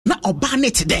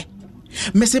obanet de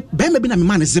me say be me bi na me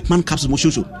man Zipman capsule mo show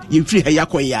ye free ha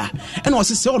yakoya and o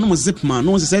say ono mo Zipman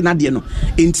no say na de no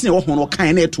enti na wo ho no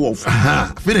kan na 12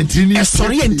 aha fe enti ni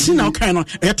sorry enti na kan no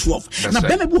 12 na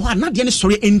be me bi ho na de no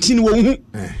sorry enti ni wo hu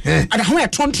ada ho e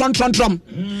tron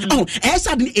oh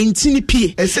esa de enti ni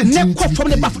pie na ko from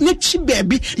the bath na chi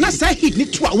baby na say hit ni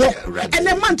to awo and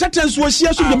the man threatens wo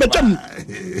sia so be metwam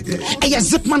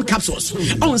Zipman capsules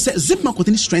on say Zipman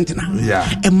contain strength na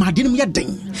e ma de no ya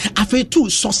den afa to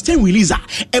sustain release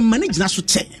e manage na so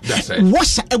che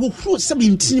wash e wo huru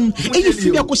 17 e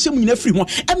free akosem nyina free ho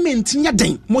e maintain ya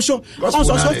den mo so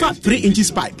also for 3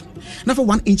 inches pipe na for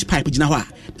 1 inch pipe gina ho a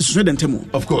so den temu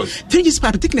of course 3 inches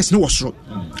pipe thickness no was so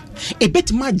e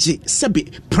bit magi sebe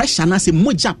pressure na say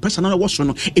moja pressure na was so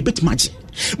no e bit magi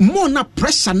more na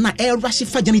pressure na e rush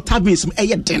fa genital veins e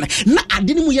ye den na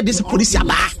ade ni mu ye this police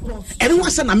aba e no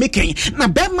wasa na making na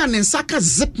be man nsaka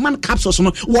Zipman capsules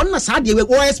no won na sa de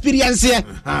we experience here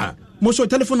Most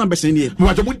telephone numbers in here.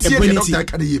 Question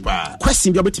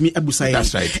be able me abusa.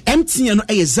 That's right. MTN no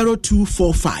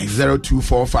 0245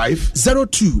 0245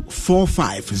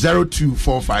 0245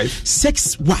 0245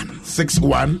 61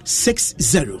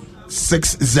 60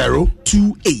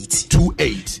 28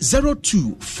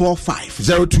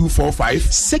 0245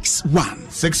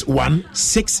 61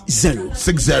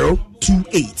 60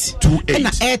 28 and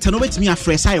Airtel no wait me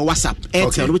afresh I WhatsApp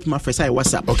Airtel no wait me afresh I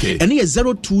WhatsApp okay and here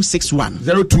 0261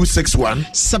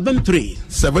 73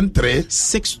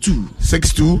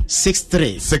 62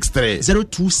 63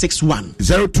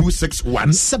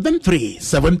 0261 73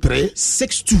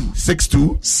 62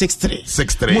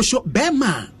 63 Mosho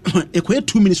Bema ekwe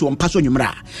 2 minutes won pass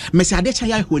onwumra me say ade cha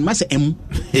ya ho ma say em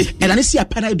and I see a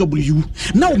panel W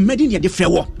now medin ye frɛ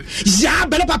wo ya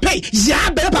bele papa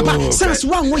sans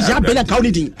one wo ya bele ka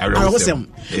onidin awosem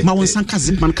ma won sanka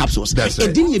Zipman capsules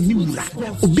edin ye mi wura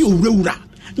obi owura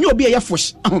ni obi e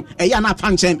fosh e ya na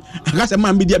fanchen aka se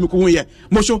man media me ko ye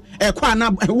mosho e kwa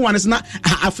na wan se na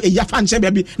e ya fanchen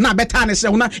bia na beta ne se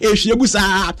na e hwie gu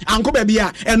sa anko bia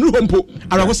bia enu hompo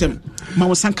awosem ma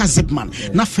won sanka Zipman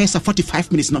na first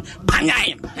 45 minutes no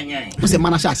panyan we say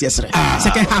man sha asesere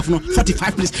second half no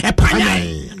 45 minutes e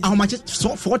panyan how much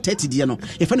 4:30 dia no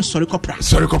e fa no sorry copra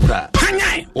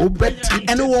panyan o bet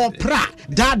eno wo pra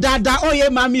da oye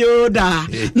mami o da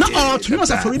na o to no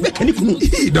sa for be kanikunu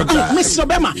doctor Mr.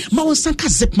 Bema ma won sanka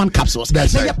Zipman capsules na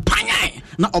ye panyan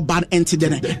na oban enti de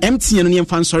MTN no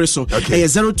fan sorry so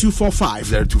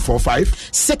 0245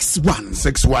 61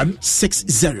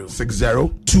 60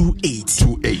 28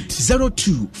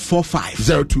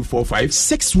 0245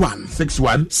 61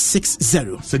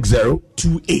 60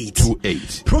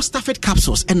 28 Prostafet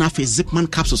capsules and afi Zipman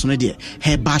capsules no there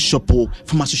herbal shop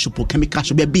pharmacy shop chemical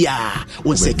shop bia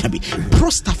won say can be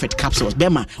Prostafet capsules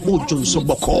bema o Johnson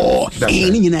boko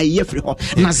eni nyina ye free ho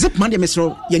na Zipman de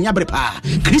mesro ye nyabre pa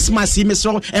Christmas yi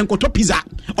mesro enkoto pizza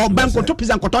or bankoto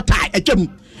pizza enkoto tie etwam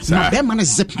na bema na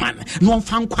Zipman no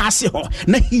fan kwase ho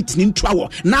na heat ni ntwa wo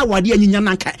na wade anyinya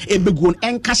nanka ebeguon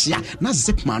enkahia na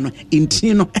Zipman no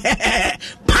enti no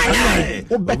paya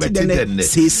o beti den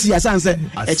sesi asanse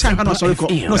e chan ha no sorry ko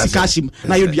no sikashim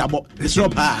na yoduabo mesro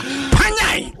pa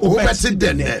panya o beti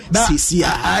den sesi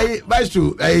I vice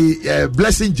to a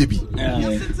blessing JB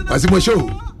wasimo show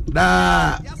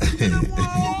da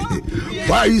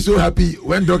why are you so happy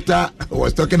when doctor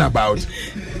was talking about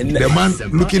the man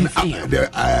looking up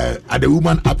at the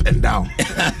woman up and down?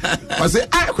 I say,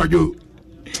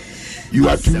 you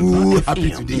are too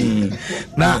happy today.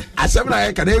 Now, as I'm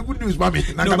like, can I good news, mommy?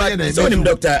 No, but so him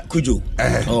Dr. Kujo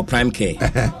or Prime Care.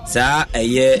 Sir, a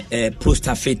year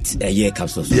Prostafet a year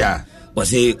capsules. Yeah.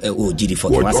 Was a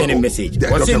GD40. I send a message.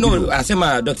 Was say no, I send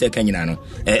my Dr. Kanyano.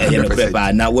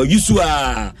 Now we're used to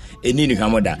a Nini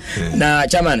Hamoda. Now,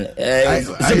 Chairman,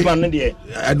 Zipman,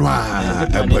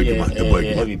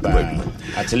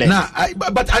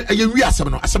 but we are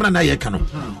some I cannot.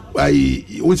 I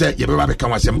would say,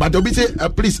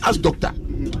 but please ask doctor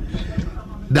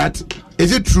that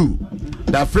is it true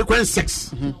that frequent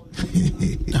sex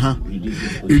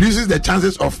reduces the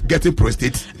chances of getting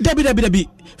prostate? Debbie.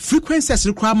 Frequent sex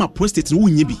require my prostate no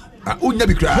unye bi.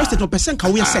 Prostate no person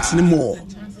can we sex anymore.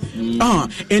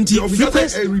 And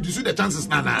frequency reduces the chances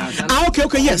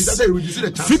okay, yes.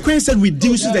 Frequency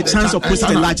reduces the chance of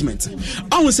prostate enlargement.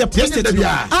 I will say prostate.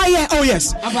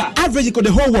 Yes. Average for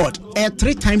the whole world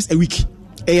 3 times a week.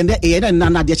 And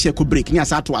nana de check break near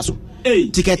South Waso.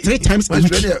 Ticket 3 times a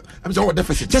week. I'm so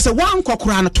deficit. Just a one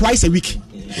cockran twice a week.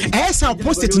 As our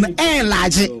prostate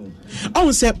enlarge.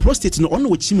 On say prostate no on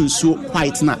which him so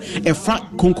white na e fra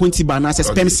konkonti ba na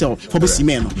sperm cell for be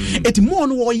semen. It more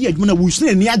no wo ye adwuma na wo use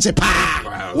na ni agye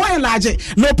pa. Why large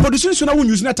no production so na wo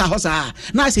use na ta hosa.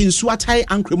 Na say nsu atai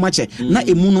ankremache na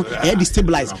emu no e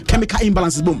destabilize chemical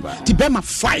imbalances boom. Ti be ma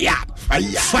fire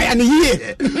no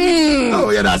here.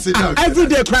 Oh yeah, that's it. Every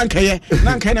day crank here.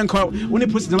 Nan can call when you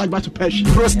put it like back to pesh.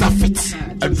 Prostate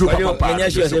and drop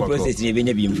prostate ni be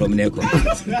nya bi from neko.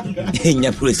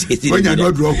 Nya prostate. When you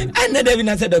not drop. And na David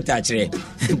answer doctor actually.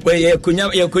 Boy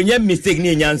kunya mistake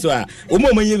ni nya nso a. O mo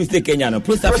nya mistake nya no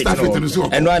prostate no.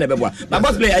 And no na be boa. But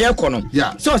boss play aye kono.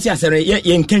 So see asere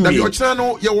ye nkan wi. Na ochina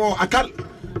no ye wo akal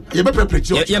ye be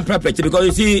prepare because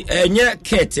you see nya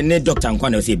Kate ne doctor nkwa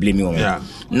na say blame you.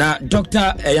 Na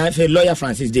doctor lawyer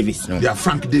Francis Davis no. Yeah,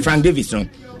 Frank Davis no.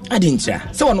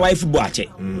 Adintra. So on wife boache.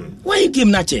 Why you give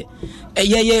nache?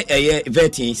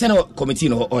 Vetting, send a committee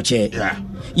no or chair.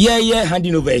 Yeah,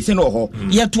 handing over, send ho.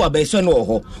 Yeah, to a base no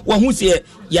ho. One who say,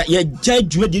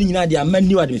 judge in Nadia, man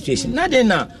new administration.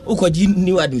 Nadena, Ukoji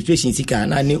new administration, Sika,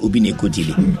 and I knew Ubini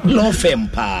Kutili. Law firm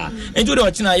pa. And to the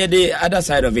Ochina, the other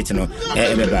side of it, no.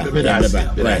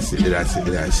 That's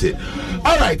it.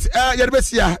 All right,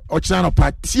 Yerbesia, Ochano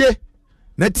Patie,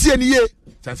 Netie.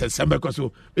 Sanse sembe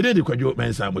koso we dey kwadwo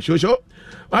mensa mo show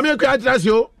mama ko atrás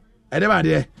yo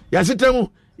edebade yasitemu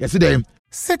yasidem.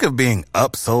 Sick of being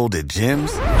upsold at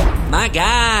gyms? My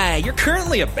guy, you're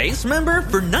currently a base member.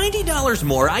 For $90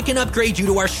 more, I can upgrade you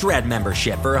to our Shred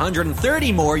membership. For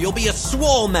 $130 more, you'll be a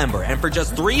Swole member. And for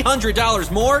just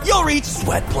 $300 more, you'll reach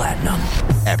Sweat Platinum.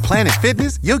 At Planet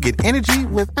Fitness, you'll get energy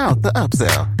without the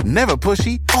upsell. Never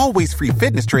pushy, always free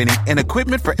fitness training and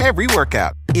equipment for every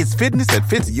workout. It's fitness that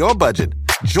fits your budget.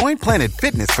 Join Planet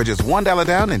Fitness for just $1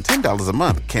 down and $10 a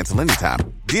month. Cancel anytime.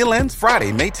 Deal ends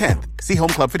Friday, May 10th. See Home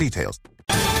Club for details.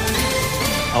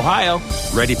 Ohio,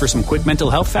 ready for some quick mental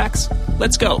health facts?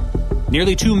 Let's go.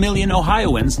 Nearly 2 million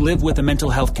Ohioans live with a mental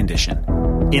health condition.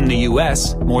 In the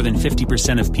U.S., more than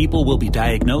 50% of people will be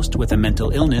diagnosed with a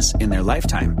mental illness in their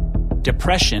lifetime.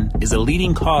 Depression is a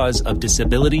leading cause of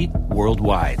disability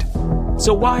worldwide.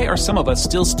 So why are some of us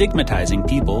still stigmatizing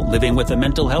people living with a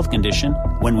mental health condition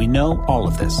when we know all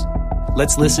of this?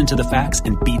 Let's listen to the facts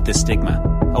and beat the stigma.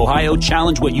 Ohio,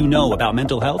 challenge what you know about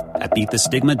mental health at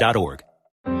beatthestigma.org.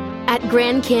 At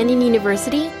Grand Canyon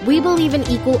University, we believe in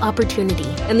equal opportunity,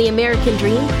 and the American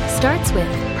dream starts with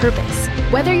purpose.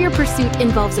 Whether your pursuit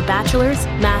involves a bachelor's,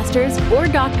 master's, or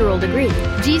doctoral degree,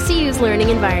 GCU's learning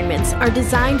environments are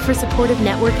designed for supportive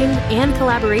networking and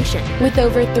collaboration. With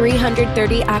over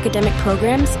 330 academic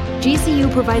programs,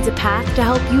 GCU provides a path to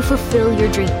help you fulfill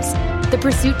your dreams. The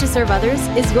pursuit to serve others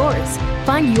is yours.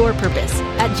 Find your purpose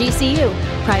at GCU.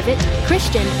 Private,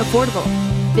 Christian, affordable.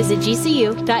 Visit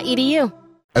gcu.edu.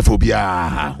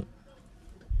 Phobia.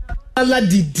 Ala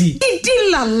Didi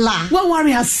lala. Wa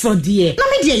worry asodie. Na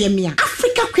me de yemia.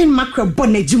 Africa Queen Mackerel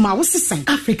bonejuma wo sesen.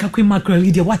 Africa Queen Mackerel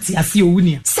ide wati ase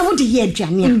owunia. Se wo de ye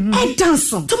aduane a. E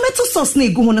danso. Tomato sauce na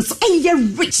egu ho no so enye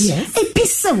rich. E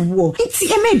pise wo.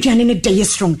 Nti e me aduane ne de ye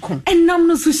stronko. Enam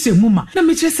no so hye mu ma. Na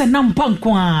me kire se nam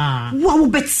panko a. Wa wo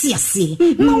beti ase.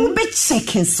 Na wo be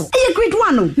check so. E grade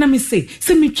 1 na me say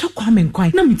se me twa kwa me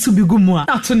nkwan. Na me tu bi gu mu a.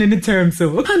 Ato ne term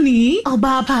so. Honey,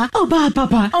 oba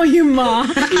papa. Oh you ma.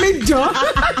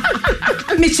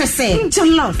 Mitchell say,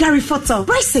 jollof, Gary Photo,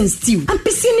 rice and stew, and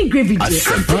piscine gravy.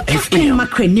 Africa Queen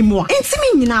Mackerel ni mo.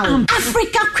 Intimi now.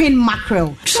 Africa Queen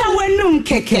Mackerel. Shawenum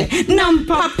keke, nam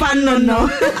papa no.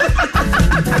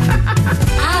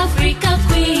 Africa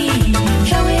Queen,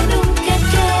 shawenum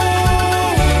keke.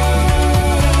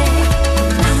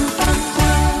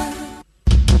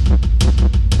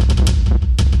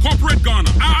 Corporate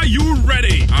Ghana, are you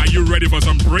ready? Are you ready for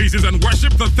some praises and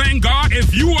worship to thank God?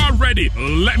 If you are ready,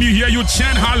 let me hear you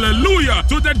chant hallelujah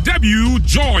to the debut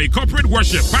Joy Corporate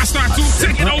Worship. Pastor to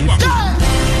take it over.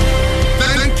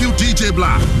 Thank you, DJ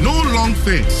Black. No long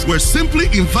things. We're simply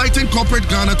inviting Corporate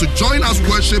Ghana to join us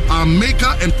worship our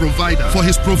Maker and Provider for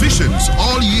His provisions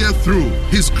all year through.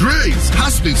 His grace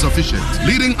has been sufficient,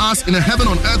 leading us in a heaven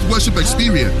on earth worship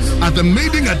experience at the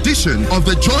maiden edition of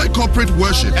the Joy Corporate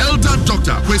Worship. Elder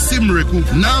Dr. Kwesi Mreku,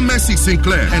 Na Mercy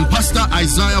Sinclair, and Pastor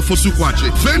Isaiah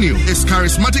Fosukwache. Venue is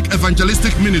Charismatic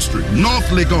Evangelistic Ministry, North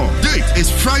Legon. Date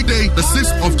is Friday, the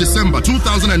 6th of December,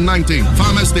 2019,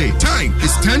 Farmers Day. Time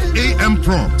is 10 a.m.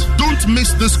 prompt. Don't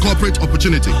miss this corporate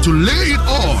opportunity to lay it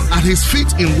all at His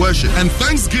feet in worship and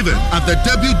thanksgiving at the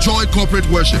debut Joy Corporate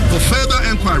Worship. For further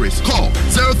enquiries, call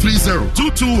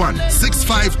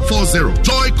 030-221-6540.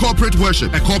 Joy Corporate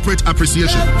Worship, a corporate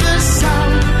appreciation.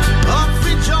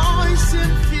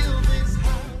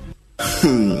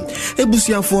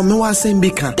 Ebusia for me wa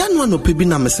sembeka. Dan one opebi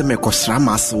na me se me kosra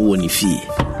maso woni fie.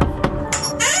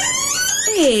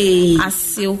 Hey,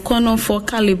 asil kono for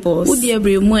calibers. Udi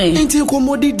ebremwe. Enti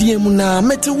komodi diem na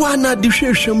mete wana di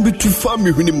hwehwem bi tu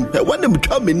fami hunim. Wana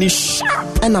mtwa meni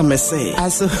sharp. And I say,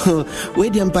 as we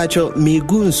di ampacho me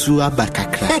gunsu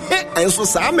abakakra. Enso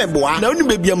sa meboa. Na uni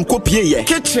baby am kopie ye.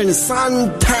 Kitchen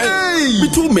sun time.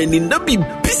 Bitu meni na bi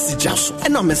busy jaso.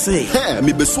 And I say, hey,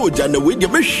 me be soja na we di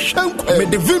me shankwa. Me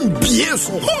de vim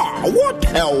bieso. What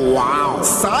hell wow.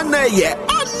 Sana ye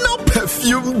no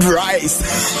perfumed rice.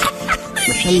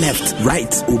 Left,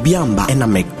 right, Ubiamba, and I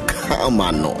make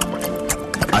Kamano.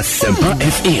 Asempa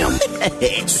FM.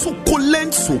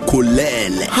 Succulent,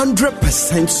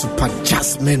 100% super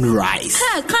jasmine rice.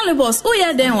 Hey, Calibos, who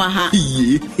ya den waha?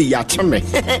 Ya chame.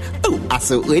 Oh,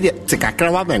 aso wait, take a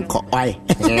crab and coy.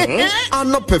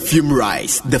 And not perfume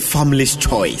rice, the family's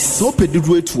choice. So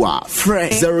pedidwe to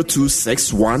fresh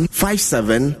 0261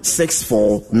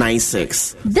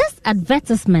 576496. This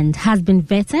advertisement has been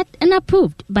vetted and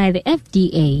approved by the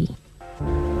FDA.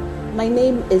 My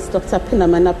name is Dr.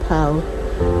 Pinamana Pao,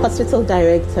 Hospital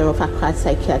Director of Accra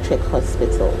Psychiatric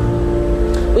Hospital.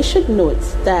 We should note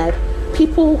that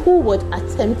people who would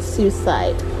attempt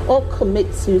suicide or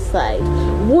commit suicide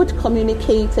would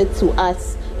communicate it to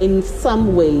us in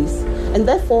some ways. And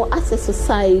therefore, as a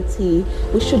society,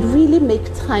 we should really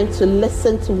make time to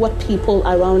listen to what people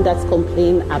around us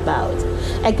complain about.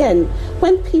 Again,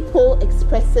 when people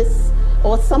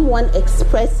or someone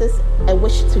expresses a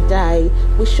wish to die,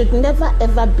 we should never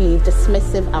ever be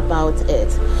dismissive about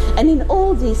it. And in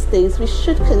all these things, we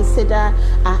should consider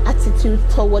our attitude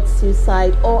towards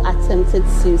suicide or attempted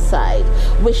suicide.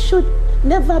 We should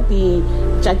never be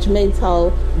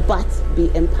judgmental, but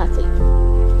be empathic.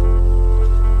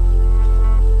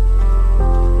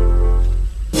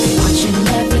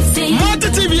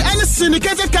 TV and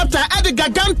syndicated capture at the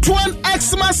Gargantuan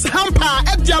Xmas hamper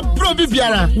at the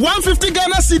Proviviana 150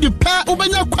 Ghana CD per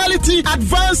Ubenya quality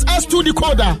advanced S2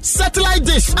 decoder satellite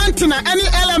dish antenna any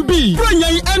LMB bring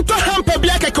enter hamper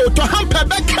biakako to hamper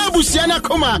back Kabusiana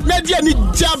Koma Nadia ni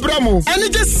Jabramo and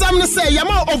it just some say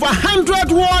yama over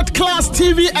 100 world class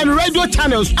TV and radio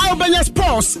channels Albania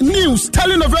sports news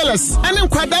telenovelas and in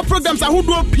quadra programs are who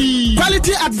do P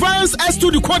quality advanced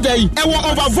S2 decoder and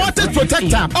over voltage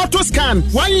protector auto scan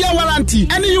 1 year warranty.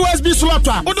 Any USB slot,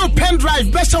 Odo pen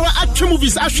drive, best shower action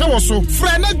movies, I show so.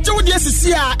 Friend, Jody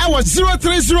SCR, I was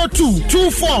 0302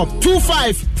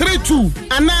 242532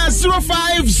 and now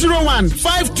 0501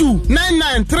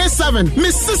 529937.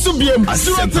 Mrs. Subium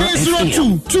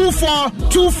 0302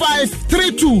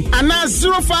 242532 and now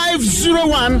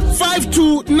 0501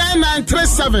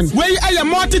 529937. Where I am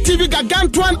multi TV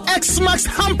Gargantuan X Max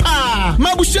hamper.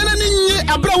 Mabushana ni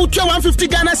abra 150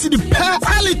 Ghana cedi per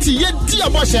quality. Ye dear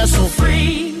boss so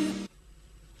free.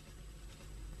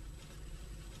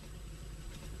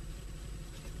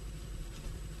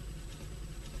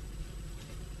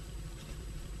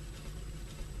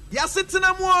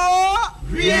 Yasitina mo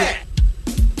yeah.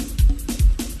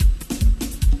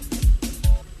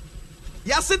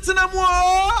 Yasitina mo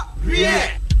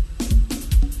yeah.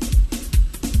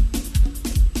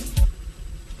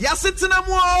 Yasitina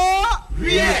mo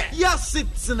yeah.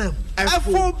 Yasitina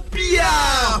Afobia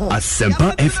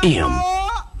Asempa FM.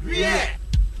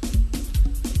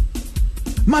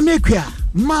 Mami Equia.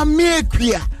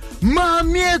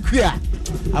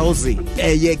 I will say,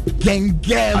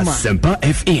 Gengema. Asempa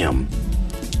FM.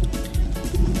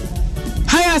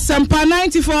 Hi, Asempa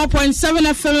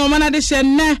 94.7 FM.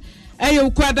 Manadisha.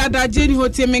 Ayo kwada jeni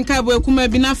hote menka bo kuma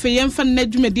bi na fe yemfa na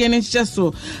dwumade ne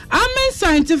hyeso Amen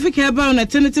Scientific Herbal and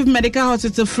Alternative Medical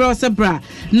Hospital Frosebra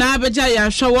na abeja ya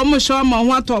hwa wo mo hwa ma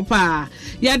ho atopa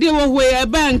ya de wo ho e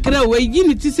ba nkra we yi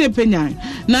ni ti se penyan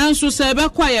na nso se be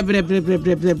kwa ye bre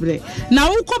na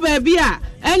wo ko ba bi a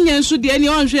enye nso de ani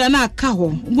onhwe na aka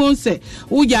ho gonse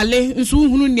wo yale nso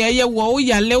hunu ne ye wo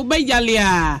yale wo ba yale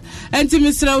a enti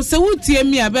misra se wutie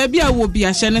mi a ba bi a wo bi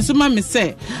a hye ne so ma me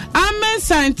se Amen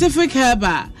Scientific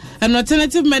Herbal and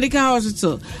Alternative Medical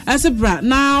Hospital as a bra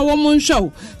na woman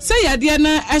show say yade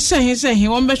na ehye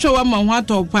won be show ma ho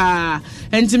atopa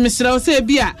enti misra say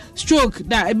bia stroke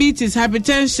diabetes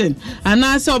hypertension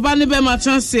and say oba ne be ma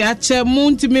chance ache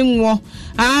muntimi nwo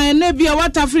na bia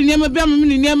watafri niam bia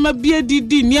me niam bia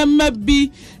didi niam bi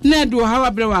na do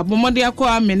hawa brewa bomode akọ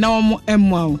ame na omo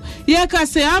emu ye ka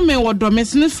say ame wo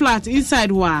domestic flat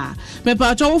inside wa me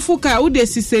pa cho wo fuka wo de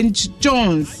St.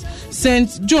 John's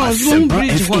Room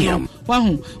Bridge hono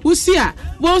wahu usia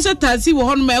won se taxi wo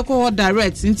hono me ko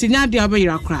direct ntinya de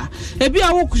abayira kra ebi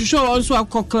a wo kuhwehwe won so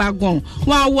akọ Klagon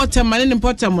wa water man ne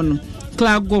important no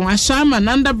Klagon ashama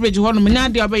na under bridge hono me nya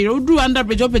de abayira udu under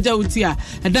bridge opeja utia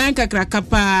edan kakra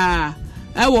kapa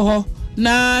ewo ho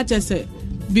na chese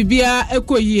bibia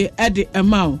ekoyie ede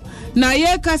ema na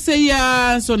ye kase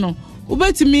ya so no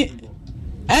ubetimi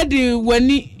ede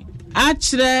wani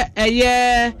achre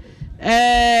eye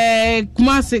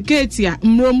kumase ketia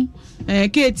mrom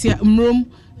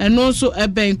eno so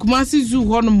eben kumase zu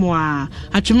hono a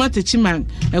atwemate chiman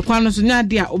ekwan no so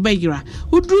nyade a obeyira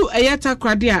udu eyeta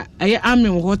krade a eye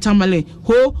amen ho tamale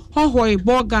ho hohoi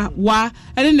boga wa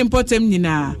ene ne potem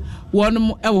nyina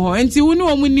wonum ewo ho enti woni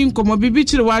wo munni nkomo bibi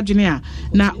kire wadwene a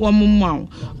na womumwa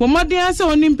womade ase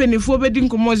woni mpenifo bedi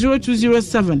nkomo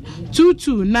 0207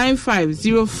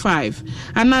 229505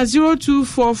 ana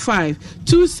 0245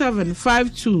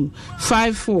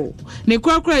 275254 ne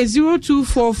kwakra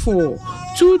 0244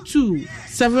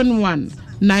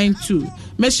 227192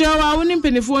 meshawa woni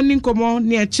mpenifo ni nkomo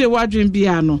ne eche wadwen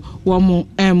bia no womo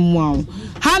emwa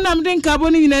hanam den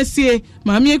kaboni nyina sie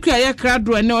maami ekua ya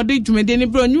krado ne ode dwumede ne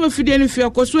bro nyu afide ne fie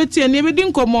akoso atie ne bedi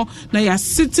nkomo na ya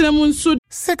setrem nso.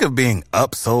 Sick of being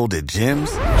upsold at gyms?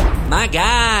 My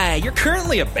guy, you're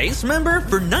currently a base member.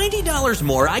 For $90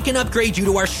 more, I can upgrade you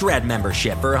to our Shred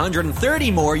membership. For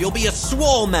 $130 more, you'll be a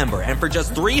Swole member. And for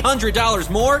just $300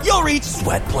 more, you'll reach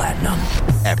Sweat Platinum.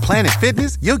 At Planet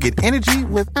Fitness, you'll get energy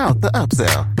without the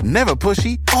upsell. Never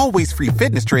pushy, always free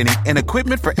fitness training and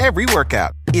equipment for every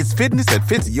workout. It's fitness that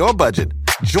fits your budget.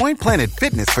 Join Planet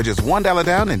Fitness for just $1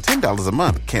 down and $10 a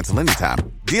month. Cancel anytime.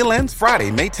 Deal ends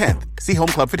Friday, May 10th. See Home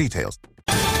Club for details.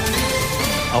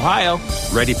 Ohio,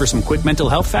 ready for some quick mental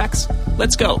health facts?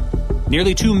 Let's go.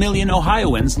 Nearly 2 million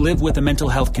Ohioans live with a mental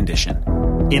health condition.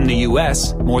 In the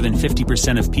U.S., more than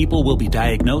 50% of people will be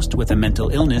diagnosed with a mental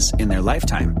illness in their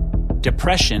lifetime.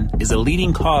 Depression is a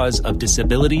leading cause of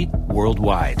disability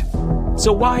worldwide.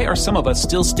 So why are some of us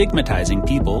still stigmatizing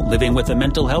people living with a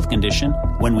mental health condition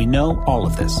when we know all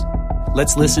of this?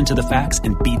 Let's listen to the facts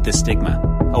and beat the stigma.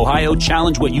 Ohio,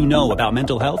 challenge what you know about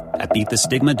mental health at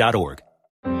beatthestigma.org.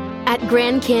 At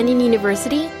Grand Canyon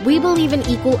University, we believe in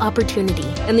equal opportunity,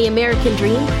 and the American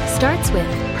dream starts with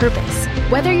purpose.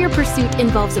 Whether your pursuit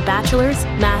involves a bachelor's,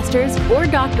 master's, or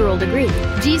doctoral degree,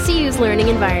 GCU's learning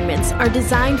environments are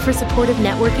designed for supportive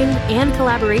networking and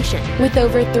collaboration. With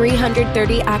over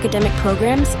 330 academic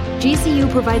programs, GCU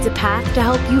provides a path to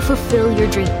help you fulfill your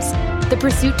dreams. The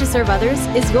pursuit to serve others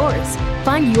is yours.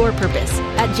 Find your purpose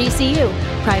at GCU.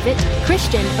 Private,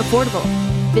 Christian, affordable.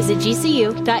 Visit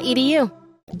gcu.edu.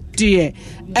 Dear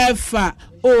Efa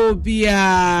Obia.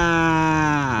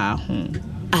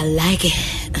 I like it.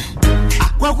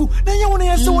 Kwaku, na ya wona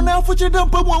yese wona afoche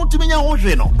dampa mu antimi nya ho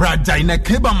hwe no. Braja ina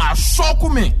keba ma shoku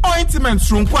me. Ointment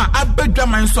runko a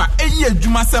abedwaman so a eyi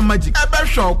adwuma se magic. Ebe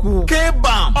shoku.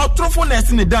 Keba, otrofo na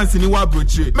ese ne dance ni wa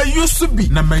brochire. Me used be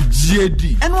na magie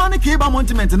di. Eno ane keba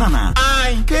ointment na na.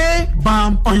 Ai,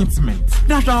 keba ointment.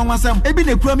 Na hwa nwasam, ebi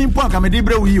na kura mi mpo aka me de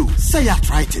bre wi o. Say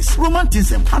arthritis,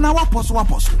 romanticism, ana wapos.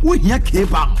 Wo hia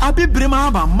keba. Abibre ma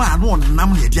aba ma no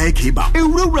nam ne dia keba.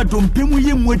 Ewurawura dompemu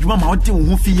ye mu adwuma ma wote wo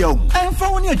ho fiye o.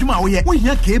 Emfa woni adwuma wo ye wo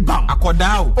hia kebam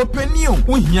akoda o openium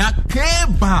wo hia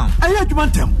kebam ayi adwuma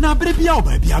ntem na abere bia o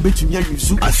ba bia betumi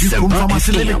ayusu asikum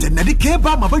pharmacy limited na de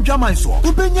kebam abadwama so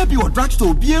wo benya bi o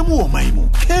drugstore bia mu o man mu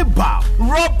kebam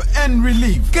rub and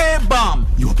relief kebam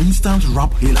your instant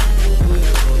rub healer.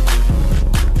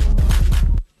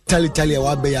 Tali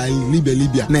wa be ya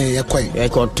Libya na ye kwai e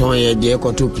ko ton ye de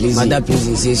ko to please mother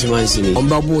please say once ni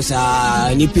omba bu sa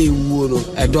ni pe wu no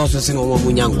e do so se no mo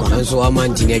nyankwa so wa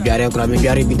man tine dware kra me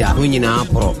dware bida no nyina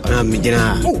pro na me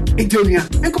gina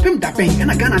Edonia en ko pem da pen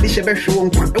na Ghana de shebe hwe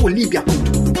nkwa e wo Libya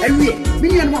ewie me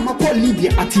ni anu ma ko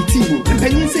Libya atitiwo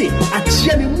mpanyin se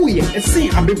achia ne mu ye ese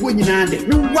abebo nyina de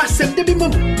me wasem de bi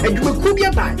mom adwuma ku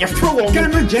bia ba ye fro wo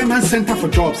Ghana German Center for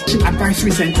Jobs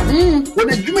Advisory Center when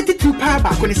adwuma titu pa ba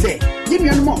ko say give me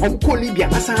no more Libya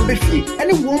asan be fie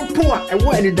any one poor e wo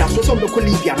any da so be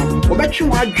Libya no obetwe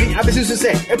wa adwen abesi so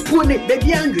say e pu ne be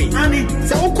bia ndwen ani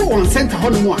se wo ko on center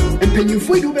hono mu a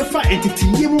empanyimfo yi be fa entity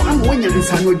yi mu am wonya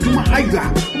nsa no adwuma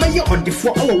aywa be ye odefo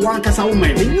awo wan kasa wo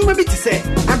man enuma bi ti say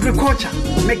agriculture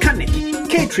mechanic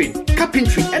catering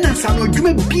carpentry and nsa no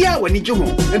adwuma bia wani je ho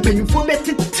empanyimfo be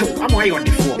tetew am ayo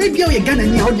odefo e bia ye Ghana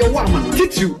ni a wo de wo ama no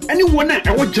titu anyone na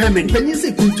e wo German panyin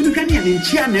say kuntunu hwane a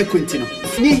nchia na akonti no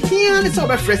ni hia ne so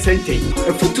be presente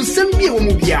e foto sembi e wo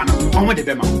mu bia no omo de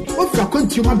be ma o fra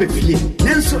konti ma be fie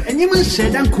nenso enyim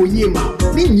nhyedan koyie ma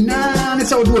ni nyina ne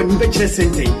so do ani be kire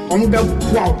sente omo be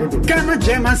wow do Ghana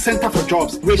German Center for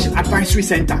Jobs Racial Advisory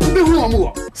Center be hu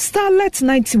omo Starlet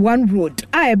 91 Road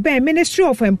I be Ministry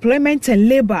of Employment and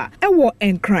Labor e wo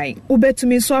enkran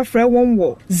ubetumi so afre won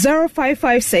wo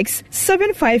 0556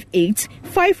 758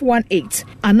 518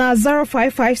 and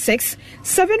 0556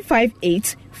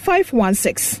 758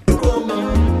 516.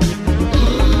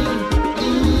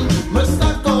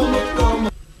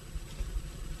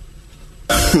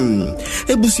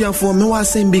 ebusuafo me wa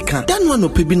asɛm bi ka dan no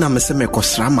opebi na me se me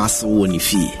kɔsra ma ase wo ni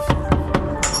fie.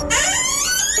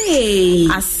 Hey,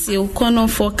 Asil Kono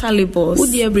for Calibos.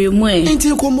 Would you ever move? Ain't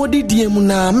commodity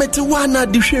diemuna, Metawana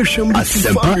disham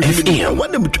FM.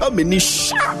 When them come in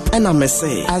sharp. And I may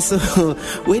say, as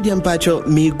Wadian Pacho,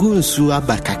 me gunsu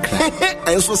abakakra.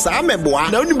 And so Sam, boy,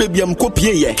 now you may be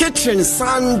copy kitchen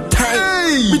sun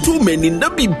time. Be too many,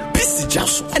 not be busy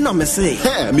just. And I may say,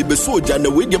 hey, me be soldier and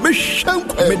the way you may shank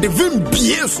me the vim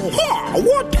BS.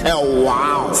 What hell,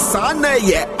 wow. Sana,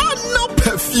 yeah, I'm no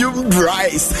perfumed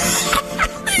rice.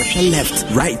 Left,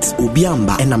 right,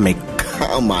 Ubiamba, and I make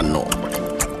Kamano.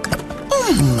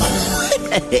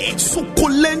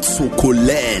 Succulent,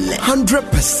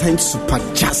 100% super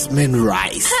jasmine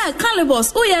rice. Hey,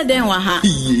 Calibos, who ya then waha?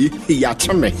 Yeah,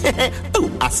 chame. Oh,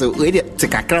 I said, wait,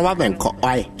 take a crab and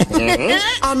coy.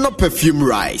 I'm not perfume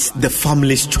rice, the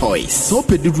family's choice. So,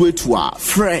 pedidwe to our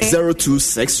fresh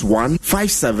 0261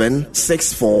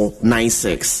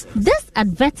 576496. This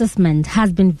advertisement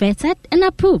has been vetted and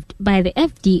approved by the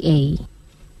FDA.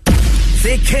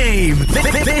 They came,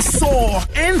 they saw,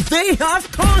 and they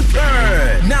have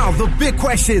conquered. Now the big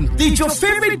question, did your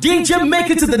favorite DJ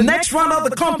make it to the next round of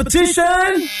the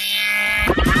competition?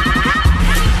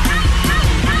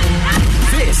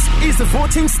 This is the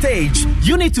voting stage.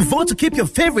 You need to vote to keep your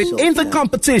favorite in the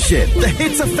competition. The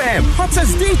Hits FM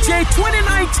Hottest DJ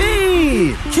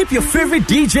 2019. Keep your favorite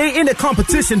DJ in the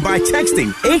competition by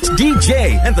texting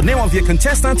HDJ and the name of your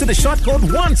contestant to the short code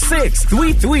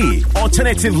 1633.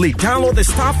 Alternatively, download the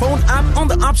Starphone app on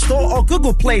the App Store or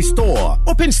Google Play Store.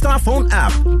 Open Starphone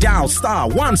app, dial star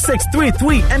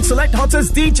 1633 and select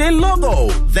Hottest DJ logo.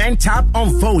 Then tap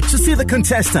on vote to see the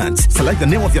contestants. Select the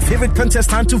name of your favorite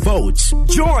contestant to vote.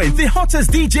 Join the Hottest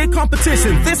DJ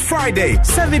competition this Friday,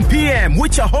 7 p.m.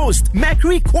 with your host,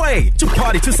 Macri Quay, to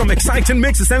party to some exciting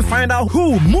mixes and find out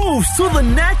who moves to the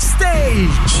next stage.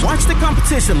 Watch the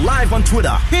competition live on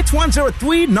Twitter,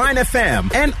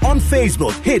 Hit1039FM, and on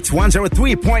Facebook,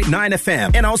 Hit103.9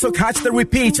 FM. And also catch the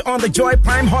repeat on the Joy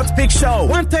Prime Hot Pick Show,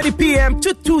 1:30 p.m.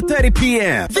 to 2:30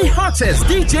 p.m. The Hottest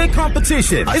DJ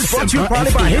competition is brought to you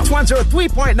proudly by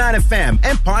Hit103.9 FM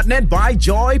and partnered by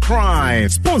Joy Prime.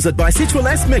 Sponsored by Citrus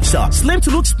Mixer, slim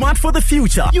to look smart for the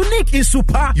future. Unique in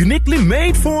super, uniquely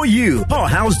made for you.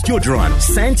 Powerhouse deodorant,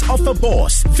 scent of a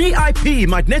boss, VIP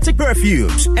magnetic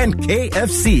perfumes, and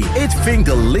KFC. It's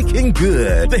finger licking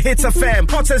good. The Hits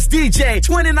FM Hottest DJ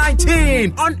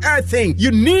 2019, unearthing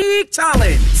unique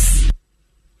talents.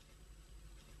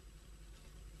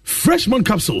 Freshman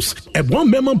capsules, a one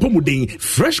memon pomudin,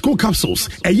 fresh cool capsules,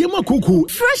 a yema kuku,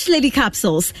 fresh lady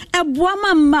capsules, a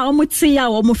woman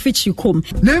maumutia or mufichukum.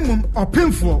 Name or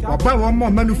pinful or buy one more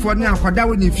menu for now for that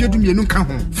when you feed me no come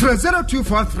home.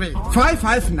 0243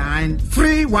 559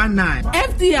 319.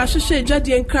 FD Associate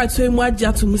Jadi and Crat so much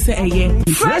to Muse Aye.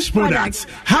 Fresh products,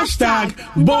 hashtag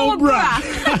Bobra.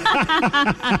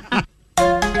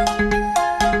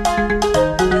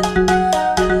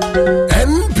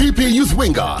 Youth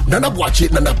Winger, Nana Watch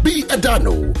it, Nana B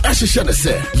Adano, Ashishana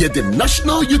said, yet the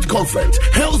National Youth Conference,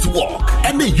 Health Walk,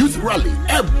 and the Youth Rally,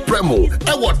 Bremo,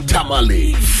 Ewa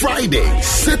Tamale, Friday,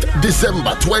 6th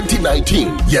December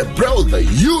 2019, yet Brel the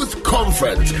Youth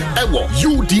Conference, Ewa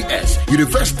UDS,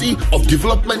 University of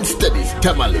Development Studies,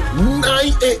 Tamale,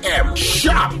 9 a.m.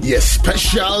 sharp, yes,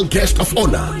 special guest of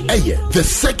honor, the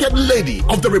Second Lady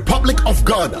of the Republic of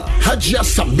Ghana, Hajia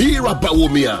Samira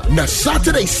Bawumia, na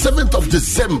Saturday, 7th of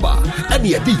December, and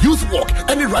yet the youth walk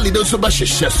and the rally don't so much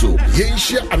shesu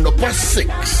yensha and no past 6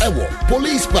 ewo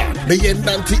police band the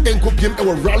yendanti enkopium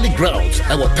our rally grounds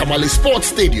our Tamale Sports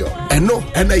Stadium and no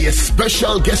and a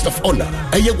special guest of honor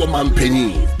eye woman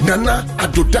penny Nana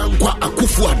Adodankwa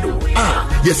Akufo-Addo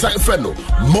yes I friend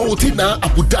Multina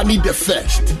Abudani the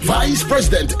first Vice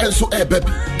President Enso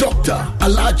Ebebi Dr.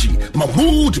 Alhaji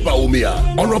Mahmoud Bawumia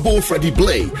Honorable Freddie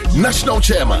Blay National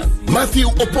Chairman Matthew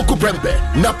Opoku Brembe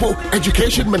Napo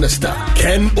Education Minister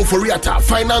Ken Oforiata,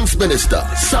 Finance Minister,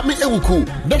 Sami Ewuku,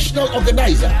 National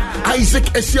Organizer, Isaac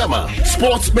Esiama,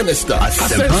 Sports Minister,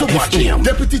 Asenso Wachi,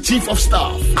 Deputy Chief of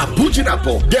Staff,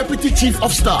 Abujinapo, Deputy Chief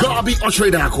of Staff, Gabi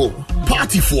Oshredako,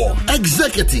 Party 4,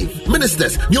 Executive,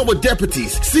 Ministers, Nyobo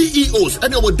Deputies, CEOs,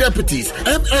 and Nyobo Deputies,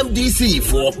 MMDC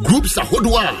for Groups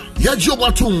Ahodwa,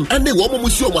 Yajobatum, and the Woman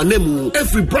Nemu,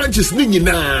 every branch is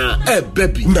Nina,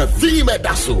 baby, Nathime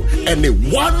Daso, and the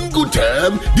one good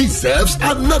term deserves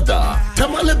another.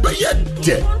 Tamale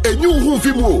Bayette, a new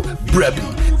Hufimu, Brebi,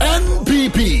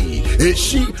 NPP,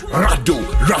 Eshi, Rado.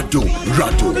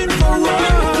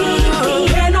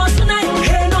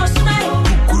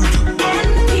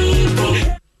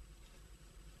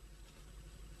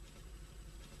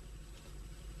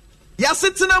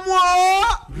 Yasitinem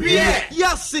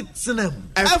Yasitinem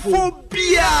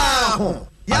Ephobia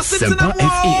Yasitinem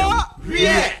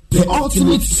The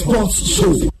Ultimate Sports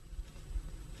Show.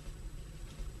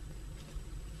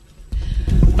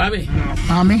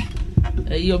 Mami.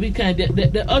 You'll be kind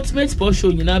the Ultimate Sports Show,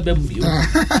 you know, the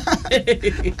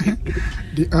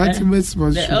Ultimate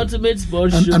Sports Show. The Ultimate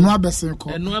Sports Show. And what best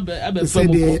and what say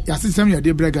the assistant you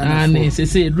did brag and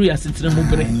say do assistant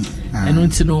and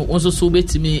don't know also so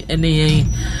bet me any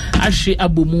Ashi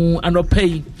Abumu and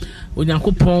Opay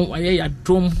Onyankopon waye ya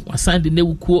drum wasan de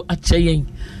newuko acheyen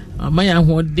amaya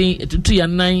hoden etutu ya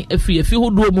nan afi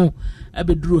hodo mu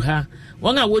abeduru ha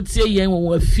won a wotie yen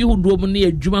won afi hodo mu ne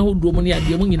adwuma hodo mu ne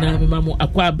ade mu nyina mema mu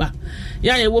akwaba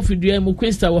ya ye wo fidua mu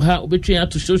Queensta wo ha obetwe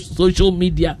ato social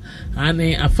media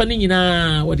ane afani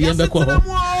nyina wode yen beko ho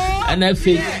ana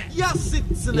afi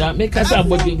ya make us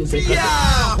abodi nge se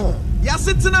ya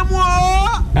sitina mu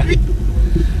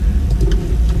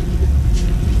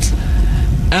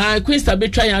Queensta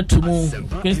betwa ya tumu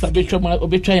Queensta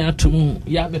betwa ya tumu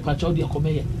ya me pacha odi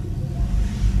akomeye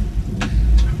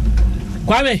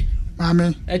Kwame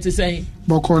Mami eti say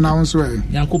boko na won so e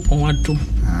Yakopon atum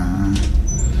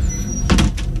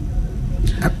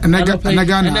Naga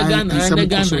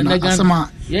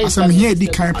asama here di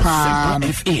kan pa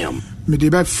me de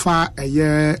be fa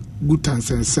eye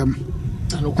gutansensem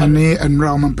ane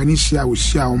enra omanpanishia wo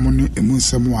hia wo ne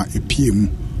emunsem a epie mu.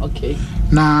 Okay.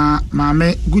 Na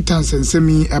mame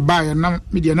gutansensemi eba ye na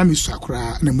media na misu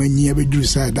akora na manyi abeduru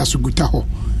sai da so guta ho.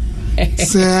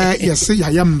 Se yese ya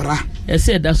yamra.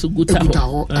 Yese da so guta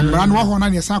ho. Amra no ho na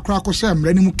ne sa akora ko hye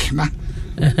mra ni mu kena.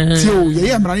 Tio ye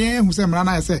yamra ye hu se mra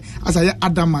na yese asa ye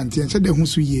adamant ye de hu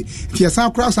su ye. Ti yesa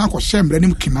akora sa ko hye mra ni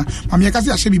mu kena. Mame ye ka se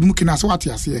ya hye bibi mu kena so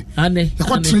wate ase ye. Ane. Ye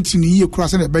ko trinity ni ye kura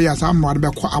se na be ya sa amra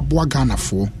be ko aboa Ghana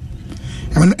fo.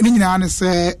 Ni nyina ne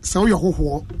se wo ye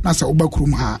hoho na se wo ba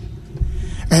kurum ha.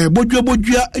 Bodua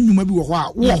anuma bi wo ho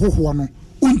a wo hoho no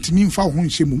untimi mfa ho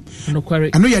nhyemu.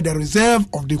 Ano ye the reserve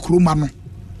of the kuruma no.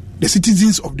 The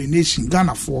citizens of the nation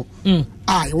Ghana for ye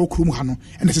wo kurum ha no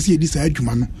and se ye di sa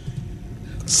adwuma no.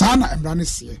 Sana emra ne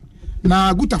se.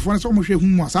 Na gutafo ne so mo hwe hu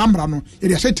mu asa amra no ye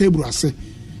de hye table ase.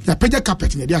 Ya pega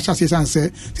carpet ne de ahya se san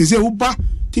se wo ba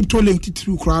tiptoe link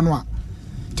through kura no a.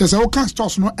 Tese wo kan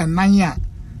stores no enan a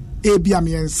ebia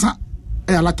me ensa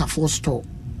e alata for store.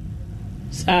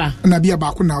 Na bia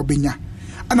ba ko na obenya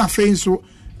ana fein so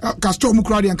custom mu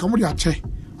crowd yanka mo de ache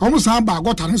omo san ba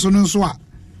gota ne so no so a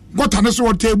gota ne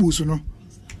so tables no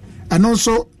eno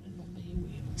so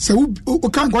se u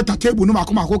kan gota table no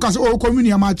makoma ka se o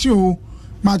community ma chi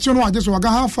no age so ga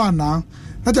ha fa na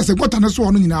ta se gota ne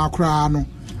so no nyina akra no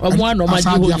omo ano ma ji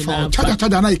ho nyina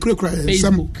chaja na ikrekra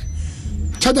ensem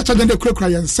chaja de krekra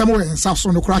ensem wo ensaf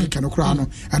so no kra keke no kra no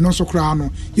eno so kra no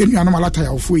ye nuanom alata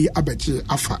ya ofo yi abeche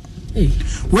afa.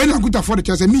 When I go for the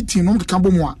chance meeting, no can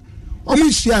bo mo. Omo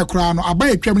hia ekra no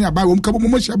abai atwam ni abai wo mka bo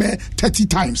mo hia be 30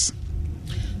 times.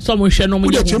 So mo hia no mo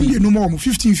ye no mo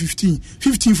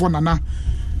 15 for Nana.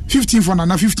 15 for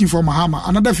Nana, 15 for Mahama,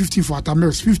 another 15 for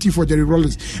Atamers, 15 for Jerry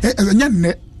Rollins. Enya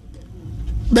ne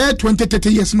be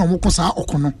 20-30 years no mo kosa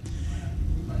okono.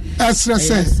 Esra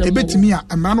se ebetimi a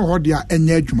emra no ho de a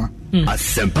enya adwuma.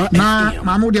 Na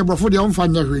mamu de brofo de on fa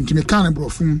nya hwe ntimi kan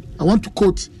brofum. I want to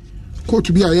quote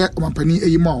to be a company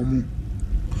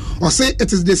or say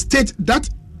it is the state that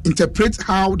interprets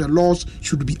how the laws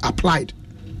should be applied.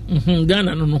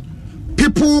 Ghana no.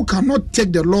 People cannot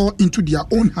take the law into their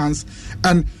own hands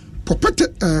and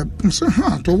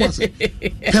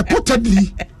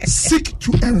purportedly seek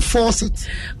to enforce it.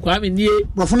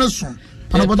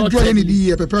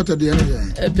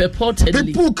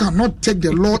 People cannot take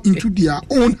the law into their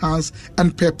own hands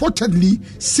and purportedly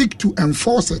seek to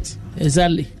enforce it.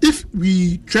 Exactly. If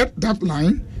we tread that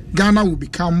line, Ghana will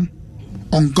become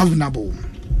ungovernable.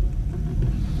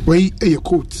 Wait a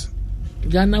quote.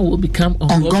 Ghana will become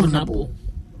ungovernable.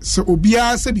 So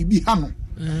Obia said bibi hano.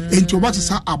 Enti oba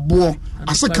sa abo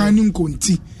asakan ni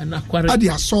nkonti. Ade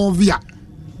asolve a.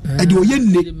 Ade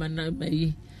oyenne.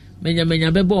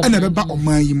 Menya bebo. Ena beba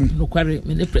oman yi mu. Nokware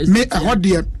me president. Me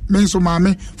ahode me nso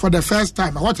maame for the first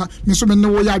time. What me so me ne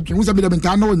wo ya adwen. Wo se be de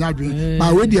benta na wo nya adwen.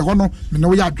 Ma we de ho no me ne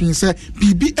wo ya adwen se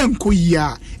bibi enko yi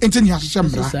a enti ni ahye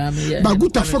mra. Ba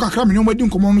guta fo kakra me ne mo di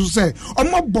nkomo no se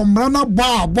omo bomra na bo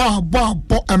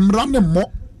emra ne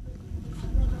mo.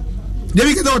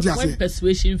 When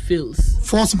persuasion fails,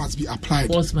 force must be applied.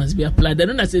 They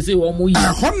don't say wo mo yi.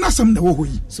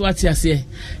 So what you say?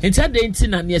 Enti ade enti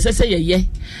na ne say ye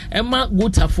ema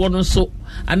gutafo no so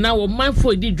ana wo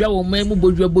manfo di dwa wo man mu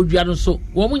bodua no so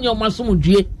wo mo nya o maso mu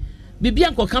due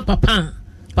bibia nkoka papa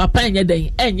papa enye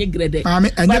den enye grede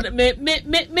but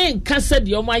me nkasa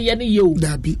de o ma ye ne ye o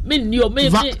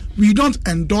we don't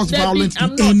endorse violence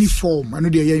in any form. I know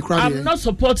I'm not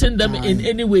supporting them in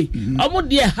any way. Omo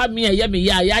de ha me ya me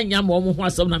ya nya ma omo ho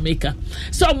asem na make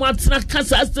so omo atena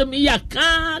kasa asem ya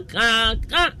ka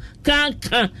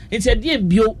it's a dey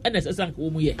bio and necessary ko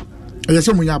omo ye yes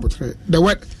omo nya abotre the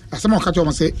word asem o ka to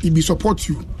omo say e be support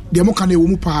you de mo kan e wo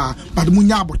mu pa but mo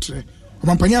nya abotre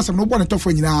Omampanya asem no born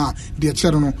tofo nyina de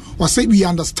chere no we say we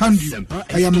understand you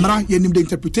I am mra ye nim the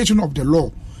interpretation of the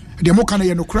law de mo kan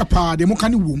ye no krapa de mo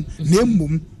kan wom na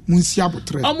emum munsi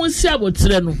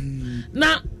abotre no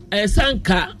na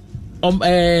sanka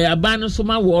aban so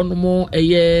ma wo no mo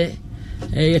ye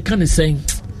kan sen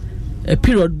a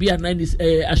period be an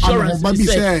assurance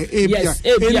yes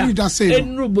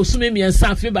enru bosume mi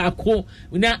ensafe ba ko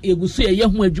na egusu ye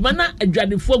ho adwuma na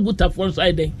adwadefo gutafo so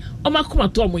aiden o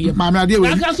makoma to mo ye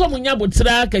aka so mo nya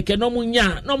botra keke no mo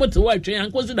nya no mo te wa atwen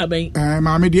ankosi da ben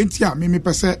maame de ntia me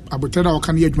pese abotra da o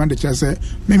kan ye adwuma de kire se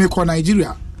me ko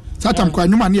Nigeria satam ko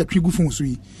anwuma na atwi gu fon so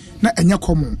yi na enya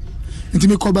komo nti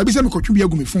me ko ba bi se me ko twi bi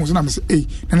agu me fon so na me se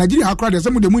na Nigeria ha kra de se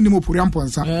mo de mu ni mo pori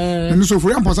amponsa na so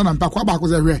pori amponsa na mpa kwa ba ko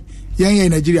ze hwe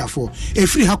yen Nigeria for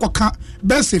efiri ha koka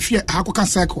best efie ha koka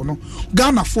cycle no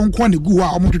Ghana fon ko na gu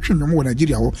a omo twetwe me mo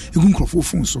Nigeria ho egu nkrofo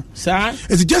fon so sir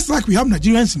it's just like we have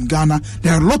Nigerians in Ghana.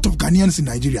 There are a lot of Ghanaians in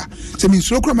Nigeria. So means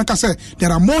so kro make say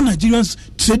there are more Nigerians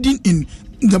trading in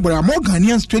there are more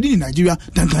Ghanaians trading in Nigeria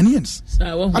than Ghanaians.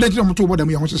 I don't know to about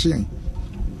them ho hye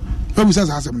Obu says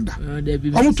asem da.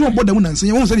 Omo to oboda mu nanse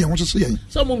ye won say ye ho hye yen.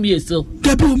 So mo mie still.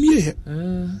 Gabe o mie.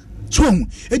 So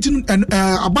etin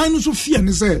aban no so fie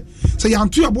ne say ya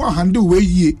anto abo handle we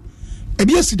yie. E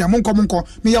bi asida monko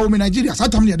me ya wo me Nigeria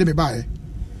satam ne de me bae.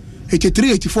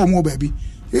 8384 mo ba bi.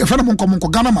 E fa na monko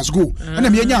Ghana must go. Na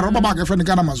me nya roba bag e fa ne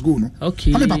Ghana must go no.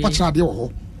 Okay. Ame papa kira de wo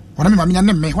ho. Ona me ma me nya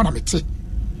ne me ho na me te.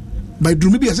 By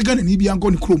drum bi ase Ghana ni bi anko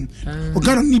ni krom. O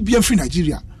Ghana ni bi free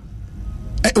Nigeria.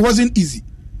 It wasn't easy.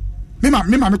 Me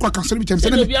kwa cancel bi temse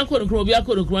na obi akọ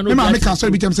no me ma me cancel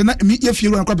bi temse na me ye fie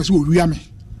ru akọ pese wo wia me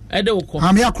e de wo ko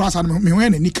ha me akra sa me ho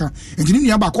na nika enti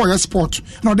ni aba ko ye sport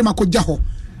na o de makọ ho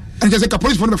and just like a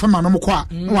police phone be fama no ko a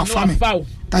wa fa me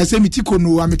kai say me tiko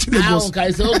no am ti Lagos kai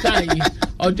say o kai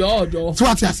ojo so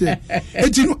what you say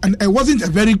it wasn't a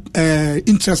very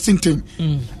interesting thing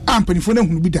am penifo na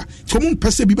hunu bi da so mo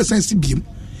pese bi be sense biem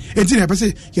enti na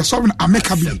pese you solve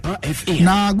America bi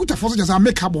na good force just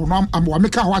America bo no am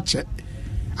America ho ache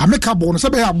America bo no se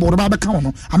be ya bo ba be ka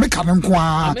no America no nko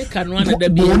a America no na da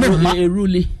bi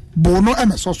rule bo no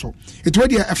emesoso it we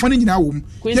dey efane nyina wom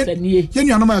ye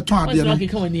nuano ma to ade no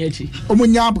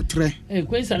omunya abotre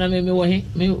kwesa na me wo he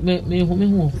me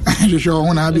hu jo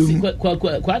ho na bi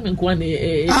kwa me nko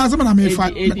na sama na me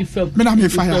fa me na me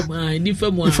fa ya di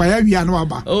fam fa ya wi anu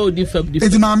aba di fam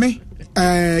eti mame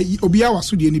obia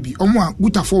wasodie ni bi omo a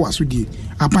gutafo wasodie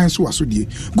apan so wasodie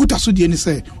gutasodie ni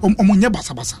say omo nya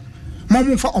basabasa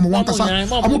momo fa omo wan kasa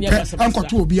omo pe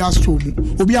ankoto obia so mu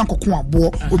obia ankoko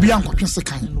abo obia ankotwe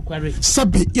sekan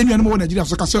sabe yenu anu mo Nigeria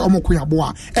so kasa omo ko abo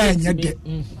a enye de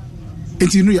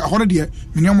enti no ya hono de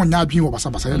me omo nya adwen wo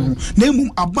basabasa ya no na emum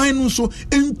aban no so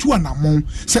entu anamon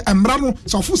se emra no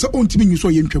so fo se ontimi nyu so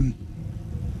ye ntwam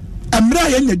emra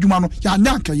ya nya dwuma no ya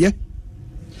nya akaye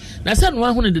na se no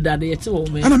ahunu de dade yete wo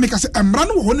me ana me ka se emra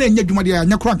no ho na nya dwuma de ya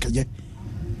nya kro ankaye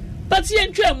but ye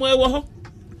ntwam e wo ho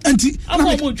enti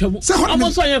amo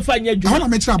so ye fa nya dwuma na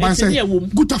me kira ban se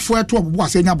gutafo eto obo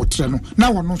ase nya botre no na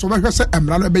wono so ba hwe se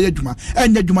emra no be ya dwuma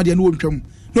enya dwuma de na wo ntwam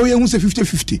no ye hu se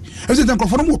 50-50 ese tan ko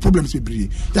no problems be bri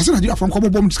ya se Nigeria from ko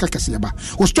bom discuss kase ba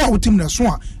o store wo team na so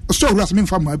a store ras me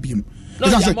fa ma biem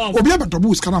esa se obi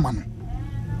abadobu skana ma no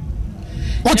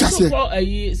what you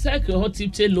say circle hot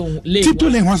tipte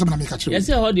lane ho sama na me ka kire yes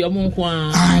ho de omo nko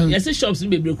a yes shops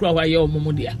be bri kura wa ye omo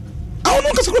mo dia I don't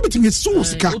know because me so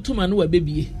sika utuma no wa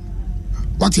bebie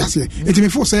what you say it me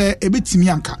for say e betimi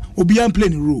anka obi an play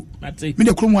ni role me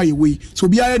de kromo aye we so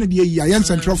obi aye ne de yi aye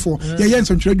central for ye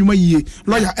central adwuma yie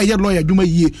lawyer adwuma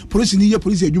yie police ni ye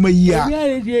police adwuma yie a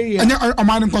anya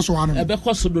oman nko so ano e be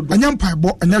koso dodo anya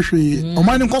mpaibo anya hwe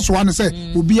oman nko so ano say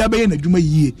obi abe ye na adwuma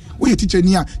yie wo ye teacher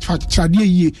ni a chade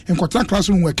yie enkwatra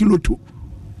classroom wa kiloto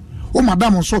o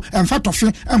madam so emfa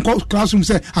tofe enko classroom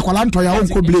say akwala ntoya won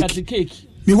ko break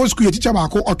me go school teacher ba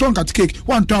ko oton kat cake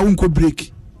wan to won ko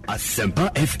break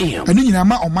Asempa FM. Ani nyina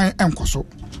ma oman enkoso.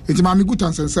 Enti ma me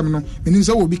gutan sensem no, menim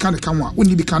se wo bi ka ne kan wa,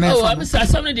 woni bi ka na efa. Oh, abisa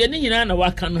asem no de ne nyina na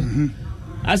waka no.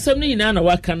 Asem no nyina na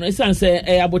waka no, esan se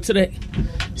abotre.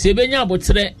 Se ebenya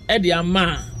abotre e de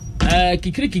ama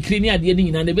kikiri ni ade ne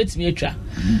nyina na betimi atwa.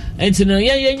 Enti no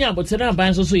ye nya abotre na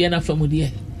ban so ye na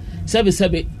famudie.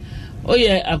 Sebe Oh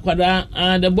yeah,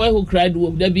 akwada the boy who cried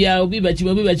wolf. There be obi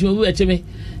bechime.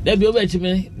 There be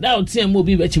obechime. That team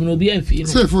obi bechime obi enfi.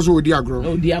 Say for so di agro.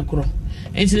 Oh di agro.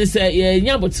 Enti say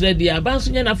nya botre dia ba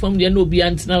so nya na fam dia na obi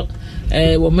antina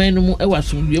wo man no mu e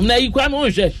waso biom na yikwa mo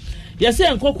hwe. Yes say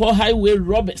nkokọ highway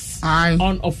robbers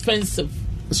on offensive.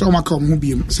 So ma come hu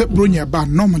biom. Say bronya ba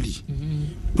normally.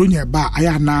 Bronya ba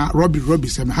aya na robbery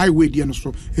some highway dia no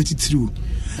so etitiru.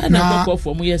 Na nkokọ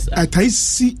for mu yes.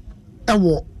 Ataisi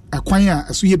ewo akwan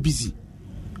a so ye busy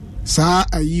saa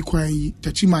ayi kwan yi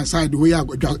tachiman side ho ya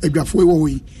adwafo wo ho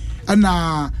yi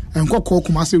ana enkokọ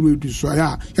kuma se redu so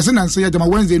ya yese na nse ya jama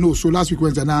Wednesday no so last week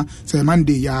Wednesday na say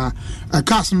Monday ya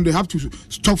cars no they have to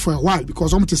stop for a while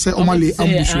because almost say omale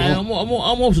ambush ho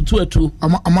almost 2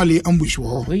 amale ambush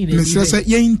ho me say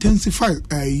ye intensify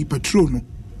patrol no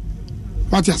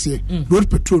what you say road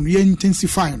patrol ye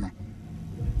intensify no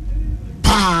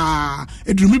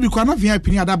edrumi bi kwa na VIP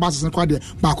ni ada basis kwa de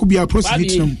ba ko bia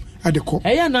proceed nam adeko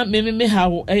eya na me ha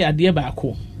wo eya de ba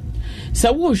ko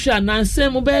sa wo hwa na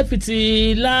nsem be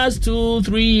fiti last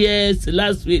 2-3 years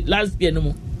last year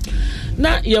no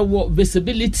na ye wo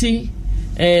visibility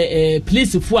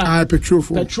police fo a petrol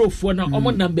fo na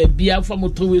omo number bia fo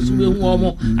moto we so we hu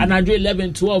omo anajo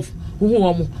 11-12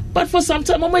 but for some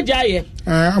time mama jaye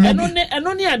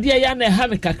eno ne ade ya na ha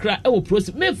me kakra e wo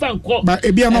process me fa nko ba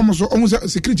e bia mama so omo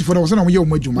security for na wo na wo ye o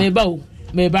madwuma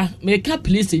me ka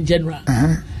police in general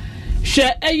she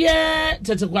eye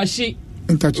tetekwashi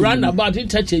run about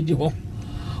interchange ho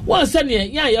one say ne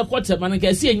ya ye kwota man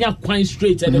ka se nya kwan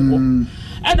straight e de ko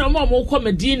e na mo ko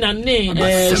Medina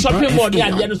ne shopping mall ya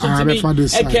de no so timi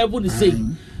e ka bu ni say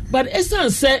but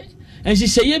esan say en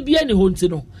hye bia ni ho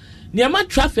ntino niama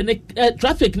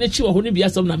traffic ne chi wo ho ne bia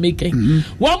som na making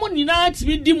wa mo nyina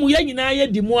tibi di mu ya nyina ya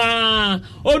di mu a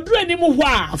oduru ani mu ho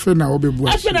a afa na obebu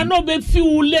afa na no be fi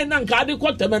ule na nka de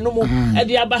kwotama no mu e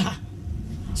de aba ha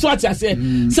so ati ase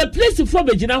se police for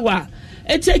be gina ho a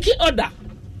e take order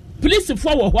police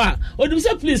for wo ho a odum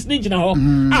se police ni gina ho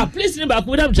police ni ba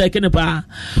ko dam check ne pa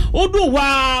odu ho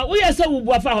a wo ye se wo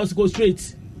bu afa hospital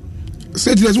straight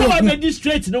straight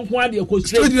straight no kwa de ko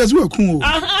straight straight we kun o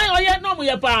oye no mo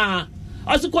ye pa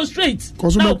also go straight ko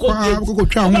twa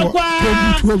ho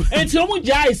enti o mu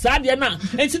jai sa de na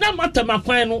enti na matama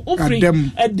kwan no ofri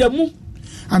edamu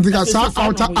antika sa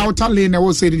outer lane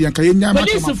wo say de kan yenya matama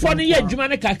police for no ye adwuma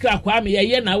ne kakra kwa me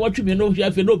ye na watwe no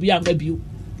hwa fe no bi amba biu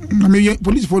na me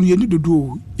police for no ye ni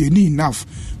dodo ye ni enough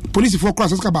police for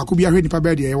class ska ba ko bi ahwe nipa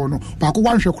ba de ye wo no ba ko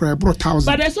wan hwe kra bro 1000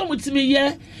 but eso mutimi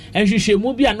ye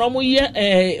enhwehwemu bi a no mo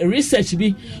ye research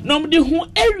bi no mo de hu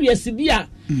areas bi a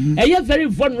eye very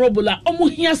vulnerable a omo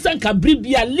hia sanka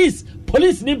bribi at least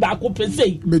police ni ba ko pese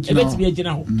e betimi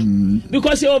agina ho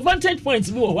because your vantage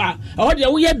point bi wo ha ho de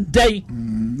wo ye dai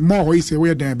more ho ise wo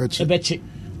ye dan bechi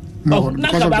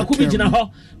na ka ba ko bi gina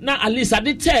ho na at least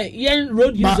ade tell yen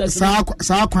road users sa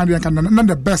kwan de kan na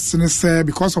the best in say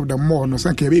because of the more no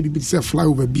say baby be say fly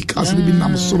over because be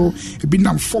nam soro be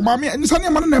nam for ma me nsa ne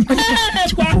ma na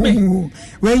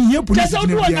when you police so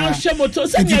do na hwe moto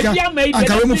say ya dia mai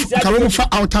ka we fa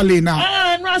outer lane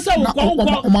na no say wo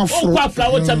kwa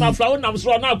flower tema flower nam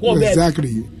soro na ko be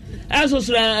exactly eso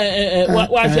so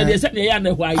wa hwe de say ya na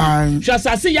hwa yi hwa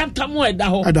sase ya ntamo eda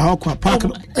ho kwa park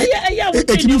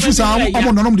etimi fu sa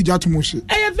amo no de jato mo hye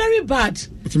very bad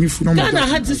etimi fu no mo Ghana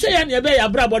had to say ya na be ya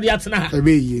bra body atena ha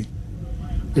ebe ye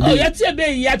ya tie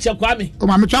be ya che kwa me o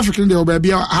ma me traffic in there be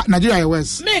Nigeria ya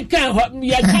west me kan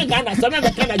ya kan Ghana some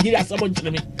me kan Nigeria some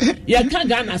nchine me ya kan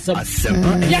Ghana some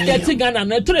ya tie Ghana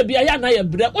na tore bia ya na ya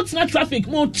bre otena traffic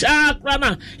mo cha kra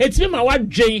na etimi ma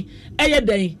wadwen eye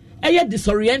den eye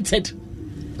disoriented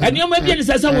and you may be in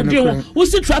the we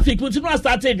see traffic, but you know,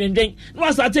 started drinking. No,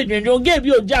 started drinking. Gave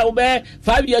you a job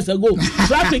 5 years ago.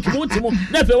 Traffic,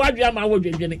 never what you are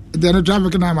drinking. Then a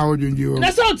traffic and I'm out drinking you.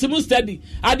 That's all to move steady.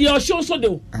 And your show so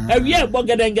do. A year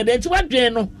bugger and get into what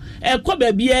journal. And come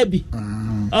baby.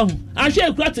 Oh, I'm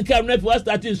sure practical never was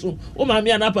starting soon. Oh, my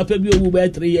man, up a baby over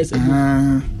 3 years ago.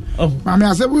 Oh,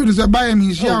 I said, we just buy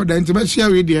me share the intimate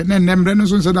share with you, and then Brennan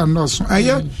said, I'm not. I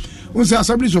hear, was the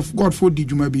Assemblies of God for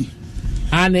did you maybe?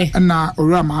 Ane na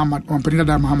Ora Muhammad on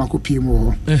Penida Muhammad kopie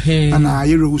mu ana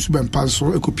yero husu bempa so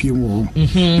ekopie mu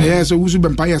eh so husu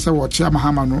bempa ya se wo chia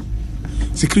Muhammad no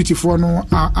security for no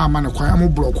ama na kwa am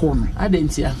block no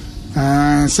adentia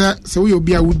se wo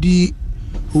obi a wudi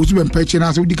husu bempa chi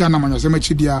na se wudi kana manyo se ma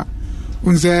chi dia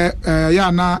unse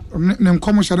ya na ne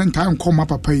nkom share nta nkom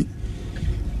papa yi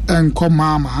nkom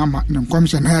Muhammad ne nkom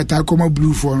share na ta koma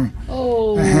blue for no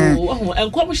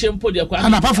enkom shempo de kwa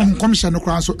ana apart from commission no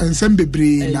kra so ensem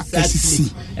bebre na asisi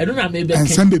edo na me be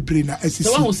ensem bebre na asisi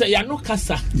so wo say ya no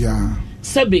kasa yeah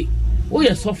sebe wo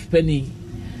ye soft penny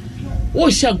wo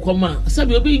hye nkoma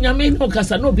sabi obi nyame no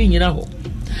kasa no obi nyina ho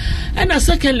and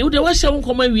secondly wo de wo hye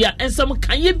nkoma wi a ensam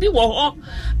kanye bi wo ho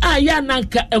a ya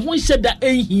nanka ehun hye da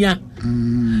ehia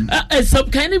ensam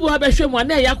kanye bi wo ba hwe mu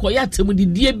na ya koya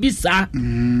temudidie bi sa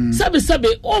sabi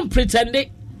on pretend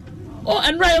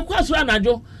enra ye kwaso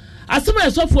anajo asema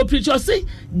esofo preacher say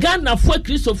Ghana for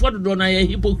Christopher do na ye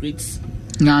hypocrites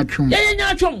nyatwom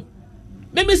nyatwom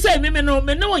me say me no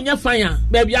onya fan a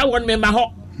baby I won me ma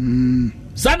ho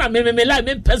sana me like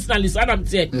me personally sana me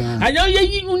say anya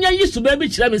ye unya yisu baby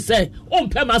kire me say on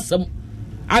pe masem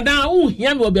ana wo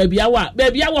hia me baby awa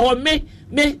ho me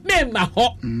ma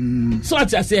ho so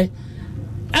what I say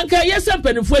anka yes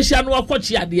penifo hia no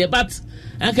akochi ade but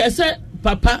anka say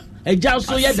papa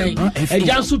ejanso ye den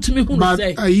ejanso timi hu no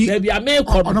say baby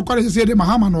ameko no kwale say de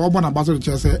mahama no obo na baso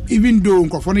de say even though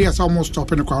nkofo no yes almost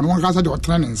stop in kwa no one kasa de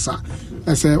otrane nsa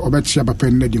say obetchia papa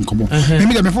na di nkomo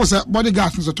me de me for say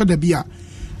bodyguard so to da bia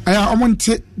aya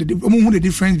omonte omo hu the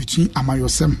difference between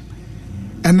amayosem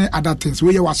and other things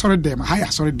we were sorry them high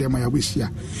sorry them ya wesia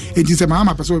it is a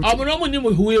mahama person omo ni mo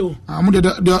huwe o omo de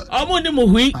omo ni mo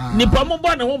hui ni pomo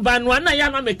bo ne ho ba no na ya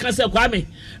na me ka say kwa me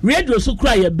radio so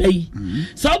kura ya bayi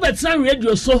so obetan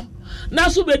radio so na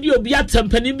so be di obi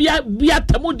atempani bia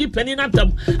tamu di pani na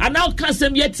tam ana ka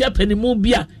sem ye tie pani mu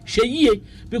bia hweyie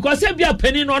because e bia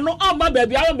pani no no amba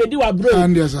baby awo me di wa bro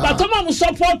but come am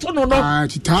support no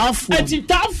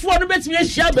titafo no betimi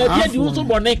ahia baby di wo so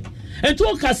bone enti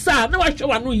o kasa na wa hwe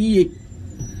wa no yie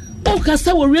o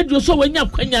kasa wo radio so wanya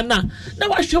kwanya na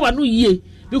wa hwe wa no yie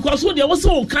because wo de wo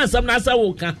so kan sam na sa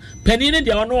wo kan pani ne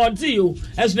de ono onti yo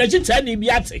esu na chita ni bi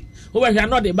ate wo hwe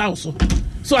no de ba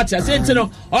so at say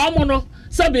no omo no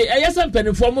sabe eyesem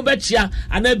penifo mo be chia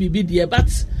ana bibi de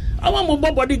but omo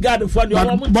mo bodyguard for the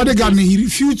omo bodyguard he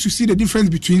refused to see the difference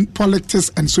between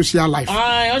politics and social life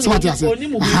so what I say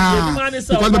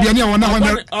because the any one when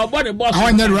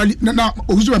na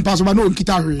ohuzu en pass ba no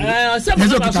nkita hwe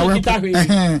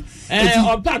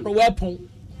on part no weapon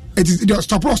it is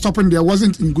stopping there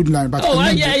wasn't in good line but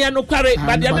no quare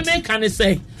but the me can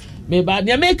say me ba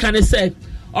the me can say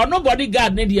or nobody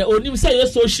guard ne dia onim say your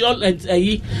social and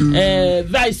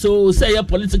vice so say your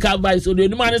political vice so the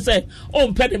man say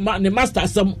on pay the master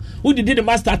some who did the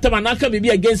master time and can be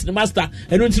against the master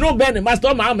and you know ben the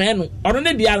master ma no or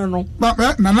ne dia no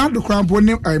na do kran bo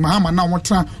ne mahama na won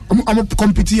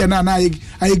compete na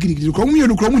agree ko mu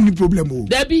no ni problem o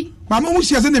Debbie mama mu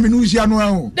sia se na me no sia no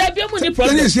ho Debbie mu ni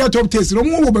problem na sia top taste no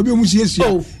mu wo ba bi mu sia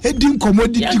edim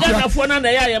commodity kra fo na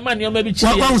ya man yo ma bi chi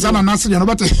wa sa na se no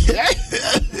bata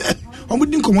omo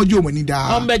din komoji o mani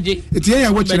da etie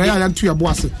ya wo kire ya ntu ya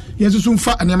boase yesusu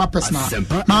mfa anema personal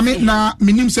mama na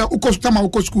minim se ukostama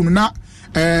school na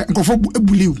nkofo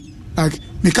ebuliu like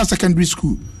meka secondary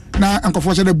school na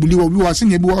nkofo se da buliu obi wa se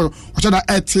ne bi o se da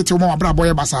etete mo abra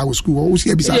boy basa wo school o se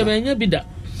ebisa ye menya bi da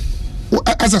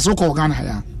asa so ko Ghana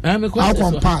ya am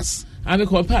compass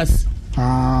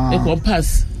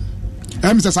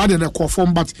Mr. Sade the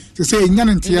conform but to say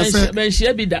nyan ntia se ben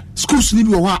hia bi da schools ni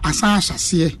bi wo asan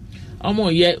ahase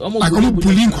omo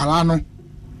bullying kwala no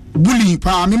bullying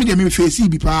pa me de me face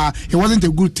bi pa it wasn't a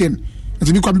good thing and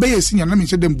to be be senior na me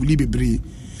say dem bully bebre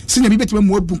senior bi betime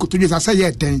mo abu nkoto just say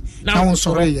ye den na won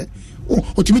sore ye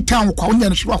o timi town kwa onya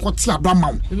no hwe akoti ado ma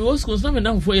wo me wo schools na me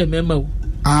na fo ye mema wo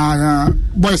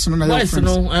boys no na your friends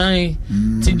boys no ai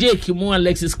TJ mo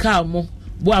Alexis Car mo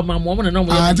bo amamo mo na no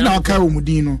mo na ka wo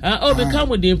mudin no be ka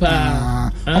mudin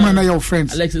pa o na your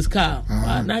friends Alexis Car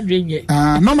na dwenye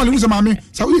normally we mama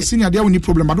say we senior there we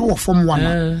problem but we form one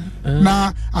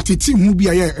na ateti hu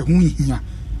bia ye hu hia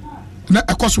na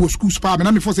ekoso school spa me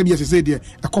na me for say bia say there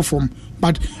ekofom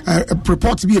but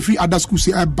report be a free other school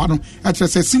say ba no at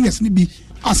say seniors ni bi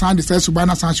asan de say suba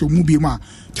na san show mu bi ma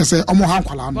che say omo ha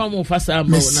nkwala no omo fasa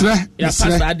ma na ya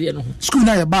fasa de no school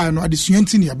na ye ba no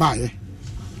adesuanti ni ye ba ye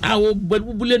awo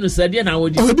bule no sadia na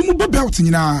wodi o bi mu belt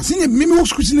nyina senior me wo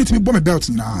school senior ti bo me belt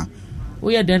nyina o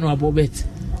ye den wa bo bet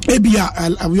ebia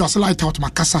we also light out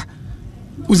makasa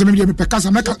uze me me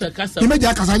pekasa me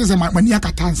meja kasa je se mani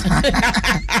akatansa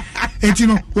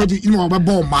etino wodi ino ba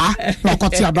bo ma na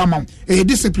kwoti adama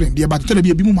discipline dia but tell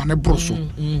bi mu ma ne broso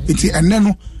enti enne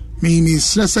no me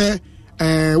stress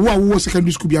wo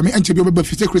secondary school bia me enche bi oba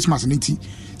fete Christmas nti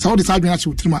sa wo decide na che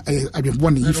utrima adwembo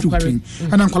na yifu trim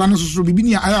ana nkola no so bibi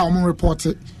ni aya o report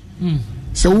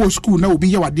se wo school na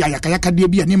obi ye wade ayaka de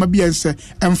bia nema bia nse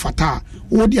emfata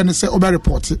wo de ne se oba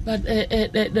report but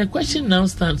the question now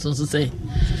stands on say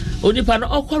oni pa no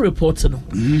okwa report no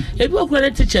ebi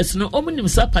okwa teachers no omunim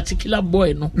sa particular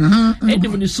boy no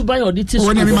edim ni suba yo de teach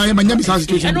oni manya bi sa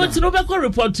situation and what no be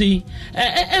report yi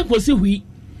enkosi hui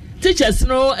teachers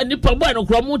no nipa boy no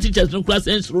kro mo teachers no class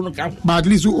ensuro no ka. But at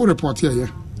least we report here.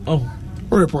 Oh.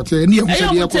 We report here. Ni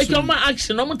take your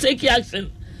action. No take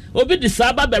action. Obi di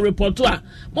saba be report to a.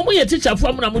 Mo ye teacher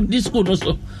from na mo di school no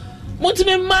so.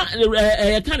 Montime ma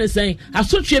kind of saying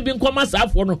asotwe bi nkoma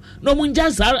saafo no no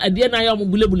munja sa ade na ya mo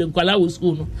bulebule nkwala wo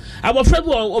school no abofra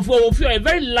bi of a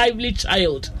very lively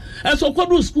child and so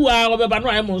kwadu school a obeba no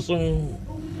ay mo so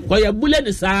ko ya bule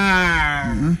ni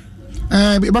sa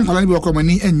be ban pala ni bi okoma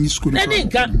ni enyi school no ni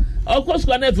nka okwa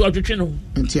school na fi otwetwe no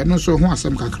nti no so ho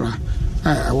asem kakra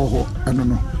wo ho eno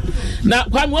no na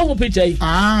kwa mo ho picture yi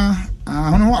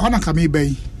hono kama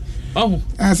ibai oh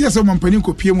asi so mampani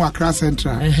ko pie mu Accra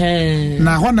Central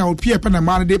na ho na opie pe na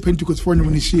man de Pentecost for nyum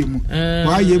ni shemu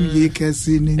wa yem ye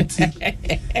kasi ni nti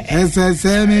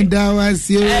ese me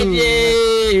dawasio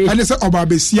ani se oba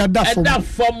besia da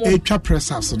fom etwa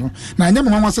pressers no na anya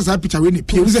mama wasa sa picture we ni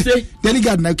pie we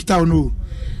delegate na kita no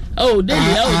oh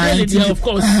daily of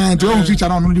course to on teacher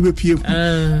na no de pie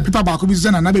peter ba ko bi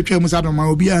zena na betwa mu sa do ma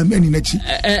obi ani na chi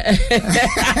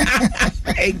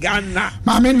Ghana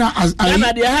mama na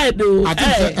Ghana dey hide do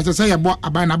I say ya bo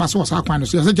aban na ba so sa kwan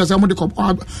so say just mo de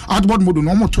outboard mode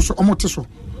no mo to so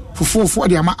for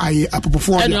the ama aye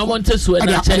apopofo and I want to so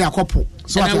na check a couple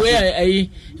so and we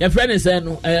your friend is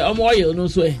no oil no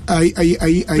so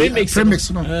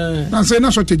premix no na say na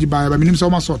shortage buy but minim say o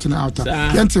ma sort na out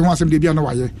yente ho asem de bia na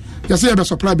waye you say be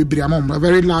supply be bria mom a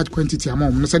very large quantity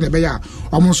amount no say na be ya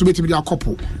o mo so betimi de a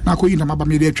couple na ko yi na maba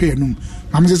me de atwa enum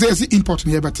am say import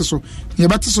na ye bete so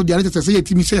the other say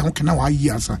yetimi say ho kana wa yi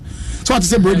asa so what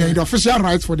say bro the official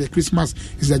rights for the Christmas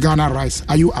is the Ghana rice.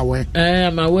 Are you aware?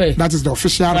 I'm aware. That is the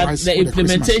official rights the for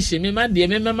implementation me man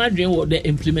dream what the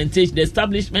implementation the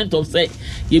establishment of say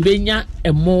yebenya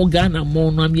a more Ghana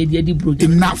more no me dey bro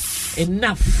enough and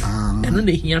no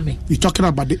dey hear me. You talking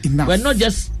about the enough. We're not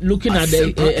just looking at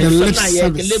the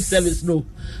lip service no.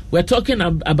 We're talking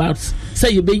about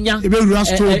say yebenya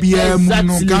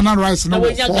Ghana rice no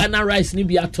Ghana rice ni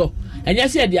bi ato. And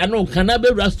yes, I know cannot be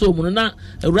rasto na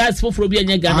rice for be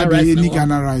Ghana rice.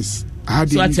 Ghana rice. I had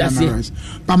Ghana rice.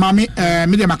 But mommy,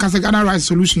 me de makase Ghana rice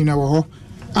solution na wo ho.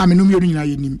 Me no me nyina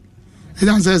yenim. E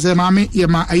dan say mommy, ye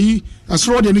ma ayi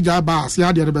asro de ni ja ba se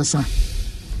ya de besa.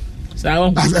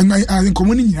 Sawo. I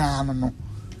communi nyina no.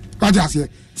 What just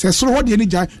say sro de ni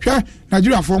ja hwe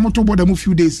Nigeria for mo to border mu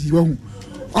few days yi wo hu.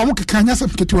 Omo kekanya se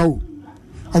ketewa wo.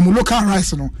 Omo local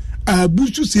rice no.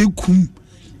 Busu se kum.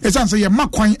 Esan say ye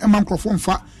makwan e microphone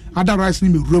fa other rice ni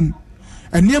me room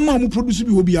eniema mu produce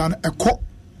bi obi an ekọ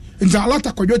nja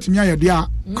alata kwadwo timi aye de a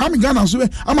kwami Ghana so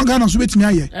ama Ghana so betimi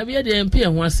aye abi de MP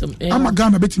ho asem ama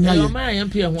Ghana betimi aye ama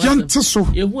MP ho asem yante so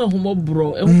ehu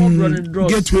ehumobro ne draw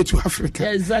gateway to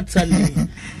Africa. Exactly.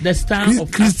 The star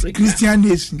of Africa, Christian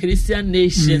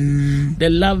nation, the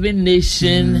loving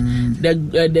nation,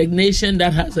 the nation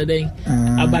that has a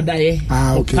abadaye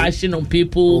compassion on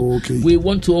people. We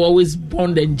want to always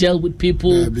bond and gel with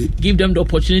people, give them the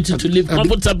opportunity to live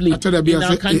comfortably in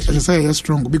our country. Say you're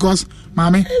strong because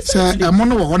mommy say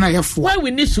why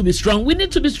we need to be strong. We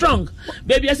need to be strong,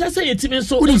 baby. As I say, it's even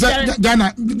so.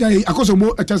 Ghana, akoso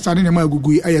mo a chance na ma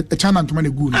gugu a chana to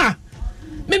mane gu.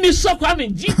 Mimi so kwame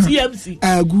GTMC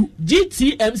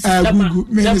GTMC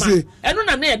me say eno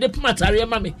na na de pumatare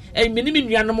ma me mini mi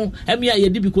nuanom emi ya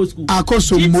de because school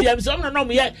akoso mo GTMC no na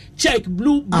mo ye check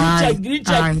blue check green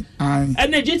check and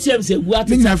GTMC egu at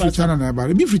me na future na ba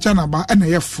bi future na ba na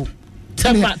ye fo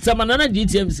tama na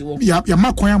GTMC wo ya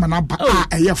makwan ama na ba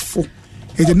ye fo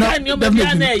e de na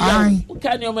definitely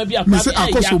can you maybe me say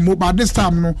akoso mo ba this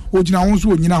time no ogina won so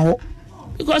onyina ho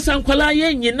because Ankwala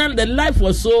yen the life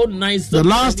was so nice. The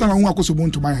last time I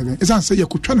went to my heaven, it's say you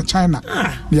could turn China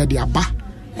near the Aba.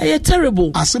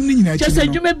 Terrible. Assembly just say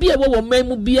you may be a woman,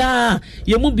 Mubia,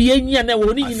 you will be any and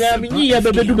only you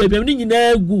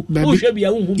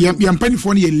penny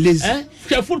for your lazy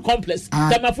food complex.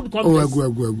 Food complex.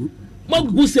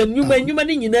 Goose and you may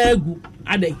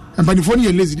and by the phone,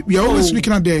 you're lazy. We are always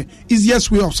looking at the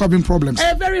easiest way of solving problems.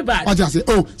 Very bad. I just say,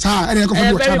 very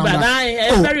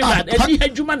bad.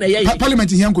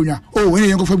 Parliament in Yangonia. When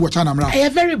you go for China,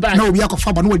 very bad. No, we are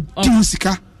Faba, no,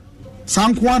 Sika.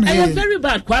 Sankwan, very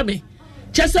bad, Kwame.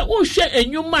 Just share a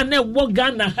new man, what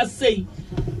Ghana has say.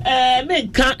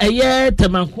 Men can't a year to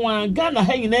Manquan, Ghana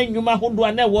hanging in you, Mahondo,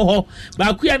 and war,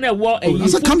 but we are never war.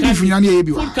 As a country for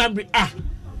Cambridge.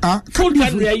 Full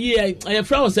country a year, and a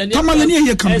frozen. Come on,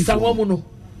 here come.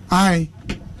 Aye.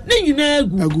 ne nyina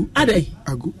agu adai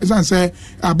agu esan say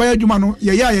abaya adwuma no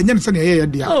ye ya ye nyene se ne ye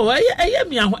dia oh eye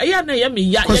mi aho eye na ye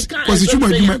mi ya ye kan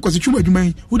kwasi chuma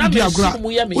adwuma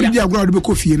udidi agora de be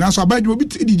kofie na so abaya adwuma bi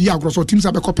didi agora so tim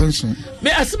sa be ko pension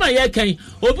me asema ye kan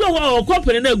obi o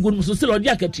company na agu no so se odi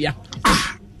akatua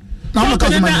na ma ka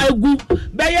na agu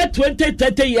be ye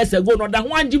 20-30 years ago no da ho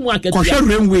anji mu akatua ko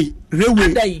hwe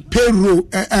railway payroll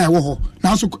wo ho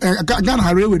na so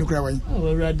Ghana railway no kra wan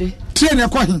oh rade train e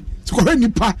ko hin so ko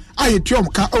nipa aye tuom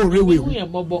ka o railway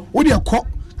wo de ko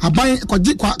aban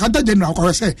kwa kada general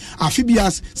ko say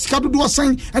afibias sika dodo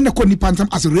san ene ko nipa ntam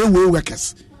as railway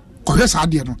workers ko hwe sa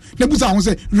de no na busa ho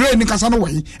say rail ni kasa no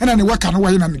wahi ena ne worker no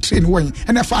wahi na ne train wahi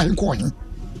ena fa hin ko hin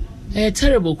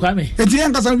terrible Kwame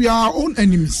etian kasa we are our own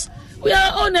enemies. We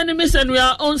are own enemies and we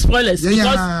are own spoilers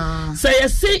because say you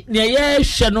see near ye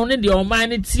shano ne the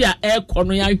humanity a air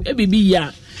kono ya bibi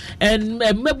ya and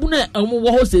mebuna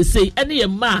wo say any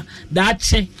ma that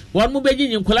che one mo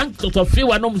beji nkola to free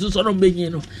one no so no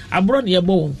beji no abro ne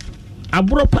ebo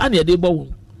abro pa ne de bo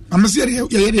I'm saying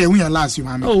you last you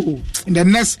man. Oh, in the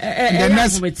next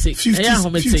 50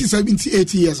 70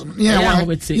 80 years.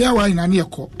 Yeah, why na near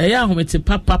ko.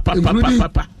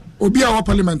 Papa. Obi our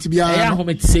parliament bia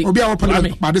obi our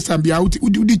parliament by this time bia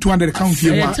udi 200 count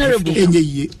here ma enye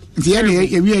ye nti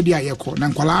ye we dia ye ko na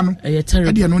nkwala no e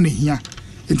dia no na hia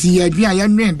nti ye adua ya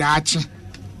nwen da ache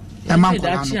e ma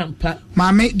nkwala no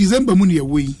maame December mu ne ye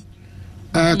we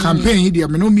campaign dia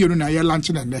me no mienu na ye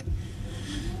launch na ne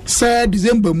say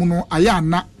December mu no aya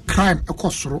na crime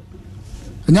ekosoro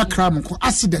anya crime ko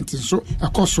accident so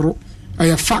ekosoro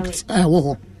aya fact wo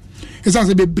ho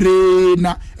esanse be bre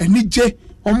na enije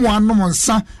omo anom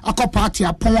nsa akọ party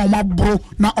apon omo abro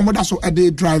na omo da so e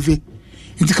dey drive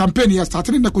into campaign ya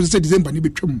starting na ko say December ni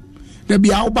betwam da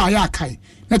bia wo ba ya kai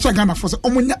na cha Ghana for say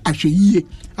omo nya ahweyie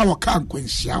awaka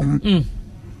ankwanhia ho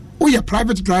o ye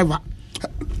private driver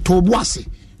to boase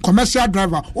commercial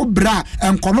driver o bra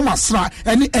enkono masra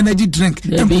any energy drink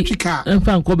enkwika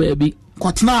enfa nko baabi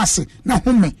kwatena ase na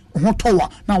home ho towa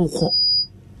na wokọ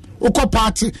okọ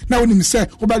party na wonim say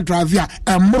wo ba drive ya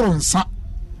emro nsa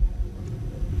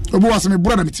obo was me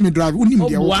brother me timi drive unim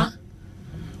dia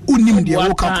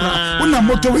wo ka una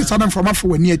motorway sadan from afọ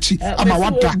wani achi ama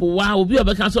wada obi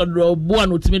obeka so do boa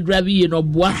no timi drive ye no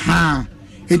boa ha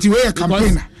enti we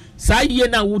campaign sa ye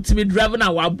na wo timi drive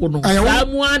na wa bo no sa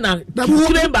mu ana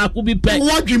kire ba ku bi pe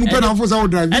wo dwi mu pe na fo sa wo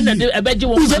drive and the ebeji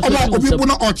wo obi bo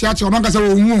no ochiachi ono ka sa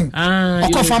wo hu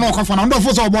okofa na ndo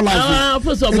fo sa obo live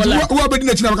fo sa obo live wo abedi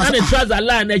na china ka sa na trouser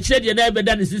line na chire de na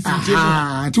ebeda ne sisi chire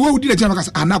nti wo udi na china ka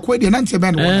sa anakwa de na nti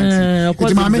be no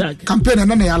nti mame campaign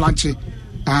na ya launch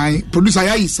producer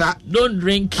ya isa don't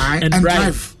drink and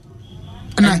drive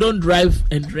and don't drive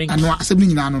and drink and what asem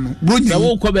nyina no bro nyi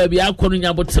wo ko ba bia akọ no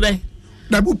nyabotre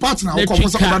da bu partner wo ko fo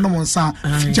sa no monsa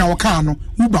ja wo ka no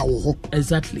uba wo ho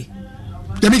exactly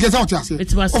ya mi kesa oti ase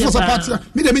ofo sa partner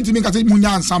mi de mi ntimi ka se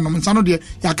munya nsa no de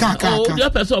ya ka o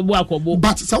person obo akobo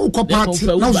but sa wo ko party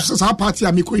na sa party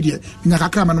a mi ko de nya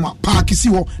kakra ma no park si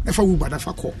wo na fa uba da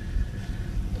fa ko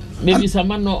maybe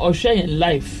someone or share in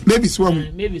life. Maybe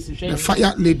swam. Maybe the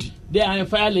fire lady. They are a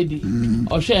fire lady.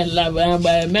 Or share in life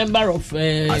by a member of.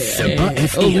 We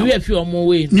have few more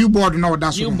way. New board now.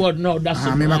 That's new board now. That's.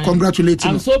 I congratulate you.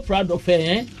 I'm so proud of her.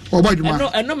 Eh? Oh, boy,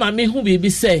 I know, mommy who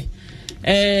baby say.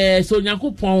 So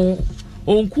nyanko pon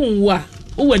onkunwa.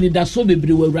 When it does so be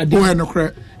ready. Oh, no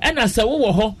crap. And I say,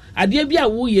 oh, ho, adia bia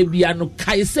wo ye bia no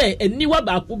kai say eniwa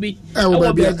ba ko bi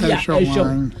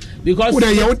because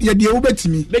ye de obeti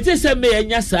mi beti say me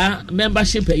enya sa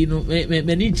membership no me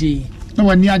ni ji na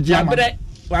wani agya ma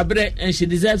wabre and she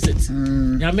deserves it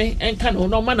nyame enka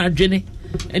no ma na dwene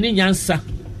eni nyansa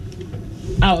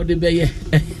out the bay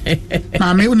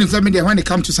na me wouldn't say me when it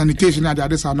comes to sanitation at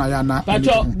this na ya na but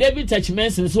David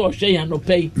Touchments so hwe ya no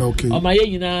pay o ma ye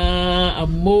nyina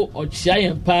ammo o chia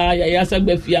yen pa ya ya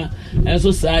sagbafia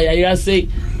enso sa ya ya say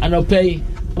anopay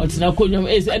o tina konwam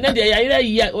is and dey ya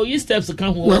ya o yi steps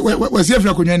kan ho we see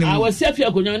afia konwa ni we see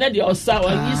afia konwa na dey o sa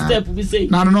o yi step bi say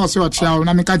na say o chia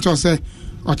na me kan cho say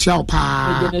o chia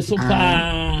pa dey so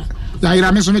pa ya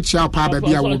ira me so me chia pa ba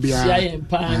bia wo bia chia yen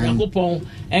pa yakopon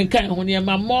enkan ho ne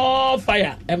ma more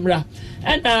fire emra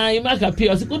and Imaka P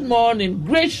was good morning,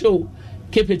 great show,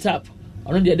 keep it up.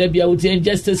 On the other be out in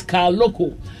Justice Car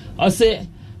Local. I say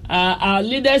our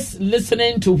leaders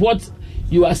listening to what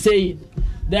you are saying.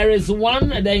 There is one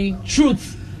the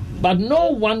truth, but no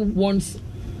one wants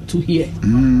to hear.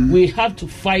 We have to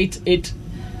fight it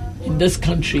in this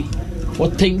country for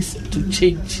things to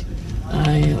change.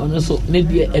 I also need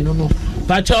the no.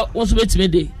 Pacho wants to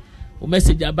be o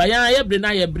message abaya ye bre na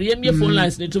ye bre me phone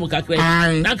lines ne tum kakra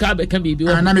na ka be kan bibi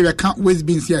na me be kan waste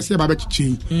bins here say ba be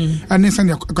chichi and then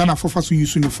send Ghana for so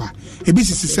use no fa e bi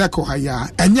sisi circle ha ya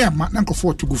enye ma na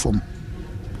nkofo to go from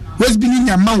waste bin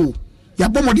nya ma wo ya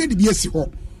bomode de bi esi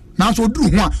ho na so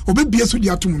duru ho a obebie so di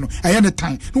atum no aye ne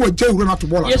tan no wa jawuro na to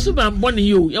bola yesu ban boni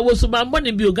yo ye wo so ban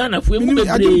boni bi o Ghana fo emu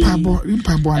bebre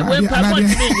impa bo na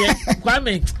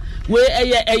kwame we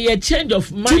a change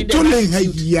of mind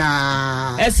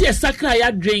ya esi sakra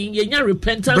ya drain ye nya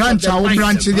repentance branch of the mind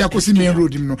branch dia kosi main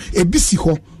road no ebisi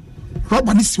ho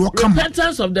Robert is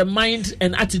repentance of the mind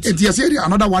and attitude. Yes,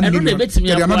 another 1 million.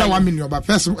 Another 1 million, but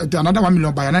first another 1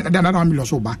 million by another 1 million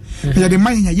so ba. The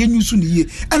mind ya yen yusu ni ye.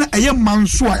 And I am man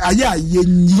so aya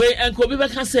yen. We Uncle Biba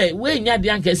can say we nya de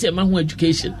anka say ma ho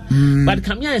education. But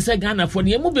come here say Ghana for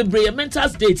the emu bebre mental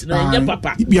state na nya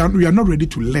papa. We are not ready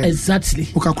to learn. Exactly.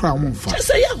 Okakura mo fa.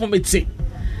 Say ya homete.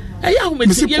 Aya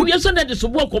homete ye wi so na de so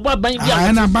bo kobo ban bia.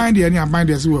 Ah na ban de ani ban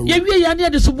de so wo. Ye wi ya na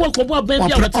de so bo kobo ban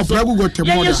bia what so.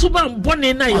 Ye so ban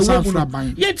bone na ye wo mu.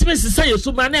 Ye timi sisa ye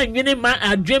so ban na nwene ma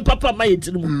adwen papa ma ye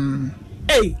tinu.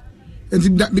 Hey. Enti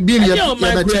bi ni ya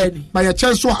ba ya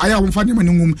chance so aya ho fa ne ma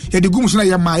ngum ye de gum so na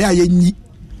ye ma ya ye nyi.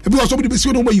 Ebi wo so bi de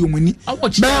besi no ma yi omani.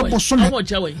 Ba bo so me.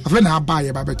 Afa na aba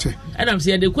ye ba be che. And I'm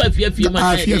saying the kwa fie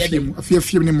ma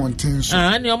fie ni mountain so.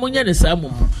 Ah ni omunya ne sa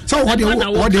mo. So what they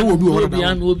will be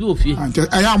obi ofie.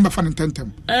 I am be fan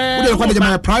tentem. We dey kwa dey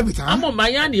my private ha. Amo ma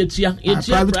ya na etua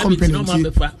private company no ma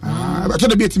be fa. Ah to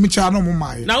dey be etimi cha no mo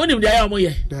mai. Na wonim dey ya mo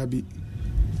ye. Da bi.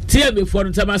 Tie be for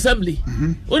the assembly.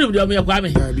 Wonim dey mo ye kwa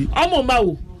me. Amo ma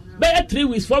wo. Be 3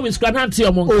 weeks 4 weeks kwa nanti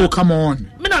omo. Oh come on.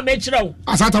 Me na me kire wo.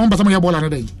 Asata mo basa mo ye bola na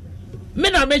dey. Me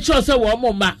na make sure say wo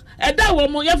mo ma e da wo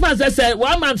mo ye fan say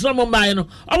 1 month no mo ma no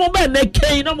omo ba na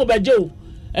kei no mo ba je o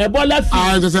e bola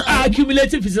fi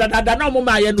accumulative fees that na mo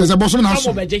ma ye no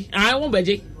mo ba je mo ba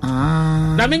je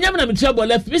na me nyam na me tia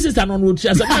bola fi sister no no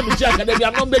tia say na me tia academy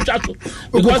am no be twa so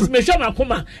because me show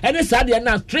makoma any sad ye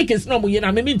na trick is no mo ye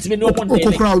na me ntimi no mo daily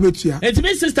okokra obetia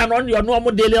ntimi sister no no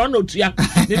mo daily on no tia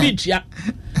me bi tia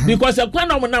because a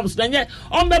kwana mo nam so nye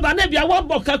on be ba na bia wo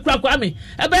boka kura me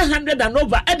e be 100 and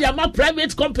over e dey ma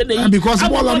private company because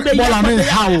bola me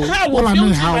how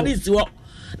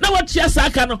na what chia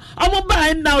saka no omo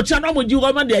ba na o cha no mo ji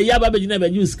wo ma de ya ba be na be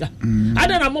use ka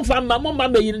ada na mo fa mo ma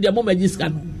be yin de mo ma use ka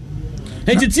no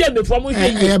entitie me from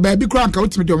here ba bi kura nka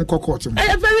utimi de mo court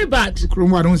very bad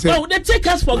kromo I don't say oh they take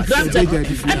us for granted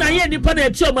and I hear the pan e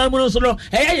ti o ma mu no so no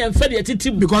e ye mfa de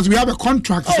titim because we have a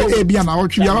contract say e bia na o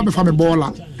twi bia ba fa me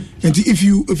baller. And if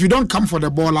you don't come for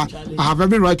the baller, I have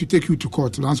every right to take you to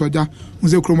court. So ja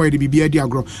unze kromo e bi dia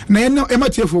agro. Na e ma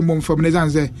tie for mom from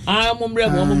Nezan say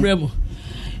momremo.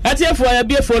 Atie for ya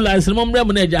bia for license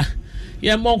momremo na ja.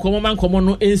 Ye mon komo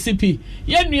no NCP.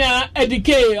 Ye nua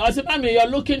Edike, o say mama you're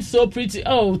looking so pretty.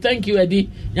 Oh, thank you Eddie.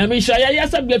 Nyame sha ya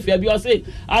yasabwe fia bi o say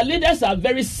our leaders are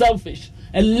very selfish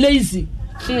and lazy.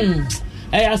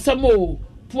 Asamo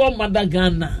poor mother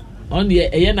Ghana. On the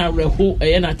na reho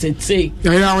na tete.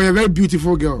 Yeah, we are a very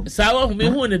beautiful girl. Sawa me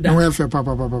hu ne da. No we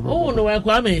papa. Oh no we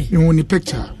kwa me. You want the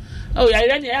picture. Oh,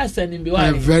 ya ni ya send bi wa.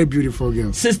 A very beautiful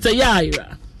girl. Sister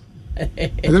Yaira.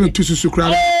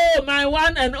 Oh, my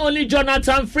one and only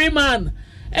Jonathan Freeman.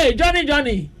 Hey,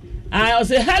 Johnny. I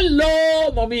say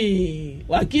hello, mommy.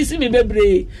 Wa kissing me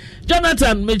baby.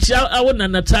 Jonathan, me chia awona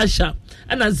Natasha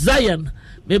and a Zion.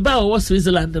 Me ba o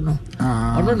Switzerland no.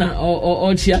 Ono na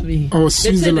o chia me. Oh,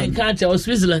 Switzerland. Can't or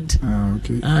Switzerland.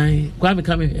 Okay. Ai, kwame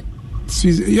come here.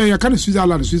 Yeah, kind of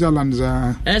Switzerland.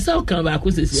 So come back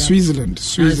with Switzerland.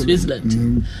 I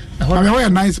mean, what a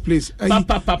nice place.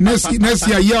 Next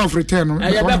year of return.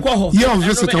 Year of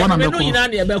visit.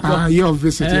 Year of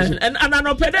visit. And I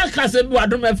know pedal cousin who I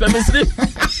don't have family.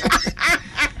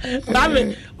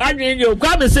 I mean, you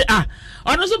come and say,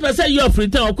 ono so pese year of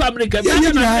return or America.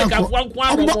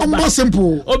 More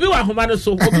simple. Obi wa homano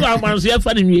so. Obi wa homano so.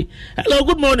 Hello,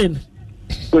 good morning.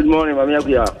 Good morning, Mami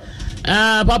Akuya.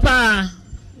 Papa.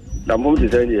 The move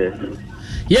is here.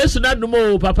 Yes, not no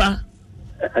more, Papa.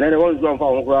 And then the one's going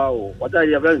for one. What are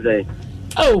your friends saying?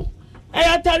 Oh,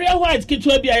 I tell you what, kid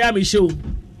to be I am show.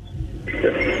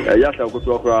 Yes, I could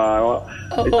talk.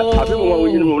 I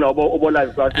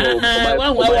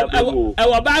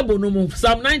Bible no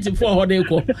Psalm 94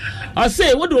 hodeko. I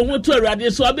say what do want to radio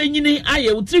so abenyini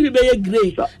aye wo tri be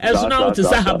grey and so now to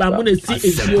say haba na si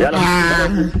efio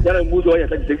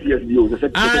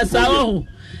sawo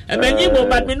e menyi bo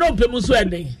bad me no pemu so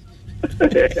eden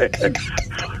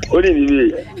oni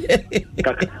bibi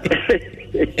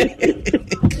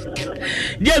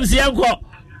James yanko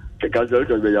Kansel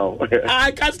to be yawo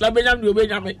Kansel be nyam ni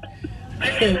obenyame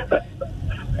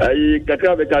ai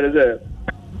kakra be kare se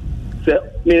sɛ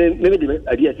me de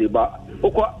adeɛ sɛ ba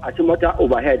wokɔ akyemɔta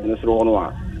overhead no soro hɔ no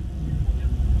a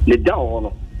ne da hɔ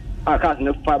no a cars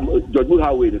ne fa George Bush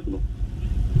highway no so no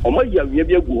ɔmo yi awia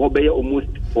bi agu hɔ bɛyɛ almost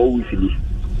 4 weeks ni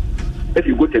if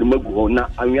you go to the magu hɔ na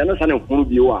awia no sa ne hono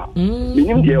bi wɔ a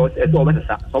menim deɛ ɛsɛ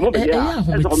ɔbɛsesa ɔmo bɛyɛ a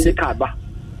ɛsɛ ɔmo de car ba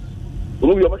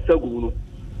ɔmo bi ɔbɛsesa gu no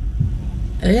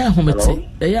ɛyɛ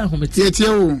ahomete tie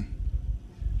o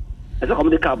ɛsɛ ɔmo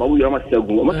de car ba wo yɛ ɔmo sesa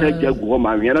gu ɔmo sesa gya gu hɔ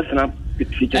ma awia no sana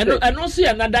ɛno nso yɛ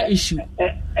another issue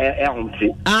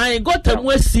ahomete gɔta mu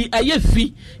asi ɛyɛ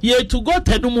fi yɛtu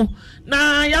gɔta no mu na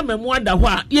yɛama mu ada hɔ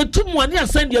a yɛtu mu a ne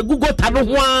asan de agu gɔta no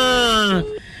ho a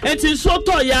enti nsuo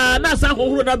tɔ yɛ a na asan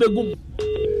hohoro no abɛgu mu.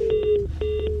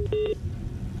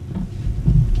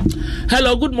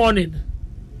 Hello, good morning.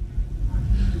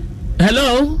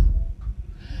 Hello.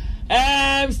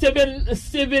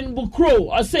 Stephen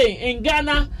Bukro I say in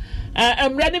Ghana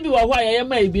I'm ready to be why I am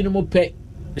maybe no pay.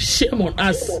 Shame on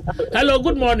us. Hello,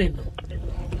 good morning.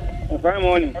 Good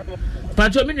morning.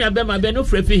 Pacho mini abema be no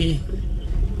frefi.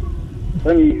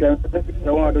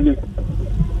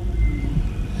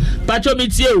 Pacho mi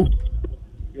tie o.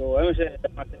 Yo, I'm say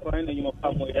find you mo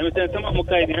pamo. I'm say sama mo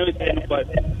kai ni I'm say no part.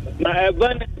 Na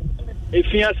eban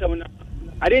efia samna.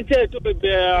 I didn't tell to be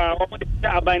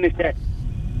aban say.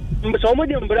 So mo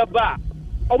dem bra ba.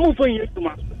 Omo fon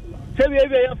yetuma. Say we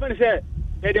yan fan say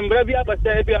e dem bra bi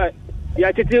abata bi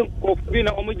ya tete kofi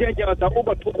na omo jenja ta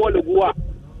oba to bolo guwa.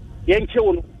 Yenche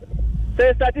wono.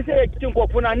 Say start say kitin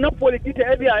kofi na no politics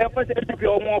e bi ya fan say e bi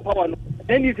omo power no.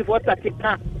 Then is for start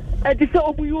ka. And this is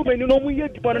obu you men no mu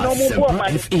yet but no mu bo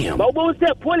man. But obu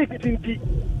say politics inti.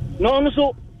 No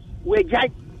so we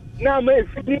judge na me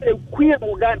fidi e queen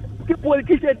organ. The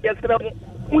politician yesterday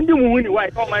undi mu huni why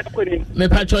come man ko ni. Me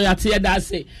pacho ya tie da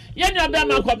say. Ye nua be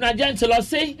ma kwam na gentle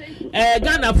say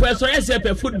Ghana for so yes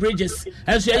pe food bridges.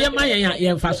 Eso ye man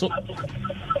ye mfa so.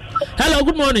 Hello,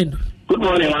 good morning. Good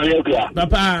morning, Mamia.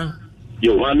 Papa.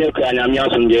 Yo, Mamia na mi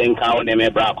asun je nka o ne me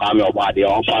bra kwa me oba de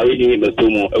on fa we ni me so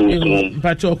mu ewusu.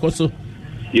 Pacho koso.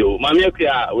 Yo, Mamia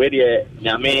we de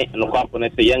nyame no kwapo ne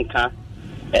se yenka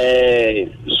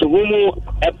sugumu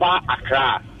eba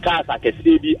Accra cars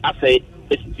akese bi asai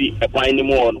esti ekwan ni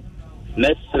mu ono. Na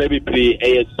sere bi pre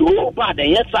so bad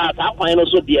en yesa ta kwan no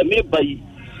so de me bayi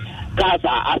cars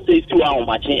asai si wa o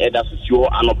machi eda so si o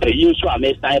anopayin so a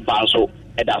me style ban so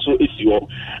eda so esi o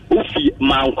ufi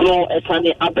mankro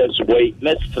esane abensboy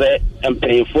mestre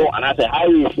empayfo anase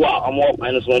highwayfo a omo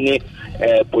kwan so ni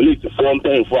police for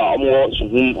empayfo a omo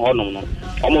suhum honom no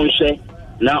omo hwe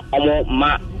na omo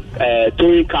ma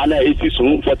touring car na esi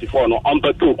suhum 44 no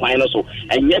ompeto kwan no so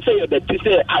enye say you bet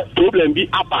say problem bi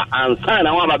apa ansan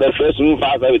na wa ba be first suhum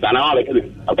 5 na wa be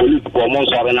police for omo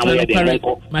so na mo ye de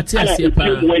nko Matthias yepa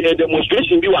we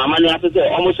demonstration bi wa amani ase say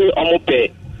omo say omo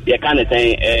pe ye kan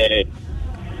say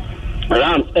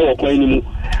Rams ewo kwan ni mu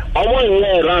owo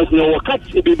ye Rams no wakat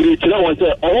bibiri tira won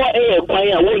say owo kwan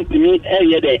a wontimi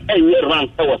eye de enye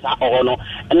Rams ewo sa oho no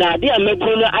na de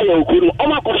amegro no aye okuru o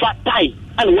makofa tai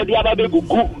and wodi aba be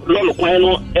gugu lolo kwan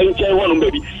no enche wonu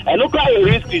baby eno kwa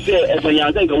risk say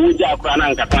efanya say ga woji akura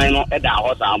na nka kwan no e da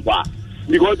ho sa ambo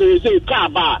because they say car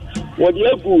ba wodi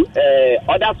egu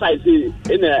other side say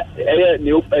in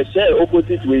share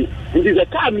opposite way it is a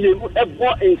car me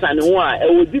ebo insane ho a e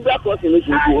wo zebra crossing no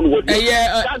so no wodi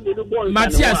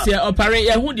Matthias opare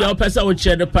ye hu de opesa wo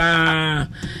kire de pa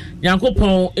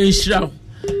Yankopon enhira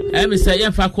me say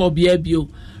ye fa call bia bio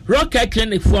Rocket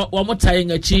Clinic for one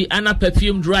tying a chi and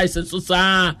perfumed rice and so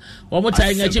sa one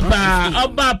tying a chipa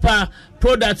obapa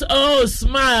product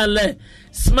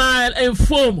smile and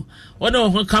foam one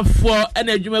on come for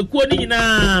energy me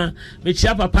na me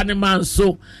chia papa ne man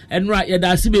so and right ya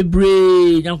da si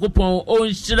bebre Yankopon o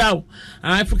nhyira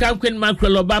African Queen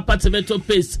Mackerel obapa tomato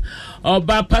paste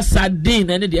obapa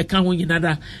sardine and de ka ho nyina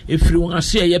da efiri won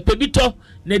ahye ye pebito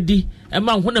na di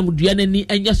ema honam dua nani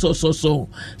enye so so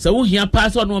wo hia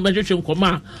pass on wo medwetwe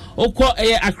nkoma okọ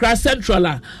Accra Central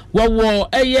a wo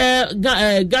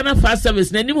Ghana Fast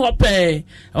Service na nim hope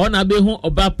ona be hu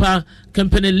obapa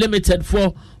company limited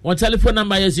for one telephone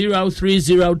number is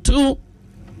 0302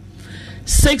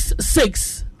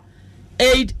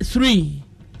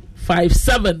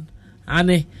 668357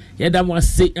 ane yeda mo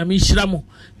ase amishira mo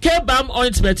Kebam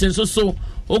ointment so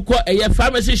okọ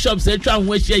pharmacy shops etwa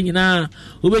ho ahia nyina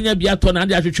obenya bia to na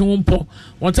ade atwetwe ho mpo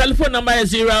one telephone number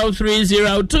is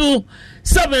 0302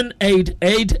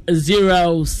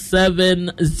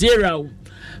 788070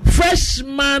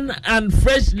 freshman and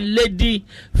fresh lady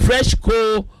fresh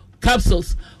co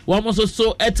capsules wɔn nso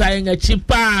so ɛta yɛn akyi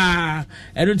paa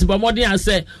ɛno nti bɔmmɔden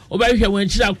asɛ wɔbɛhwɛ wɔn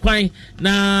akyiri akwan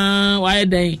na wɔayɛ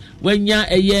dɛn wɔanya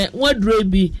ɛyɛ wɔn aduro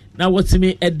bi na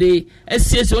wɔtumi ɛde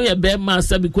ɛsiesie wɔyɛ bɛrima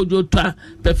asabi kodwo tɔ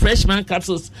a freshman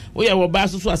capsules wɔyɛ wɔ baa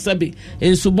soso asabi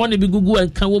nsubɔne bi gugu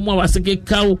nka wɔn mu a wɔaseke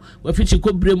kaw wɔafikyi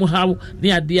kɔbire mu haw ne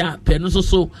adeɛ a pɛ no nso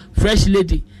so fresh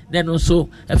lady na no nso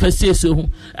ɛfɛsiesie ho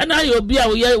ɛna ayɛ obi a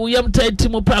wɔyɛm tɛɛti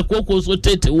mu pa akoko so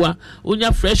tete wa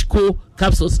wonya fresh co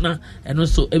capsules na ɛno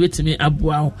nso ɛbɛtumi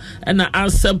aboa ho ɛna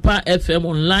Asempa FM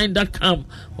online.com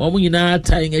wɔn nyinaa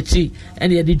ta yɛn akyi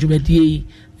ɛna yɛde dwumadie yi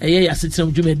ɛyɛ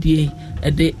yɛasetenam dwumadie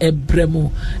ɛde ɛbrɛ mu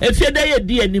efie da yɛ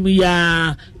di anim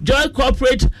ya Joy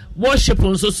Corporate Worship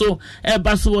nso so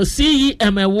ɛba so wɔ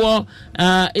CEM ɛwɔ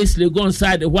East Legon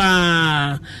side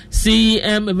wa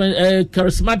CEM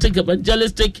Charismatic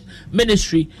Evangelistic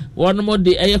Ministry wɔn mo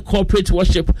de ɛyɛ corporate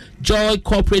worship Joy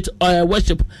Corporate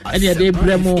Worship ɛne ɛde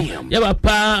ɛbrɛ mu yɛba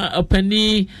pa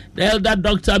ɔpani the elder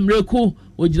Dr. Miracle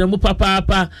ogyina mu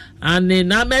papaapa ane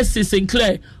na Mercy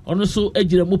Sinclair ɔno so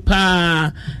agyina mu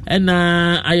paa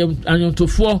ɛna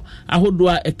ayɔntofoɔ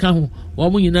ahodoɔ a ɛka ho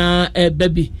wɔn nyinaa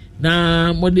ɛbɛbi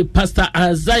na mode Pastor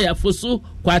Isaiah Fosu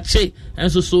Kwache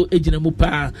enso so agyina mu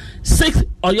paa 6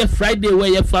 ɔyɛ Friday where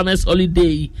yɛ farmers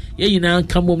holiday yɛ nyinaa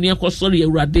nka mom ne akɔsɔre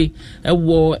awurade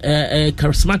ɛwɔ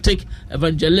charismatic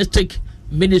evangelistic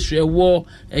ministry ɛwɔ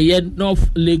ɛyɛ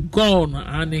North Legon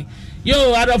ane yo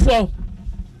adafo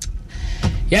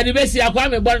yɛde bɛsi akwa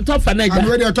me bɔ ntɔfa na agya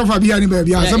anwede ɔtɔfa bia ne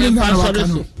baabi asɛm nyina na waka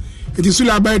no ɛti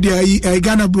sula ba dia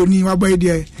Ghana broni wa ba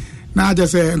dia na agya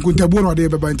sɛ nkuntabuo no ɔde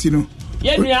bɛba nti no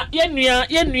yenua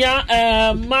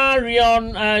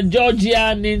Marion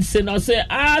Georgia Ninsen or say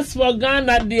as for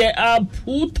Ghana they are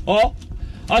put or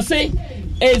say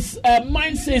it's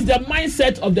the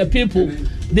mindset of the people.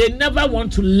 They never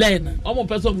want to learn. Almost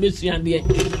person miss you and there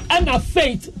and a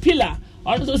faith pillar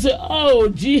also say oh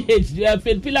GH they are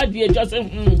faith pillar just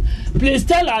please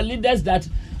tell our leaders that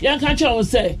young country will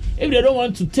say if they don't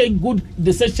want to take good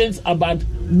decisions about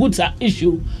goods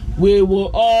issue, we will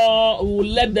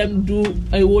let them do.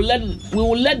 We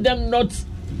will let them not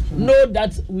know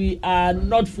that we are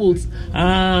not fools.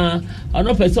 No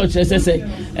person say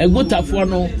a good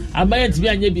tafono. Abayet bi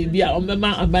anye bibi a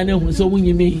omema abane hu so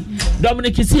wunyimi.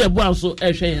 Dominic isi ebo so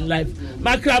ehwe in life.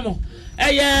 Makramo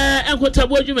eye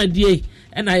enkotabo dwumadie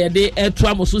e na ye de eto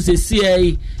amoso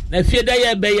sesie na fie da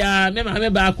ye be ya me ma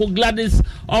ba ko Gladys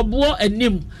obo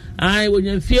anim ai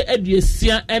wonyamfie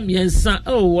aduasia emiensa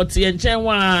what ye nchen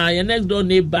wa ye next door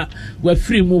neighbor wa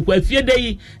free mu kwa fie da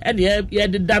yi ene ye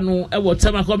deda no e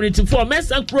Tema community for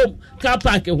Mesa Chrome car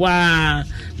park wa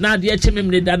na de chemem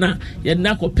ne dana ye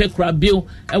na ko pekra bill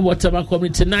e Tema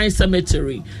community 9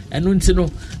 cemetery enu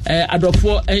ntino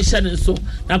adofo enhye ne so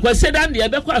na kwa sedan de ye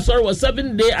be kwa sorry was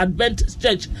 7-day Adventist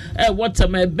church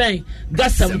Tema ben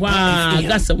gasam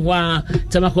wa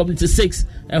Tema community 6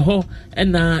 ho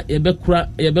ena ye be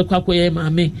kwakoye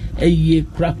maame eyiye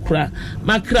krakra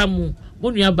makramu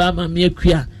monua ba maame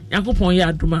akua yakopon ya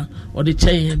adoma ode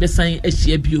kyɛn besan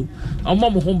ahyia bio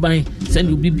ɔmɔ mo ho ban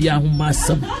sɛne obi bia ho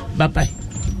masam bye bye.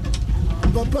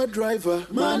 Papa driver,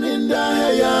 man in the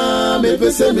hair, me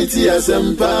pesemiti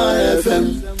Asempa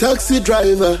FM. Taxi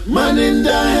driver, man in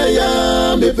the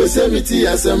hair, me pesemiti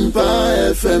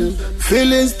Asempa FM.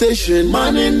 Filling station,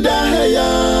 man in the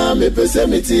hair, me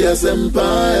pesemiti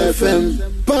Asempa FM.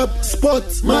 Pop spot,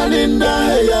 man in the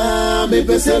hair, me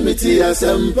pesemiti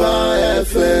Asempa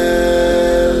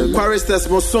FM. Quarestas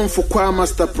moson for kwa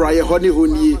master prayer honey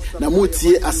honey na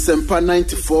mutie Asempa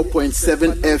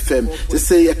 94.7 FM. They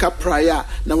say yaka prayer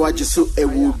na waje so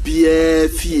ewu bia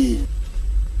fie.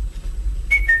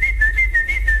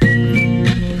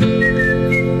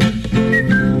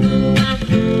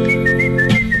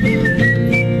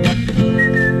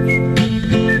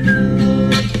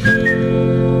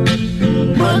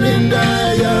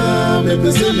 Manindaya me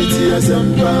pesemiti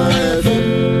Asempa FM.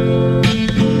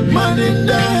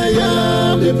 Manindaya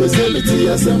me pesemiti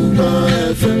Asempa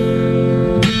FM.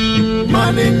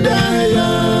 Manindaya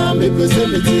me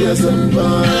pesemiti Asempa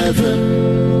FM.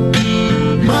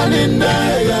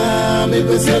 Manindaya me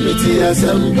pesemiti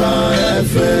Asempa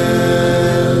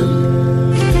FM.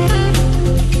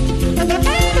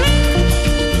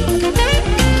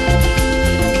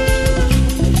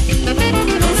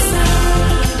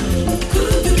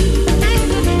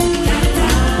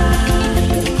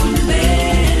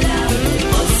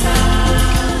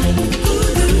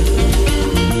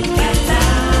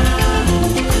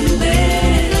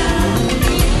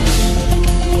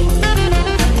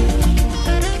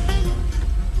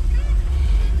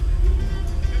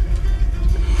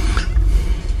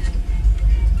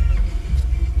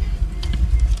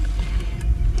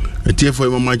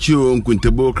 Etiefo Mamachio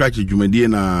Nkuntebo Krachi Jumedie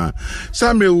na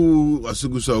Samre wu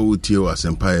asugusa wu tie wa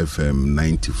Asempa FM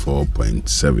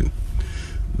 94.7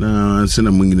 na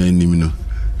sena mungina nimino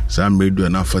Samre do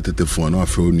na fatete phone na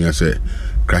afa onu ase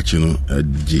Krachi no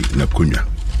ji na kunya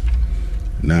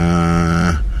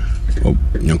na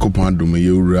Nyankopon adom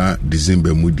ye wura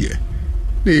December mudie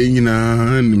na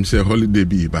nyina nim se holiday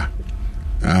bi ba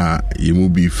yemu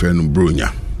bi fe no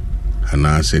bronya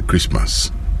ana se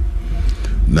Christmas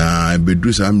na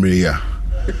bedru samre ya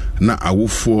na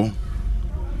awofo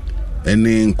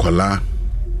ene nkola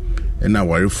ena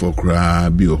warefo kra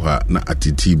bi oha na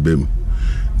atiti bem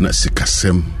na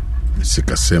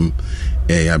sikasem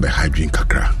ya be hadwin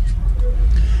kakra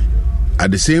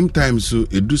at the same time so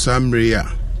edu samre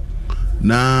ya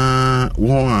na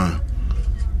won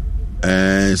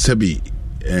sabi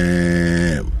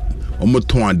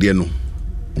omoton ade no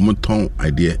omoton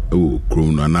ade o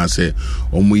krom no na se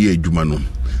omoye adwuma no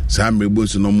samre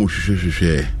bonso no mo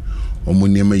hwehwehwe omo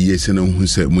niema yese na hu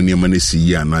se mo niema na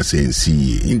si ya na se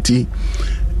nsi inti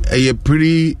eye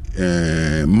pretty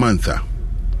month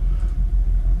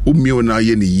umio na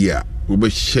ye ni year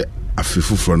obehye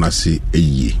afefufro na se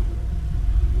eye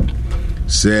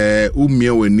se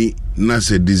umio wani na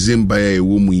se December ya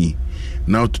wo mu yi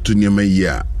na otutu niema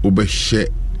year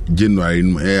obehye January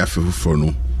no afefufro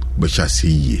no obehye se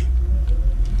eye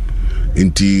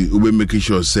inti ube make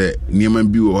sure say niema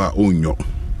bi wo ha onyo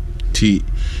ti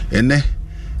ene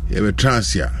ebe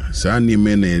transia sa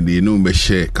niema na de no be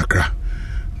share kakra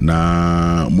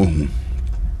na mohu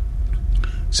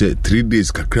say 3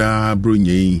 days kakra bro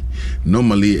nyei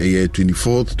normally a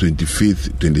 24th 25th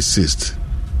 26th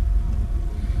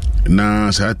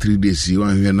na sa 3 days yi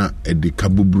wan hwe na e de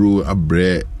kabubro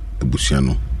abre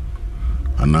ebusiano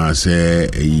ana say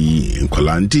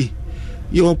nkolanti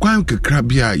ye kwan kakra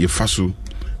bia ye faso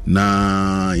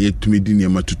na ye tumidi ne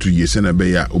matutu ye se na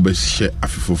be ya obehye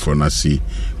afefofo na si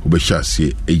obehye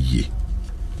ase eye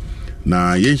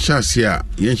na ye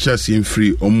nhyase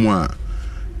mfiri omo a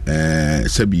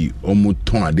sabi omo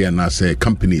ton ade na say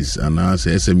companies ana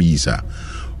say SMEs a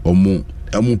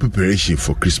omo preparation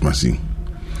for Christmas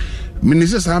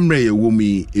minister samre ye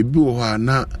womi ebi wo ha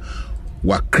na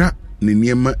wakra ne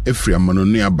niema efri amano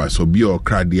ne aba so bi o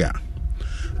krade a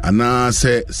ana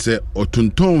se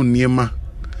otonton niema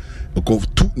ko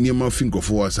tu niema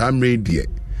finkofo wa samre die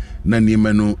na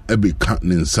niema no abeka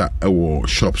ne nsa ewo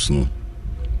shops no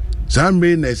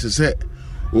samre na se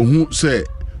ohu se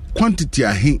quantity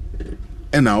ahe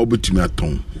ena obetumi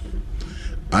aton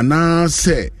ana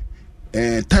se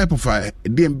type of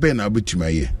dem ben na obetumi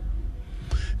aye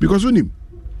because when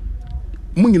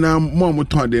mungina mo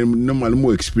ton dem normal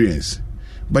more experience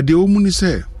but the omuni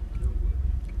say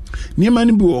niema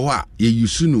ni bi wo ho a ye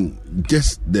use no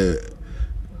just the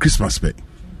Christmas pay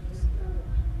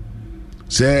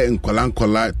say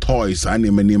nkola toys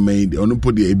and many onu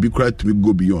podi e bi kra to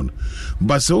go beyond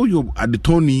but so you at the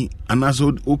tony and also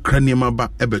o kra niema ba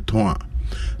ebeton a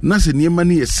na se niema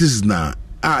ni seasonal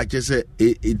a che say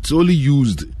it's only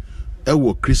used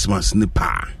ewo Christmas ni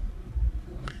pa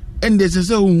and there's a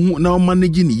so now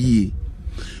managing ye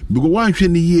because one hwe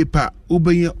ni ye pa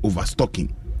obeye overstocking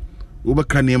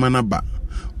obeka niema na ba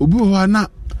obi ho na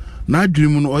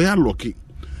adwirimu no oya loki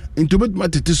into bet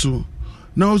matete so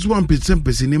na was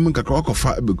 1% niema kakra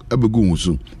okofa abegu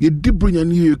so ye dibronya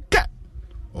ni ye ka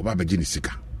oba begini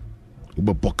sika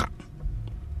oboboka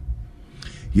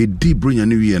ye dibronya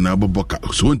ni ye na oboboka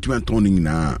so ntimi anton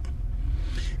nyina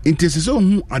intese so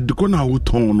hu adeko na wo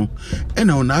ton no e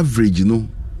na on average no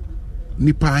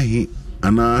nipa he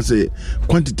ana say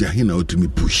quantity he na otumi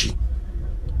pushi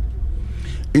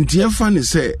inti afa ne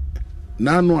say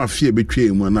na no afie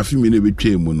betwe mu na afi mi na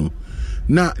betwe mu no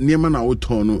na niema na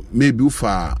woton no maybe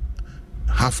ufa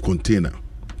half container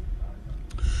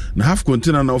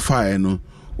na ufa no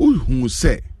uhu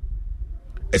say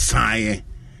esaye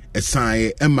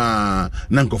ema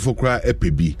na nkofo kra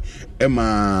epebi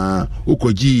ema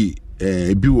ukoji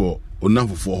ebi wo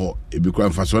onafofo ho ebi kra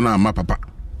mfaso na ama papa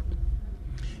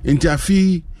enti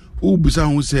afi ubusa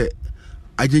hu say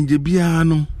agenje bia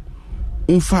no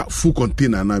unfa full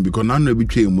container na because na no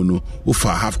betwe mu no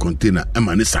ufa half container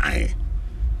ema ne sai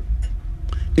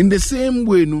in the same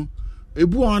way no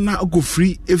ebu ona go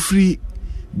free every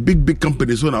big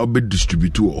companies so na obe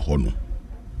distributor ho no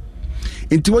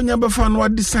inti wonya be fa no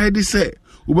decide say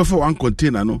we be fa one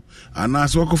container no ana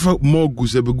so kofa more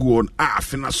goods e be go on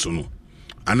afina so no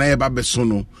ana ye ba be so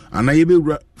no ana ye be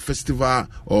festival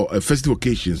or festive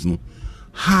occasions no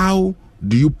how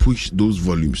do you push those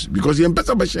volumes because you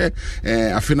better be share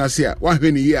afina say one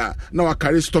when year now I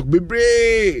carry stock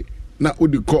bebre na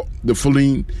odiko the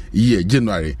following year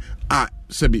January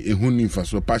Sebi ehuni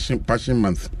faso passion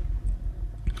month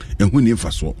ehuni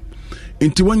faso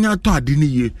enti wanya to ade ni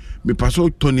ye me paso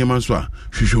to niam so a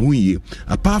hwehwe hu ye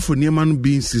apart from niam no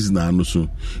being seasonal no so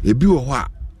ebi wo ho a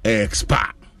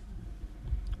expire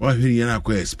wa hwiri ye na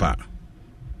ko expire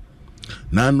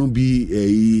na no bi bi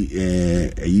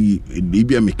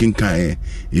a mekenka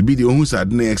ebi de ohun sa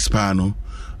ade na expire no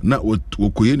na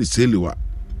wokoye ni selewa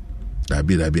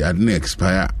dabi ade na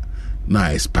expire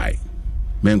na expire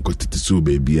men ko tete so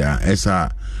baby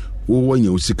esa wo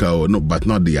wanya usika no but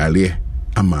not the yare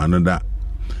ama another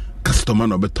customer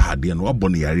no beto ade no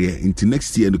wabon yare into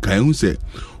next year no kan hu se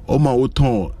o ma wo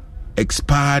ton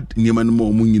expired nyema no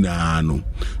mo nyina no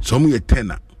so mo ye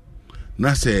tenor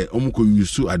na se o mo ko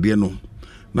use ade no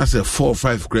na se 4 or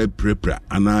 5 grade prepare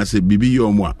ana se bibi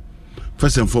yo mo a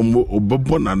first and foremost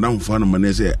obebo na na mfa no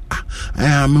mane se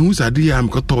me hu se ade ya me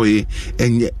ko toye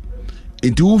enye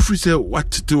into wo free say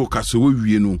what to kaso we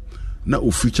wie no na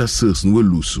o future sales no we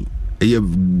lose a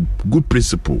good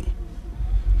principle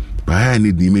ba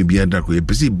need ni me bia da ko e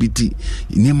pese biti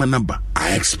ni ma number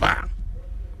I expire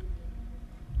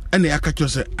and I catch you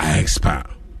say I expire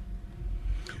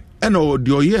and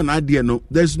the year na dia no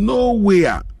there's no way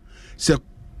say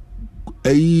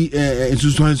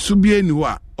so bia ni ho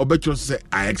a obecho say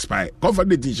I expire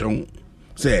confidential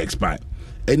say expire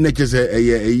and nature say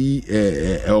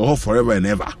forever and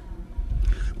ever.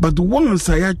 But once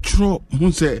I throw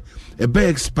who say a bear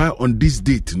expire on this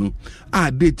date, no,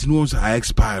 date no once I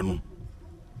expire no.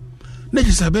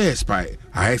 Nature say bear expire,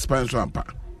 I expire so ampa.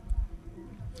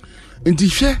 Inti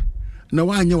she na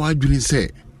wanya wa adwene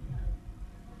say.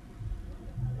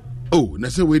 Oh, na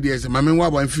say we dey say mame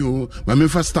wa ban fi ho, mame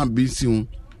fa stamp bi si ho.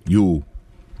 Yo.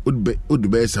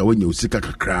 Od be say when you sika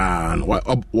kakra no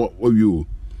what you.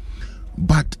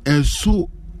 But so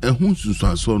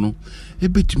so no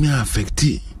ebetumi affect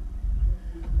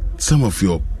some of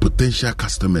your potential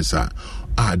customers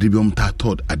they be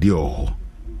thought ade ho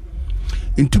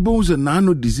into bones na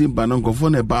no December no go for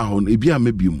na ba ho e bia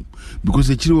mebium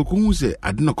because e chire ko hu se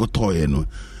ade no kotoye no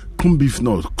corn beef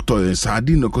no kotoye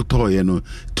sardine no kotoye no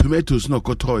tomatoes no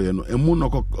kotoye no emu no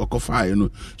kofaye no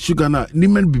sugar na ni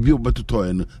men bibi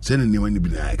obatotoye no se ne ni bi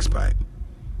na expire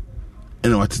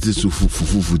and what it is so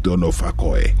fufu don't offer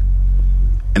koe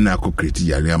and I could create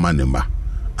yari amanema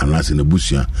and as in a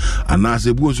bushia and as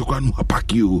a bush can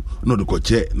pack you no the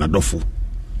coche na dofu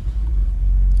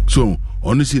so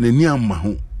honestly the near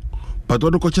mahu but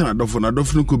what the coche na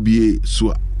dofu could be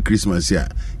so Christmas here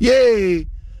yay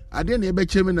I didn't ever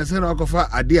chairman and send off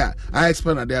idea I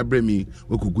expand idea bring me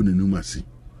what could go in numasi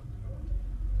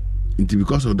into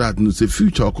because of that no say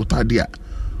future okotadia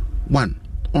one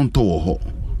on to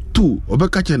 2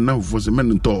 obekache na for se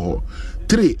men to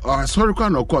 3 sorry kwa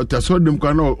no ko ta so dem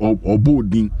kwa no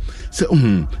obodin se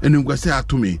enim kwa se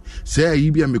atome se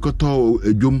ayi bia mekoto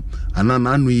adwom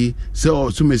anana anu yi se o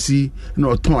so mesi na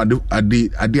oton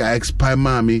ade expire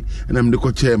mami na me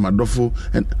ko che madofo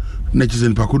na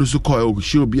chizen pakodo so ko o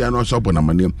shi obi an so bona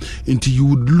mane until you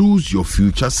would lose your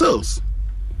future sales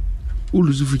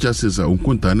lose future sales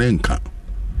unkunta na nka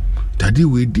tadi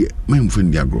we die men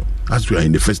fun diagro as we are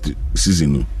in the first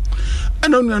season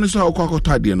and only an so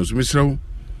akwa ade no so misrew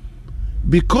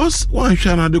because one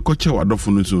shana de koche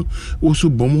wadofo no so wo so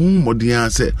bom modern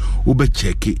say wo be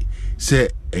check say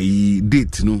a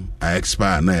date no I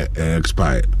expire na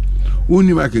expire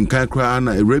woni ma kan kra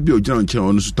na rebi ogina nche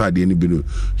on so ade ni bi no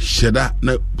sheda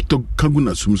na to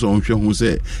kaguna sum so on hwe ho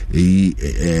say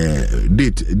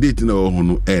date na ho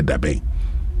no daben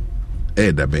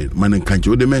man kanche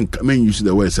wo de men use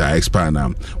the word say expire na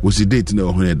wo si date na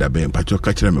ho da ben pacho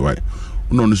ka kire me why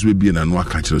no no so be na no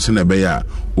aka kire se na be ya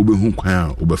obehu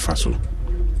kwan a obefa so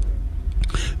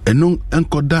eno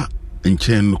enkoda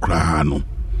nchen no kra no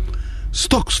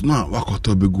stocks na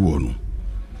wakoto begu no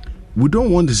we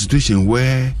don't want the situation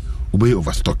where we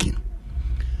overstocking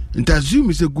and assume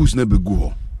is a goods na begu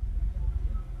ho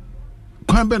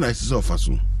kwan be na is so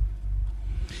faso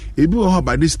ebi ho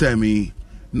by this time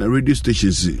na radio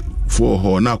stations for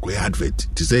her na ko advert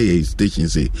to say a station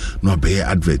say no be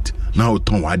advert now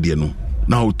ton wade no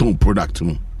now ton product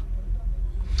no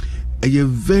a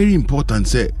very important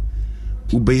say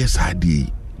we be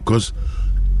sadi because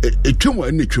a twem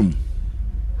and twem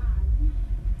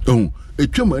a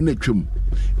twem and twem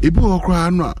ebi ho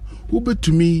kra no wo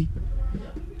betumi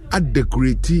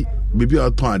adecorate baby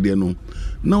aton ade no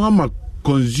now am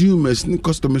consumers ni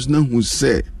customers na who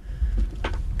say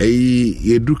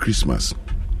a do Christmas.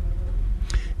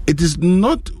 It is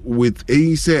not with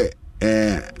a say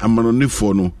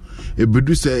amanonifo no e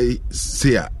bedu say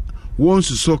once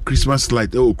you saw Christmas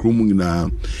light croming na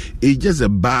it's just a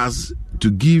buzz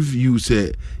to give you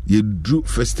say you do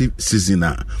festive season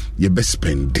you best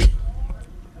spend.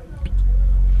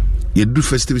 You do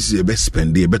festive season you best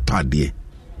spend you better ade.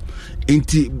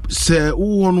 Inti say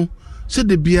who say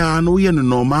the bia no ye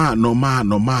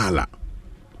normal.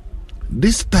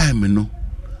 This time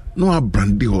no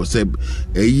brandy ho say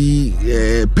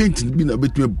painting be na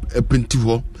between a painting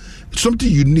ho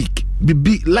something unique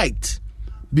BB light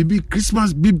BB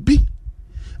Christmas BB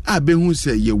be hu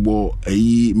say ye wo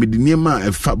mediniema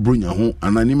e fa bronya ho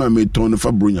ananima me ton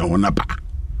fa bronya ho na ba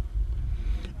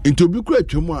into bi kura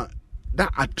twemu a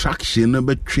that attraction na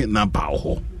betwe na ba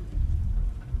ho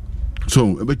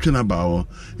so e betwe na ba ho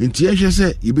into ye hwe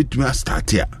say ye betumi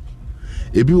start here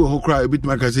ebi wo ho kura e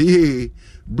betumi ka say hey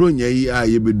bronya yi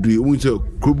ye bedu won say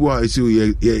krobo a say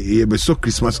ye be so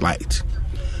Christmas light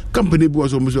company bi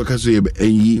was almost ka say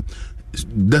ye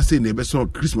that say ne be so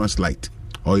Christmas light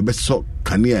or you best so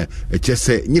can you just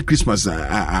say new Christmas dano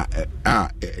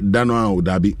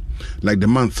dabi like the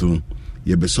month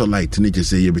you be so light nature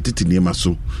say you be titi near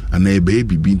so and a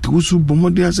baby be into so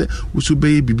bombardia say so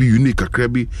baby be unique a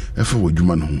crabby ever with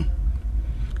human home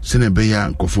sene beya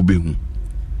nkofo be hu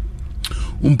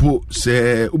umpo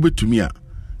say ubetumi a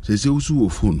say usu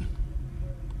phone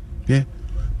yeah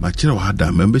ma kire wa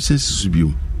da member sense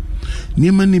biu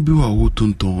niema ni bi wa wo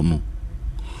tonton no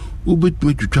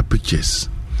ubetumi twitwa pictures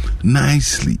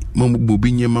nicely mamo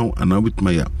bi nyema ana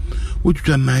ubetumi ya wo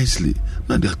twitwa nicely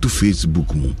na dey to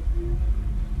Facebook mu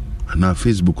ana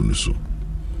Facebook no so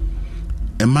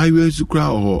ema you su kra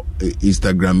o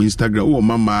Instagram o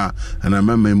mama ana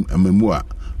mama amemu a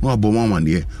no abo mama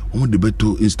ne o de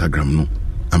beto Instagram no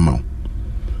ama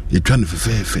ye twa no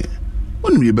fefefe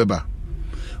onu ye beba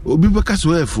obi beka so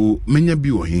efo menya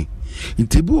bi wo he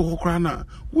ntebi wo kra na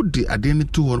wo de ade ne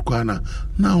to wo kra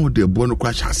na wo de bo no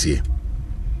kwa chase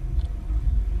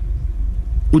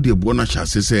wo de bo na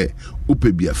chase se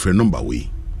upe bia frɛ number we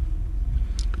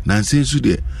na sensu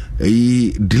de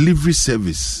delivery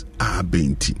service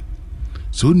benti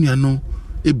so nia no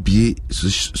ebie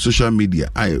social media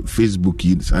Facebook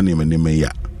yi sane me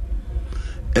ya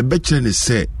ebe kire ne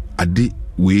se ade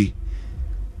we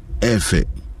efe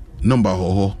number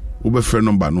ho wo be frɛ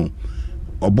number no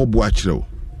obobo a kire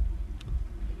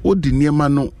wo di niema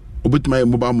no obetuma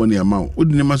mobile money amount wo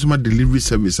di niema so ma delivery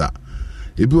service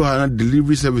ebi wa na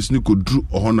delivery service ni ko dru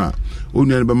ohona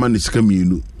onu an be ma ne sika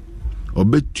mienu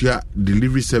obetua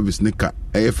delivery service ne ka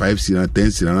 5 cedi na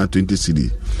 10 cedi na 20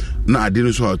 cedi na ade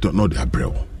no so auto no de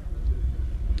abrew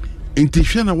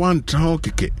intihwe na wan tran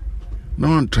keke na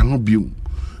wan tran biu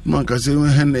no an ka se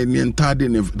hen ne ntade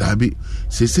ne dabi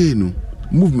sese no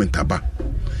movement aba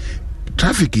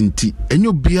traffic inti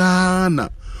enyo bia na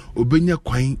obenya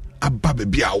kwan aba be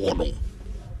bia wo no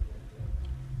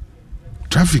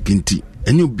traffic inti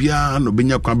enyo bia na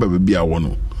obenya kwan aba be bia wo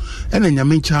no ena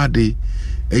nyame nchaade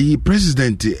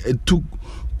president took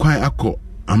quite akọ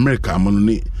America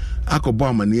amonone akọbọ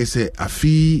amane say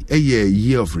afi a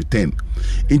year of return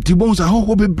intibons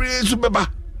ahoho bebre so beba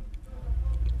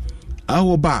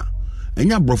ahoba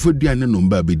enya brofo duane no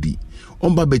mba bedi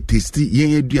omba be tasty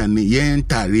yen duane yen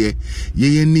tare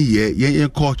yen ni yen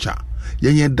culture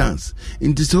yen dance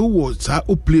inti so wo sa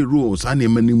o play roles ana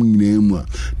emani nyinemu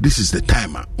this is the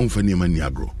time onfa ni emani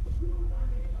agro.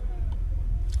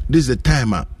 This is the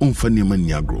time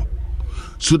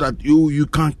so that you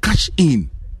can catch in.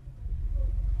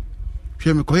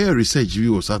 Shame Korea research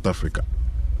view of South Africa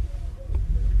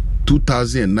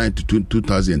 2009 to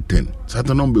 2010 South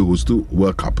Africa host to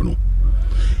World Cup no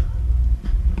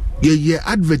ye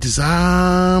advertise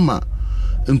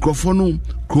nkrofo no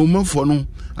kromafo no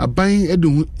aban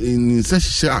edu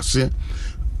nsehye ase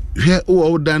hwe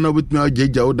o dan na betumi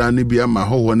ajeja o dan ne bia ma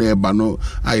hoho na eba no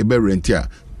ayebe rentia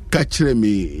kachere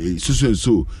me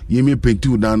so yemi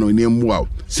pentu dan no ne mwa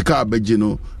sika abeje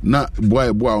no na boy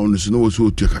on so no so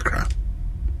otu kakra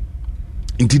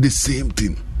into the same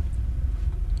thing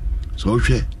so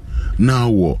hwe now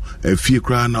wo afie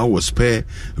kra na wo spare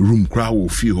room kra wo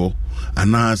fie ho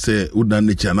ana se udan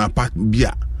ne cha na part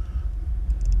bia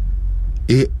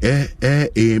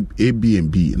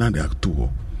Airbnb na de akto ho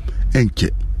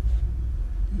enche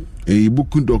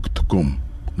booking.com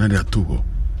na de akto ho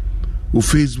o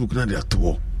Facebook na de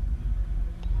ato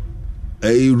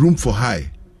a room for high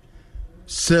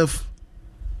self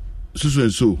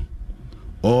so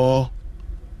or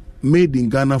made in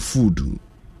Ghana food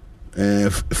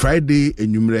Friday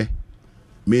enyumre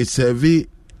may serve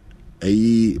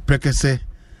a prekese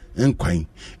enkwan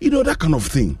that kind of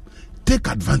thing. Take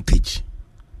advantage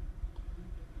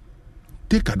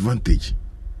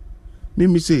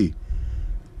me say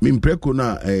me preko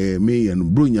na me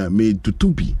and bronya me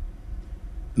tutumpi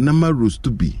nama rose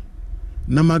to be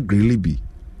na ma grille bi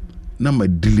na ma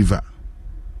deliver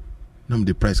na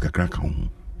the price kakra ka ho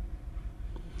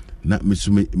na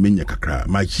mesume menya kakra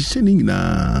ma hihye ni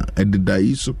nyina ededa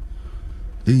yi so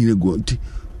enyine go nti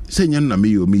se nya na me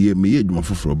adwuma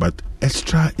foforo but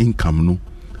extra income no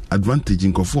advantage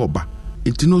nkofo oba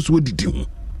enti no so didi ho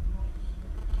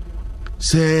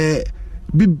se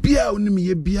bibia onim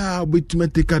ye bia obetuma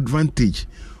take advantage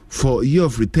for year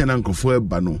of return nkofo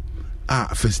eba no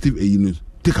festive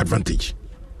take advantage.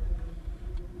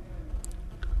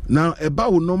 Now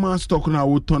about normal stock na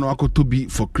wo ton akoto bi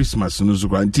for Christmas no so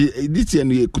nti this year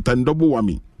no kutan double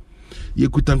whammy. Ye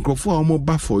kutan krofo a mo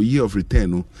ba for year of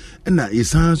return no na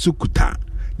yesan so kuta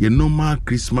ye normal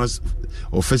Christmas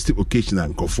or festive occasion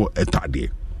and krofo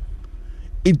etade.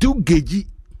 Itu geji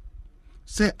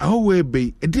say awe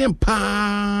be edem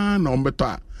pa na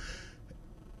ombeto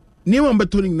niema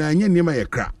ombeto ni na anya niema ye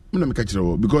kra na me ka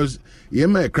kire because ye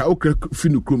ma kra okra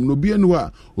finu krom no bia no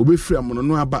a obefiri amono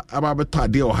no aba beto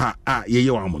ade o ha ye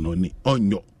wa amono ni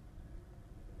onyo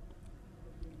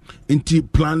inti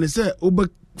plan say oba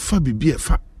fa bibia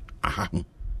fa aha ho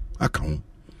aka ho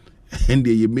and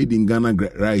ye made in Ghana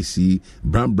rice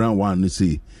brown one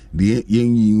say the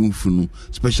yen funu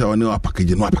special one wa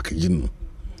package no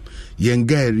yen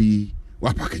gari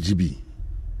wa package bi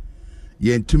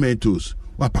yen tomatoes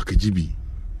wa package bi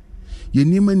ye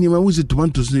nima wo se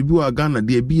tomatoes ne bi wa Ghana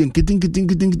de bi yen kitin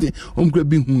omkra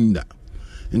bi hunda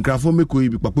nkrafo meko yi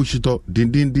bi papo shito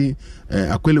din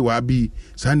akwele wa bi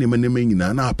sa nima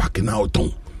nyina na pack na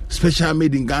oton special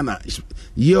made in Ghana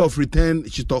year of return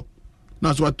shito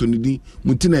na so atoni din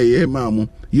mutina ye maamu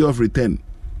year of return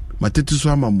matete so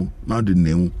amamu na de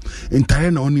nemu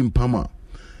entire na oni mpama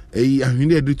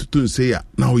ahwene ade tutun say ya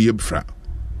na oye bfra.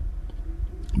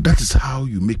 That is how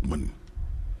you make money.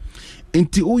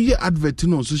 Enti oye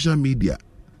advertising on social media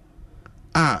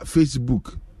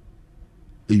Facebook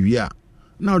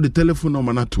now the telephone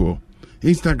number na to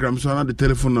Instagram so now the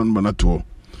telephone number na to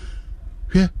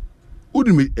hwe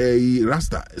udi me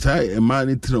rasta say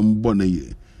man tram bon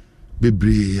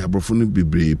bebre abrofo no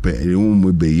bebre pe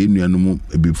mo be yenuanom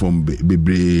ebi form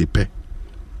bebre pe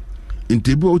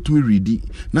enti be otumi ready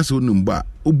na so no mba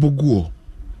oboguo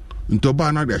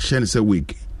ntoba na de share say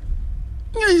week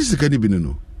nya yisika ni bi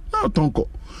no na tonko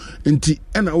enti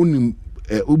na onim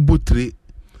obotre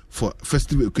for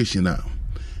festive occasion now.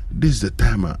 This is the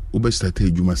time we start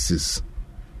Juma 6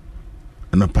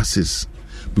 and passes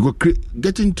because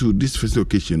getting to this festive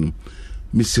occasion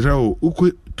Misrao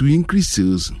to increase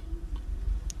sales.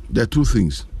 There are two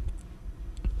things.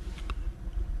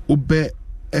 Ube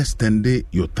extend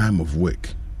your time of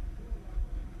work.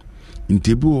 In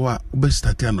Tebuwa, ube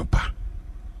start anopa.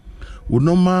 We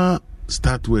normal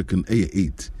start working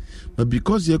 8, but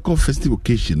because you call festive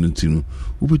occasion,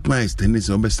 ube might extend it.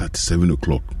 Ube start 7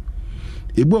 o'clock.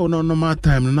 Ebe no normal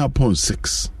time now upon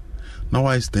 6. Now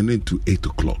I extend to 8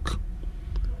 o'clock.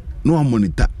 No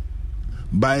monitor.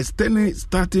 By extending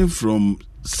starting from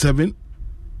 7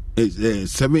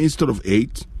 instead of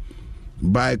 8,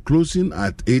 by closing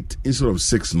at 8 instead of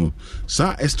 6, no.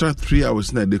 So extra 3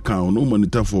 hours na they count no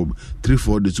monitor for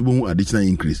 3-4 days additional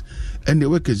increase. And the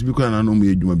workers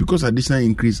because additional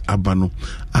increase abano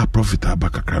a profit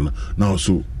abakakana now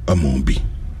also among be.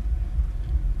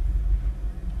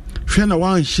 Fena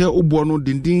wan share obono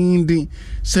din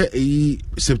say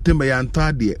September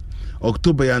yantade,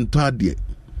 October yantade,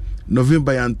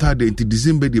 November yantade into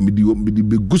December de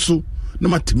be guso no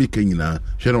matimika nyina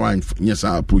share wan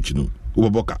nyesa approach no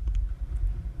oboboka.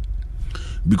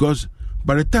 Because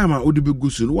by the time I would be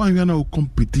guso no wan na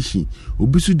competition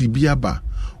obisu di biaba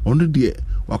ono de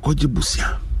wakoje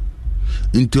busia.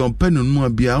 Into ompeno no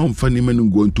bia omfa ni manu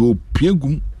go into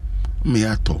piegum me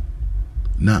ato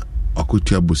na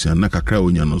akotua bosia na kakra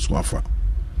onya no so afa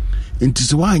enti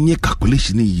se wa anye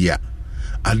calculation here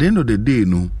at the end of the day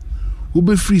no we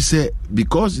be free say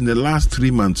because in the last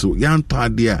 3 months so yan to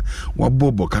adia wa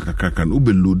bobo kakaka no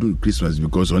be load Christmas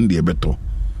because on the beto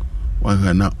wa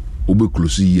na we be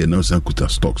close year now san kuta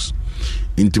stocks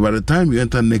enti by the time you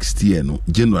enter next year no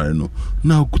January no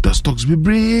now kuta stocks be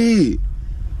brave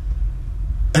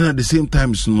and at the same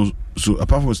time so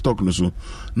apart from stock no so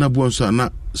na bonso na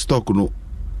stock no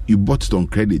you bought it on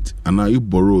credit and now you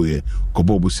borrow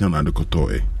kobobusian and the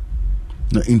kotoe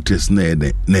na interest na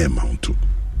amount to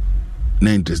na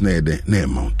interest na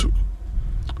amount to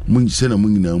mun se na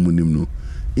mun na munim no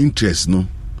interest no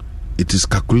it is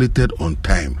calculated on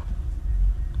time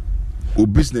o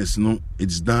business no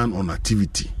it's done on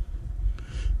activity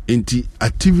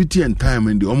activity and time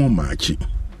and the omo match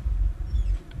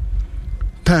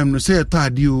time no say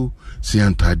tadio say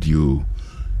antadio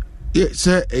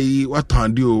say what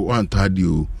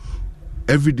tadio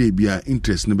every day be a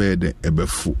interest ne be de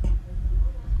ebefu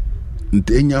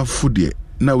nti enya fu de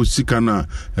na usika na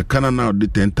kana na de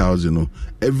 10,000 no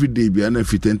every day be na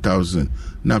fi 10,000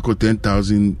 na ko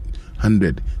 10,000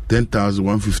 100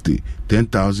 10,150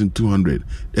 10,200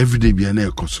 every day be na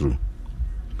ekosoro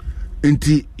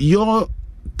nti your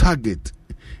target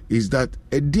is that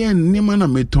again nima na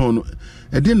meton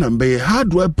again na be how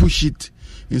do I push it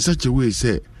in such a way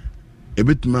say a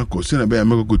bit mako say na be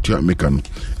ameko to America no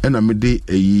and na me dey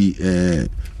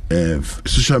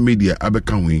social media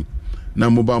abeka wi na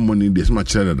mobile money dey so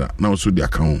much that na also the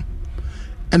account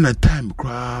and at time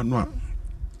cry no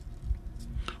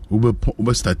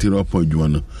ube start it up on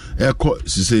no e ko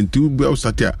say nti ube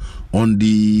start on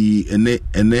the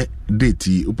ene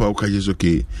date upa okaje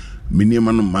okay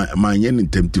minimum my yen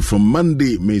from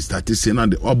Monday may start saying na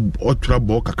the ultra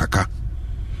bulk kakaka.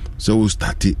 So we'll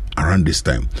start it around this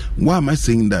time. Why am I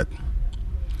saying that?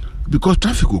 Because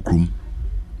traffic will come.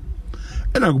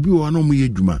 And I will be one of my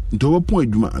juma into a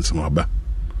point juma and some other.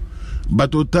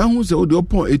 But the time who say the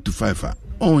point 8 to 5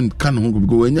 on can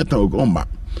go when you talk on back.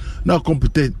 Now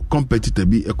competitor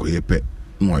be a coyepe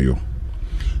no yo.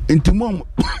 Into mom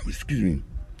excuse me.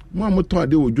 Mom to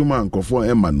ade juma and for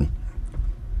emanu.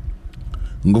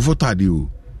 Ngofo tade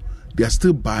they are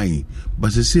still buying,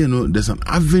 but they say no, there's an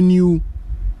avenue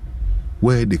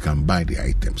where they can buy the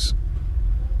items.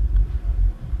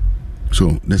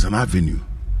 So there's an avenue.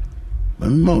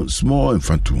 Small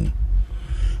infantum.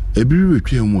 Every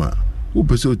return one who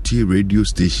person T radio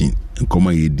station and come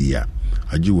idea.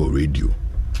 Ajiwo radio.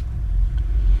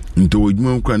 Into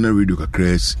Ujmo Krana radio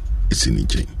kakres is in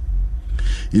chain.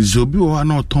 In Zobi or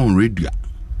not ton radio.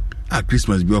 At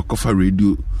Christmas be a cover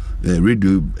radio.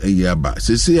 Radio yaba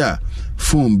say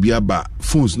phone biaba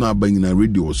phones na banging na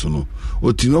radio so no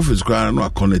o tin office kra no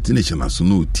connect nation as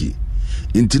no ti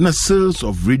internet sales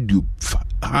of radio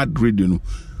hard radio no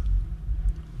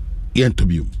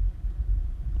interview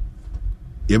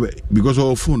because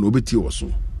our phone obeti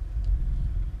also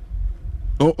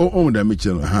that make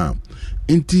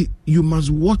inti you must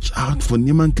watch out for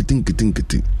niman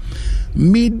kitin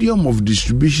medium of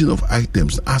distribution of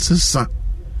items as a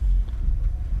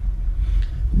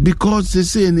because they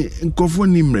say in Kofo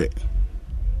Nimre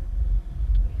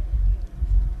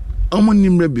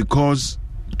Nimre because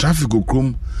traffic will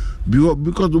come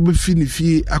because we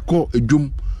finish ako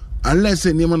ejum unless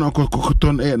any man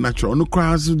kokoton air natural no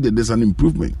crowds there's an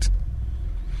improvement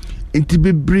inti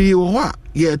bebre wa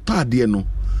ye tade no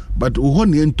but ho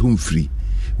ne entum free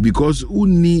because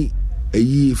uni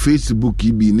eyi Facebook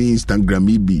ibi ni Instagram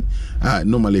ibi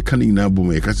normally canning na bo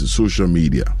me kasi social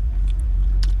media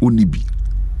uni bi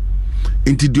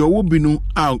inti de owo bi no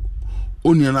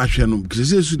onia na hwe no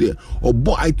kese su de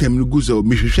obo item no go so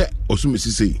me hwehwe oso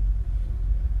mesisei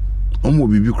omo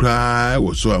bibi kra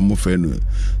wo so amofa no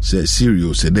say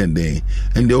serious say den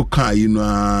and they okay you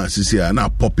know sisi na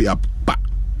pop up pa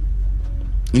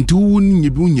inti woni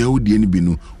nyebi unya odi ani bi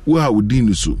no wo a odi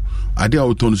ni so ade a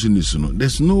woton so ni so no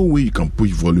there's no way you can push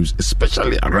volumes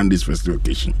especially around this festive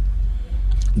occasion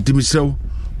inti misew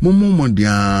momo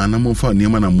dia na mo fa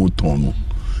niam na mo ton no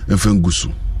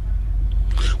enfengusu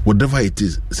whatever it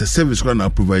is it's a service going to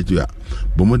provide you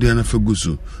but mo dia na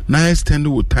fegusu na extend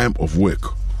with time of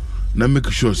work na make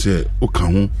sure say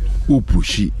okaho o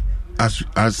push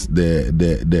as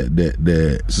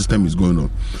the system is going on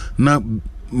na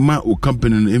ma o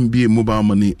company no MBA mobile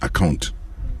money account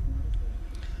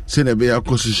say na be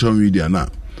across social media na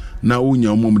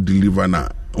unya mo deliver na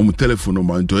o telephone no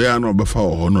man to ya na obefa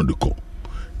ho no de call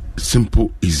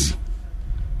simple easy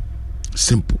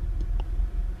simple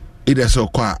it is so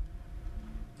kwa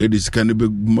it is can be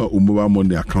mobile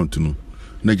money account no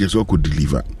na just so could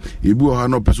deliver ebi o ha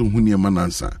no person hu ne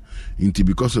manansa inti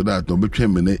because of that obetwe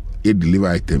me na e deliver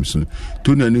items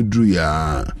to na ni dru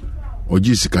ya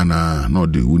ogisika na no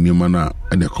de unima na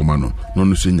ene koma no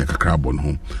so nya kakra bo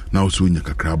no na so nya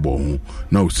kakra bo ho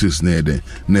na o sis na ede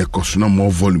na ekoso na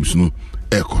more volumes no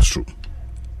ekoso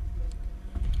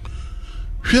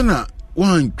hwena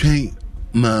wan twen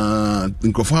na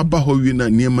nkofo aba ho wi na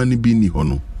niema ni bi ni ho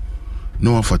no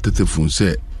na wa fatete fun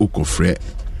se okofre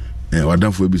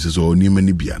wadanfo bi se so niema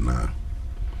ni bia na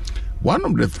one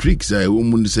of the tricks I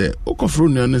woman say okofro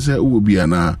ni na se wo bia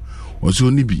na o so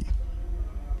ni bi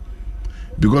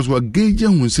because what gauge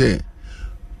who say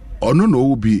ono no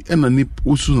wo bi ena ni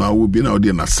usu na wo bi na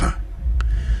ode na sa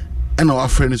ena wa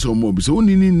friend so mo bi so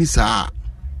ni sa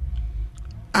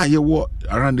ye wo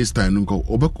around this time nko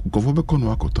obekofo be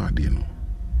kono akoto ade no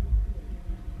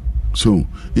so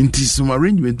inti some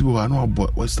arrangement wo no boy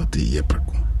what start here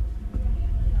preko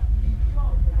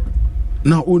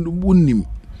na unim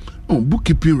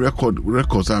bookkeeping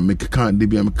records are make can't they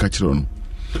be a catcher on.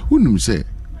 Wouldn't say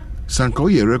Sanka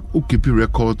bookkeeping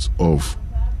records of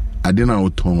adena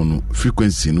autono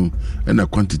frequency no and a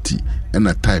quantity and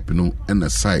a type no and a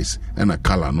size and a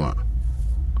color no.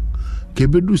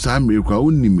 Kebedu sa America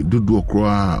unim dudu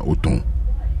okra oton.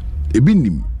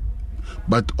 Ebinim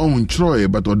but on Troy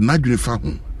but on Nadri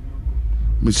Fahum.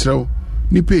 Mr.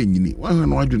 Nipe nyini wan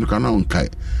na wadwene kana onkai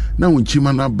na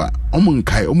wonchima na ba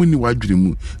omonkai omuni wadwene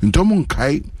mu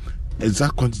ntomonkai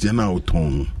exact quantity na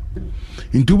oton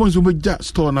nti won so beja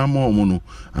store na ma omo no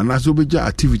ana so beja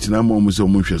activity na ma omo so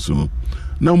omo hweso no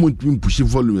na omo push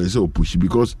volume so push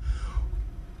because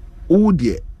all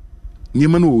the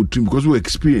nyema no trim because we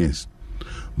experience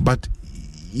but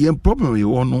yen problem you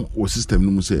want no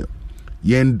system no say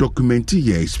yen document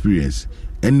your experience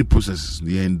any processes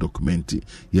yen document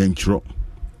yen tro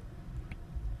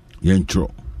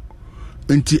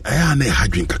enti aya na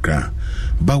hadwin kakra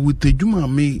but with the juma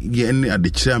me yen at the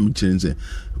chair me say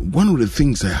one of the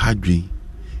things I hadwin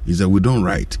is that we don't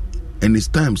write and it's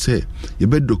time say you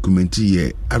better document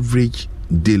your average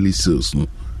daily sales no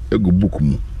ego book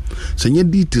mu so nye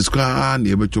details kwa na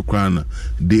ebe chokwa na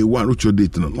day one which your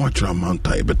date no watch amount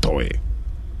I ebe toy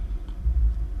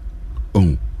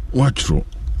watch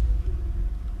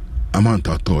amount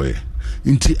toy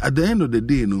nti at the end of the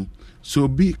day no so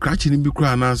be crashing bi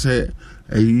kra na say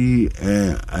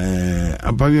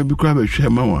abaya bi kra be hwe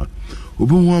ma wa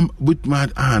obi one with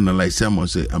mad analyze am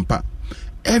say ampa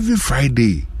every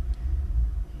Friday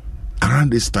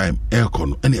around this time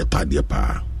aircon any atade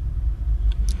pa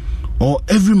or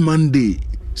every Monday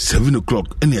 7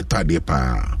 o'clock any atade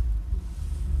pa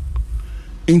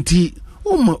inti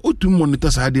ma otu monitor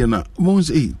sade na mo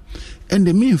say and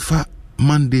the mean fa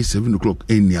Monday 7 o'clock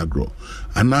any agro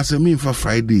and as mean for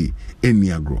Friday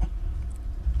any agro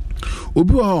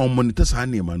obi wa monitor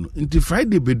sane ma no inti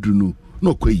Friday bedru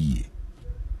no kwayi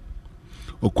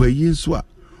okwayi nso a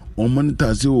on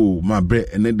monitor say o ma bre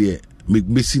ene de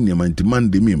me senior man ti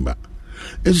Monday member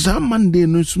esa Monday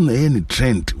no so na any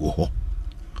trend wo ho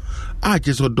a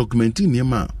just documenting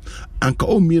niema anka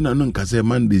o mi na no nka say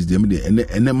Mondays de me de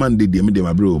ene Monday de me de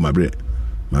ma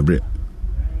bre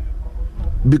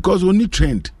because only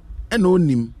trend and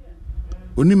only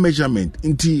measurement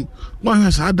inti one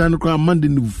has had done Monday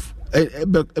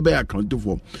ebe account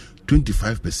for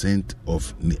 25%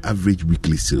 of the average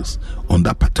weekly sales on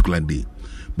that particular day.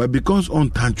 But because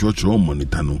on time church or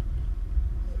monitor no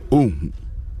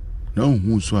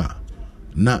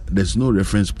now there's no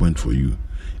reference point for you.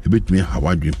 A bit me how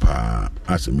I dream pa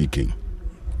as a making.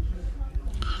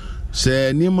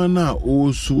 Say niema na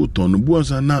also ton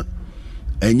buansa na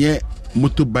enye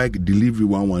motorbike delivery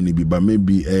one be but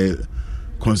maybe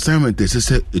consignment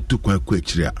say it took quite quick.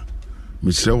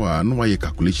 Mr. Wa no why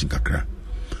calculation kakra.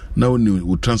 Now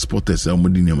we transport us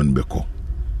omodi nyaman beko.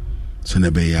 So na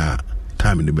be ya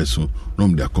time in the beso no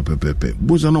me dey copy pepe.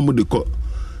 Boza no mo dey call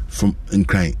from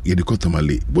Nkran ye dey call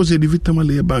Tamale. Boza dey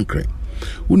Tamale e bank right.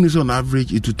 When is on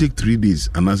average it will take 3 days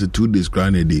and as a 2 days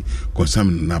grind a day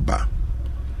consignment na ba.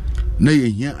 Na ye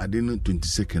here adeno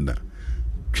 22nd.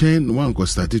 Train one ko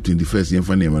started 21st yen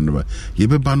fa na number ye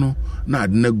be ba no na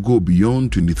adna go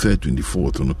beyond 23rd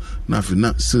 24th no na fi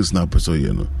na sales na person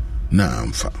ye no na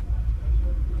amfa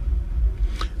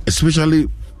especially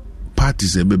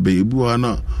parties e bebe ebu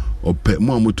na ope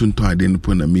mo amotonton ade no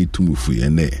po na me tumufu ye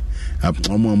na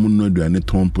mo no aduane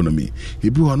ton po na me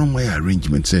ebu no my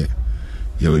arrangement say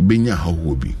ye we benya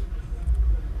hawo bi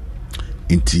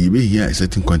inti be here a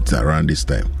certain quantity around this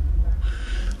time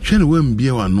train we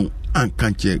mbie wa no and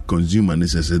can't check consumer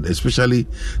necessary, especially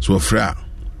so fra.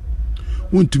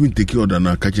 Want to take order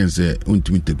now, catch and say, want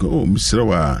to take Mr.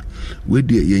 Wa, where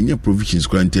the yenye provisions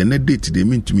quarantine, date they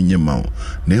mean to me, Yamau,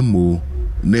 Nemo,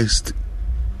 next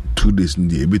 2 days in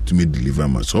the bit to me deliver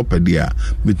my so per dear,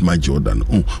 meet my Jordan.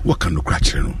 What kind of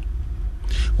cratch?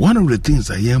 One of the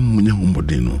things I am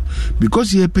Munyahumbodeno,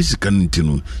 because ye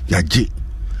pesicantino, Yaji,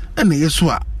 and yes,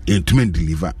 what intimate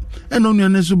deliver, and only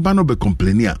an esubano be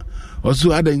complainia,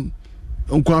 also adding.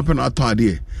 Unko happen ato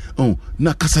ade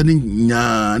na kasa ni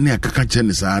nya na akaka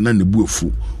chene sa na ne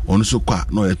buofu ono so kwa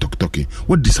no ye talking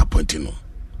what disappointing no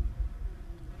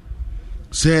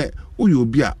say uyo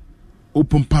obi a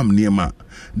open pam niema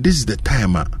this is the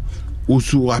time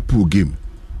also apple game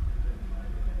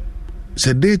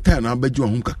say daytime na beju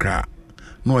hom kakra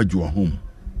no aju hom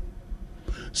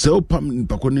say opam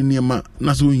mpakone niema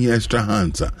na so yin extra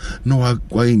hands no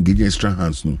wa engage extra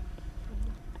hands no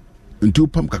until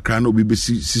pump kakra no be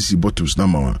CC bottles na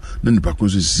mawa na nipa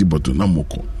konso CC bottle na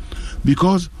moko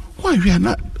because why we are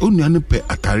not only an pe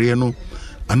atare no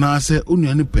and I say only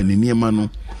an pe niema no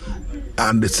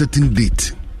and a certain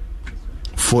date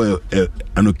for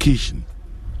an occasion.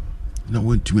 Now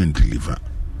when to deliver.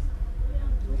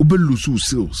 Ube lose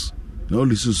sales. Now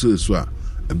lose sales were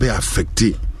be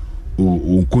affected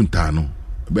o kontano,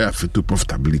 be affected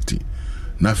profitability.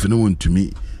 Now if no one to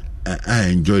me, I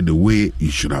enjoy the way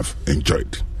you should have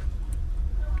enjoyed.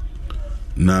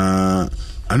 Now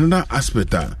another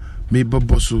aspect me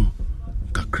baboso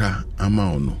kakra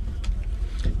ama ono.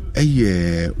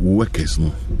 Workers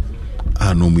no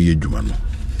no mu yedwuma no.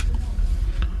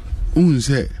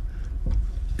 Unse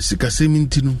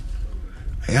sikaseminti no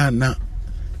ya na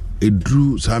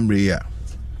edru samre ya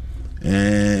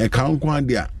kan kwa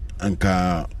dia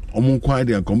anka omun kwa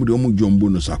dia anka omu de omu jombo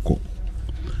no sako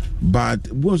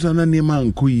but bonza na nema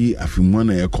anko yi afimwa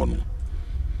na yekono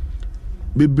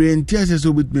bebre ntia se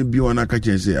so bit me bi wana ka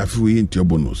chense afiwo yi ntia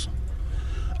bonus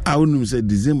a wonum se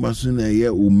December so na ye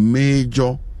o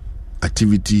major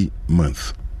activity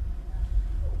month.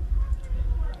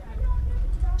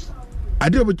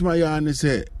 Ade obetuma ya ne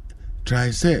say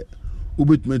try say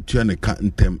obetuma tua ne ka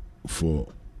ntem for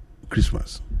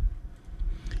Christmas.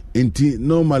 Enti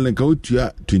normal nka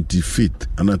otua 25th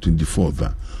and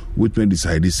 24th which may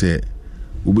decide say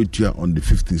obetua on the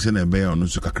 15th say na be ya ono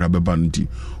so kakra beba nti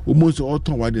almost all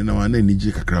ton wade na wana ni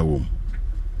je kakra wo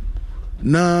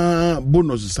na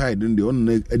bonus side ndi on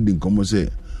na edi nkomo say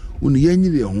uni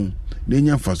yanyire ho na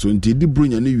nya faso nti di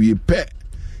bronya ne wie pe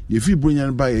ye fi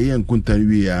bronya ba ye nkunta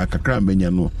wie ya kakra menya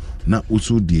no na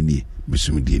oso die ni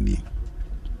mesum die ni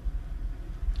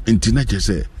nti na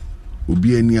chese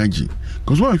obi ani agi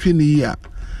cause one hwe ni ya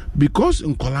because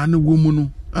nkola ne wo mu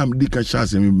no am di ka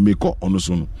chance me ko ono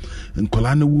so no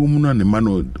nkola ne wo mu no ne ma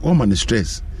no o ma ne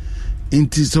stress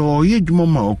nti so ye dwuma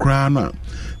ma okra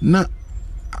na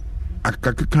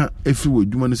akakaka efi wo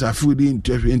dwuma ne sa afi di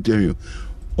interview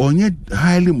onye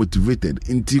highly motivated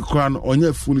nti kran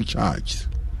onye fully charged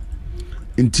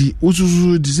nti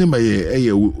ususu December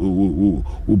ye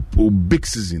o big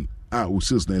season o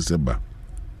sales na seba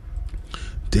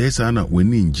tesa na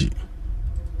weninji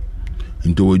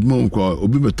nto wodwuma ko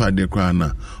obi beto ade kran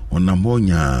na onambo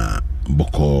nya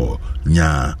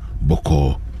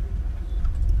boko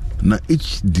na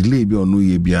each delay bi onu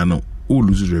ye bia no o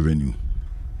lose revenue.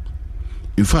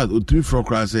 In fact, o three for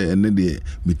class and then the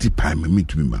meti pay me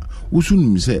to me ma.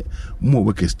 Usun mi say mo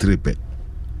work strepe.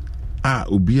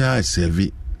 Obia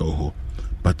serve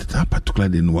but that particular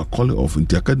day no call off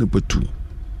into academy 2.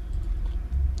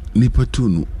 Nipa 2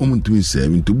 no omuntumi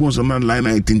serve into bon some line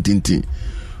 19.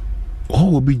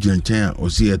 Oh obi janchan o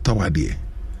see a tawade.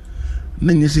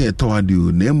 Na nye say a tawade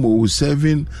o na mo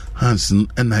 7 hands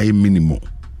and I minimum.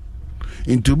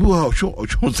 Into bu show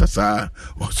sasa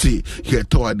or see here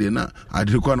toward na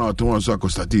adriko na oton so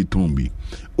akostate tombi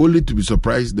only to be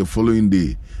surprised the following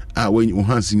day when you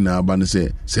hansing na aba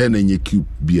say na nye cube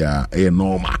bia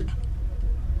normal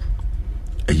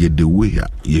the way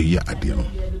ya ade no.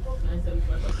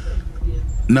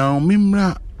 Now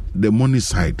mimra the money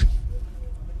side,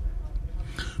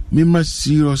 mimra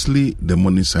seriously the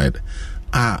money side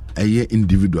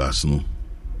individuals no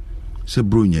se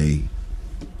bro nyai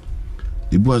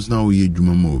the boys now ye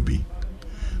juma mobi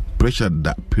pressure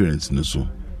that parents no so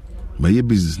my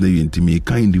business na you intimi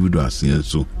kind individuals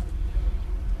so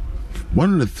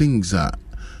one of the things that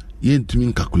ye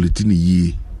intimi calculating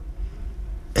ye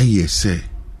say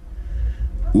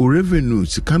o revenue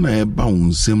sikana eba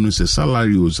unsem no say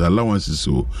salary or allowances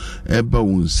so eba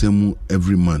unsem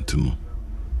every month no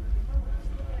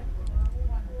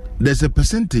there's a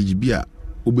percentage bia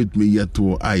obit me yet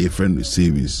to a friend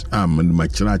savings and my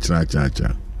cha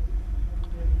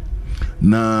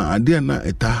na adia na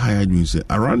eta higher you say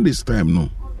around this time no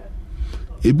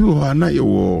ebi ho na ye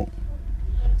wo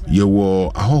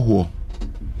ahoho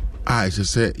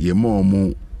say ye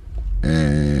mo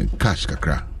cash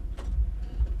kakra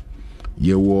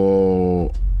ye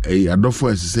wo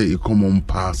adofo say common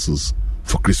parcels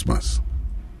for Christmas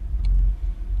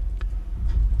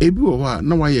ebi ho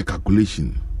na why ye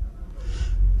calculation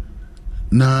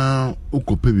na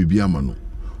ukope bibi amano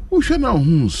uhwe na ho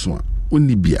nso a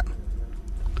oni bia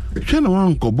hwe na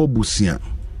wanko bobusia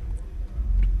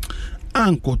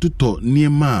anko tuto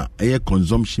niema eye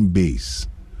consumption base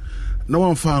na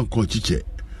wanfa anko chiche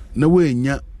na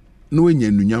wenya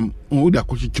nunyam o de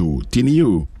akochicho tini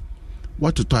yo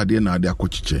watoto ade na ade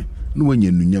akochiche na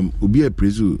wenya nunyam obi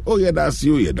aprezu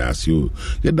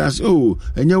yedasio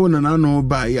enya wona na no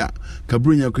ba ya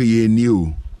kabrunya ko ye ni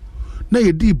o na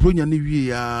ye di bronya ni wie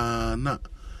ya na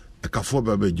akafo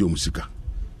baba je musika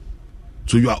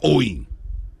so you are owing.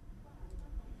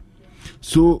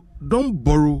 So don't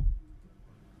borrow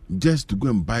just to go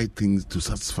and buy things to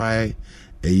satisfy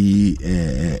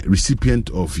a recipient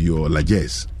of your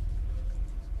largesse.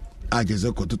 a just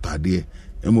a cototade,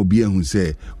 and will be who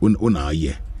say, one hour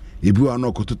ye. If you are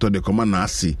not cototo the command, I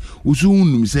see, who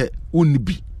soon say, only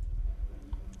be.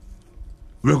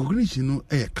 Recognition,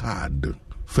 a card.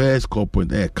 First call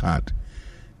point, a card.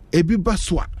 A be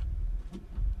baswa.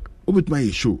 Obit my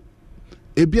show.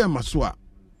 A be a maswa,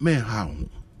 may how.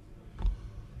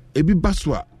 A be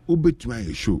baswa, obit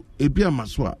my show. A be a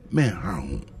maswa, may how.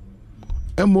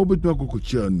 A mobit no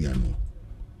cocochia niano.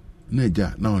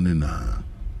 Neja, now and then.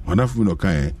 Wonderful no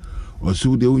kind. Or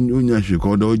so the union she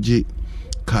called OJ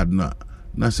card na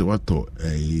se wato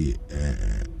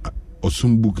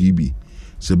osumbook ibi.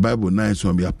 Se Bible nice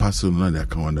one be a parcel na de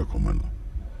account de command.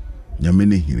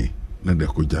 Nyamene hine na de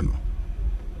koja no.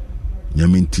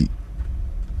 Nyamenti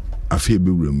afie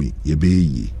be wremi ye be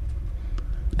yi.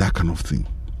 That kind of thing.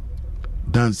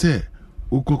 Dan say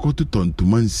ukoko to ton to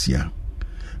mansia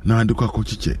na ade kwa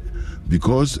kochiche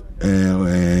because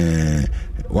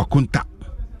wakunta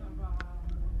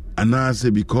ana say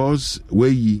because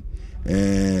we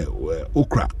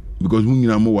okra because we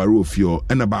nyina mo ware ofio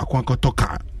na ba kwa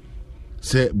kotoka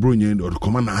say bronye or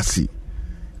command asi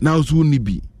now so ni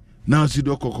bi now see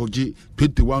do kokoji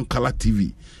 21 color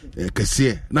TV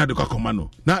kese na de kwa command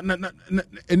na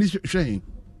eni hwe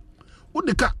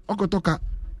udika okotoka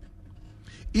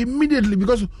immediately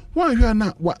because one here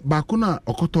na bakuna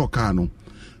okotoka no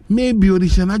maybe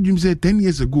original dream say 10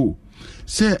 years ago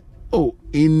say oh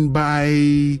in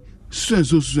by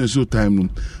so time no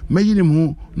maybe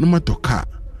mu no matoka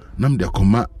nam de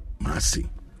koma masi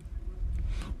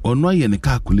ono ye ne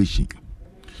calculation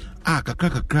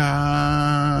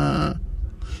kakra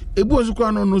ebu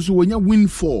ozuko no so wonya win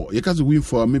for ye ka so win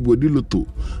for maybe odi loto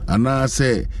ana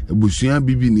say ebusuan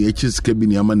bibi ni echiska bi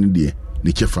ni amane de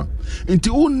ni chefa enti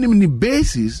unnim ni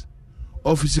basis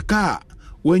of sika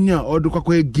wonya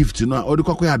odukwa gift no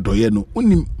odukwa adoye no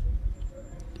unnim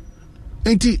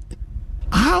enti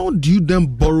how do you then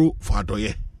borrow for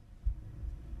adoye?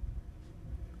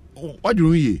 What do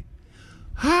you mean?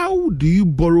 How do you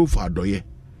borrow for adoye?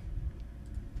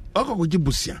 Oko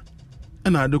jibusia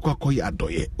na adekwa koyi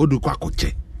adoye odukwa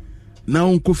koche na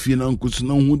onko fie na onko su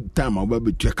na hu time oba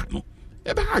betua ka no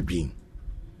ebe hadwen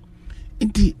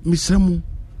nti misramu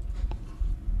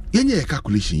yenye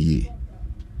calculation ye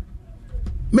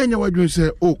menya wadwen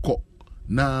se oko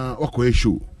na wako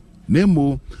esho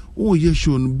nemo oh yes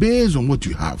shown based on what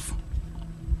you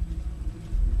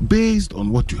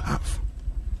have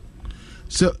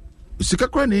so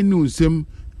sikakra na enu nsem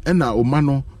na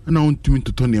omano na ontumi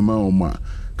toto ne ma oma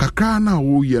kakra na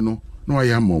wo ye no na wa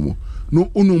ya momo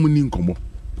no onom ni nkomo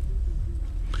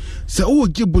se o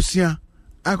gibusia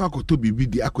akwakoto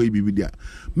bibidi akoyi bibidi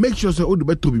make sure say o de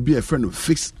beto bibi a friend of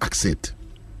fixed asset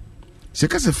se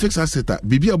ka se fixed asset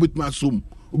bibi obetuma som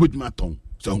obetuma ton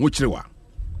so ho kirewa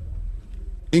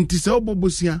enti se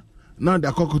obobosia na de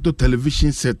akokoto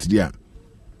television set dia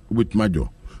obetuma jo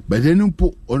but then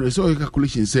po on so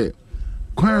calculation say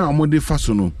kwan amode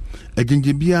faso no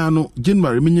agenje bia no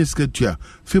January menye sketua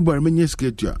February menye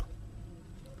sketua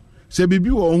se bibi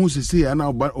wo hu sese na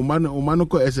omano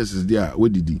ko SSS dia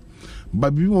wedidi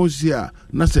ba bibi wo sia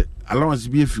na se allowance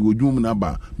bi efi odwum na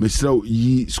ba mesra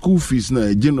yi school fees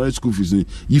na January school fees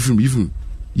yifim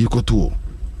yi koto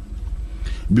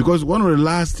because one of the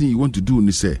last thing you want to do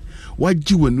ni say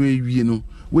waji wanu ewie no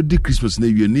we di Christmas na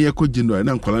ewie ne yakọ January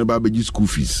na nkwala ba beji school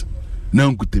fees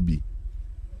na nkutebi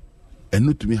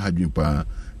eno tumi hadwen pa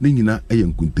na nyina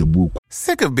eyankuntebu.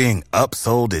 Sick of being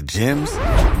upsold at gyms?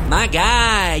 My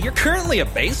guy, you're currently a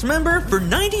base member? For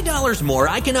 $90 more,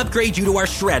 I can upgrade you to our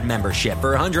Shred membership.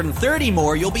 For $130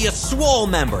 more, you'll be a Swole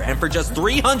member. And for just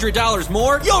 $300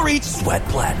 more, you'll reach Sweat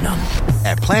Platinum.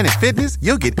 At Planet Fitness,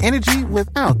 you'll get energy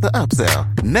without the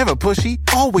upsell. Never pushy,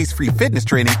 always free fitness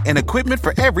training and equipment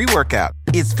for every workout.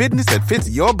 It's fitness that fits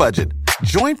your budget.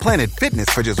 Join Planet Fitness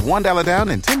for just $1 down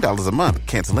and $10 a month.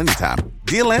 Cancel anytime.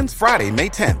 Deal ends Friday, May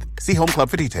 10th. See Home Club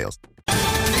for details.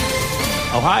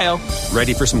 Ohio,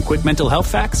 ready for some quick mental health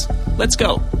facts? Let's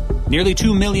go. Nearly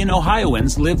 2 million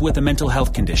Ohioans live with a mental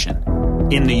health condition.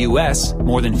 In the U.S.,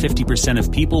 more than 50% of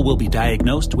people will be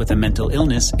diagnosed with a mental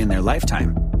illness in their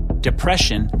lifetime.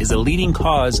 Depression is a leading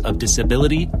cause of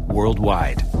disability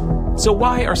worldwide. So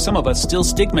why are some of us still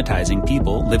stigmatizing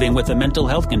people living with a mental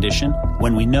health condition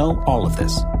when we know all of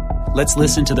this? Let's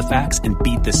listen to the facts and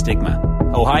beat the stigma.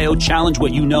 Ohio, challenge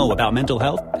what you know about mental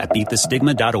health at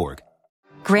beatthestigma.org.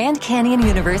 Grand Canyon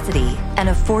University, an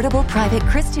affordable private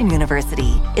Christian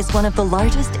university, is one of the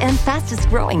largest and fastest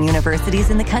growing universities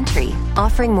in the country,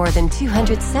 offering more than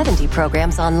 270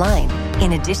 programs online.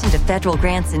 In addition to federal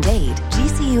grants and aid,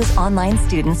 GCU's online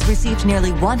students received nearly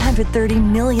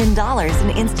 $130 million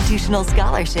in institutional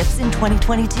scholarships in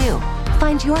 2022.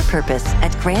 Find your purpose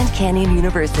at Grand Canyon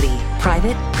University.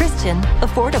 Private, Christian,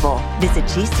 affordable. Visit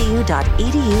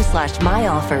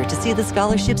gcu.edu/myoffer to see the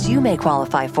scholarships you may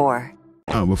qualify for.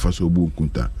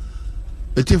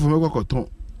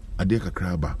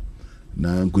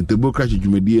 Na nkuntebo crash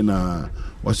dwumadie na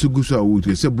wasugu so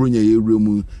awutu se bronya ye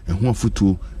wremu eho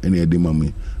afoto ene ede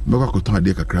mame mekwa koton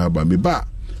ade kakra ba me ba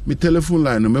me telephone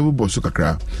line no mebo boso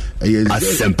kakra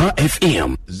Asempa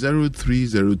FM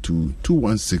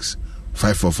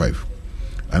 0302216545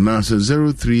 and answer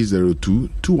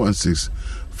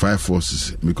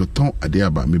 0302216546 me koton ade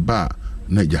aba me ba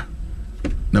naja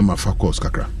na mafa course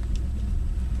kakra.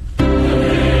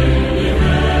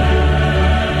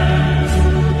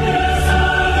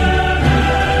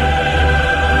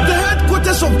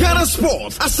 Of Ghana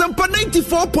Sports, Asempa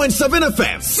 94.7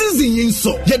 FM. Season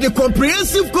Yinso. Get the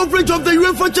comprehensive coverage of the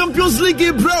UEFA Champions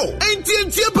League, bro.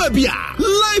 NTNT Babia.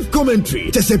 Live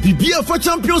commentary. Just a PBA for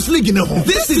Champions League in a home.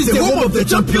 This is the home of the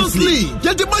Champions League.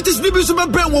 Get the matches Nibi Super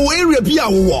Brand area Bia.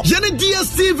 Jenny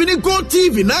DSTV in Go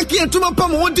TV. Naki and Tuma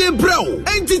Pam one day, bro.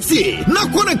 NTT. Now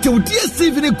connected with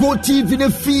DSTV in Go TV in a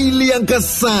Fili and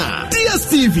Kasa.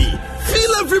 DSTV.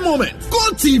 Feel every moment.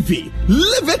 Go TV.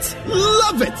 Live it.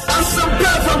 Love it. And some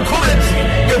perfect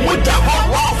commentary. The winter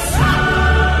hot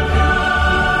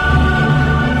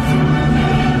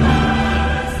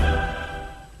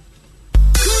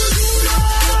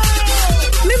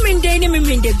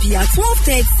Miminde Bia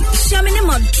 12:30. Shamini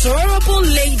adorable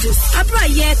ladies. Abra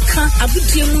Yeka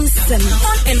Abudiamunsem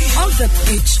on and off the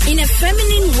pitch in a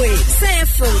feminine way.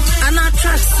 Sayford and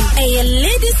attractive. A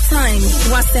ladies' time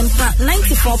was Asempa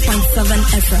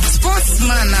 94.7 FM.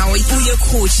 Sportsman now who your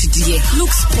coach dear.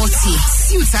 Look sporty.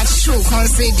 Suits at show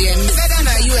consider better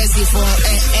than USA for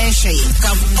Asia.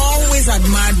 I've always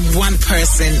admired one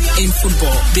person in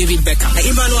football, David Beckham.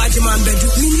 Emmanuel Ajiman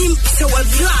Bedu. So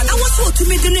I was told to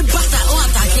make the butter or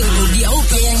attacking will be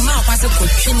okay and now pass a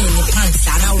cushion in the pants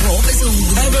and a rope.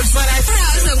 But for I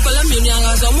said, Colombian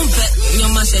as a woman, your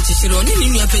master Chiron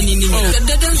in your penny.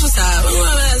 The dance was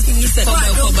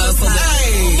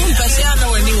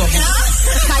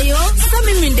Kayo,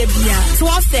 Sammy Mindebia,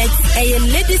 12:30 a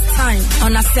ladies' time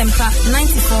on Asempa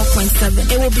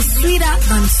 94.7. It will be sweeter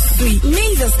than sweet.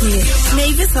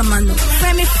 Mavis Amano,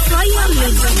 Femi Fire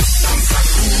Legend.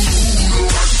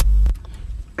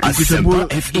 Asempa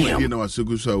FM. You know,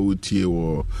 Asugusa Utie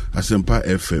or Asempa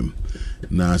FM.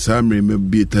 Now, some remember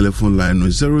be telephone line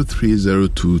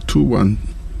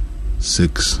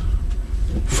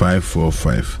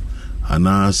 0302216545. And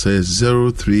now says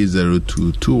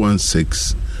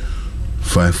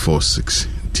 0302216546.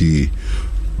 T.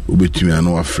 Ubetumi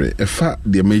ano afre. Efa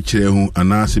de mechere hu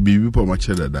anase bibi po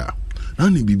machere da.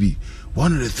 Nani bibi.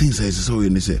 One of the things I say so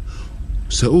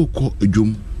say oko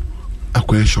edwum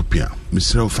akoye shopia.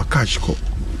 Misra fa cash ko.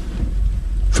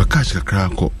 Fa cash kakra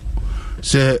ko.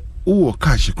 Say wo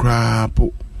cash kra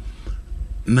po.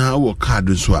 Na wo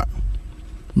card so a.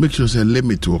 Make sure say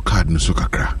limit wo card no so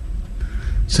kakra.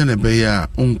 Send a beya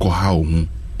unko how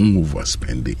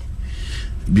overspending.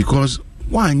 Because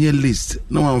one year list,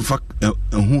 no one fact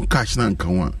who cash na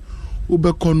nkawa.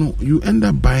 Ubekono, you end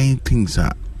up buying things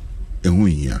a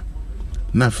year.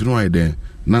 Na fino ide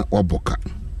na oboka.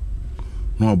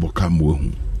 No oboka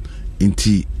mwehu.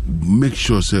 Inti make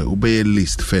sure say ubeye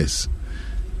list first.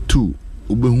 2.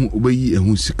 Ubeyi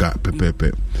ehun sika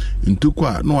pepepe. Intu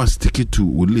kwa no stick it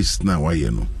to list na wa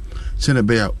no. Send a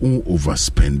bear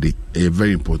overspending.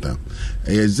 Very important.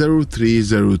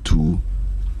 0302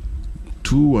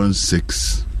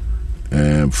 216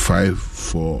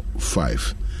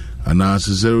 545 and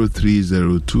answer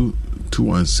 0302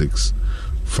 216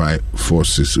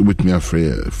 546. With me a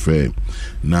fair.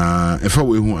 Now, if I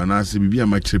were who and answer be a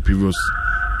match previous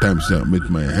times with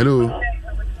my hello.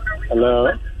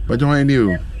 What do I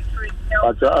know?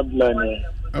 What's up, Abla?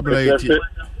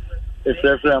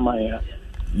 It's my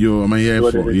yo, am I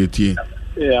here for you?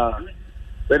 Yeah.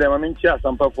 But I'm in chair,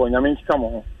 some people, I mean, come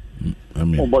on. I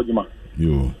mean,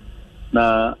 yo.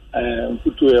 Now,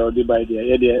 put to a by the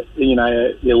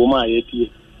a woman,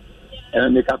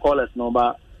 and make a call us no,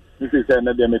 but this is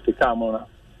another make a camera.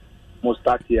 Most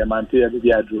start here, man, the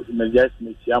Diadro, in the just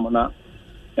Miss Yamana,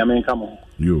 I mean, come on.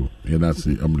 Yo, yeah, that's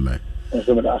it. I'm like,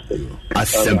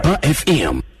 Asempa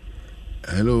FM.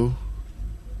 Hello.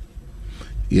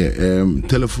 Yeah,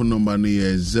 telephone number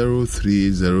is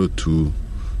 0302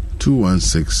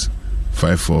 216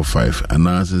 545 and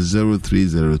answer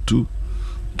 0302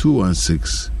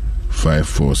 216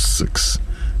 546.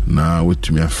 Now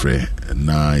with me afraid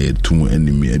now ye two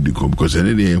enemy ediko because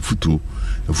any day futu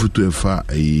efa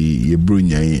ye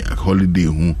brunya a holiday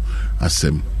hu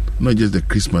asem not just the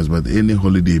Christmas but any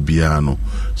holiday biano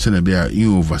send be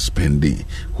you overspending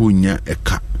who nya a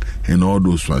car and all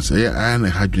those ones. I am a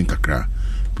hydrin kakra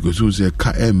because who say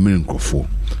car a million for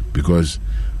because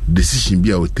decision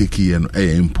be I will take here and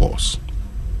impulse.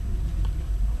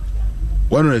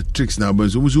 One of the tricks now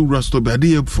but who rust up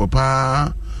idea for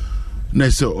pa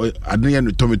next I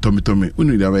didn't Tommy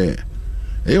only the way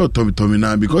Tommy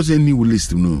now because any will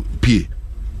list no P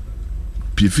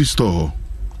store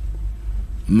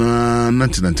na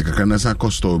nanti kakana sa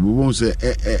cost we won't say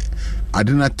I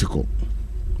didn't article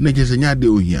na just nya de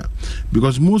here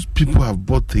because most people have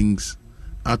bought things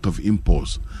out of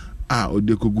impulse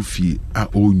odekogu fie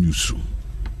all news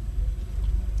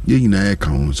ye nyina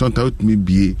account sometimes me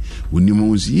be woni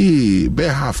mo say be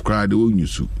half crowd all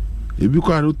news ebi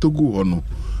kwa otogu hono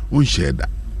on share that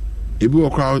ebi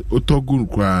okra otogu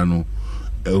kwa no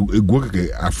egu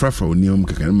keke afrafa oniom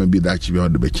keke na be that chi be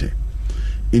od beche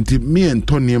inti me and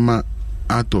Tonyema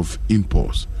out of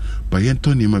impulse but yen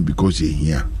Tonyema because he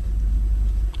here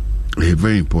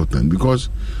very important because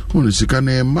when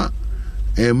sikana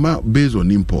ema based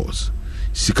on impulse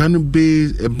sikana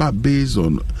based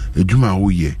on ejuma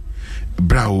oye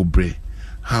bra obre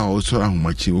how also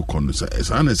ahumachi ukono as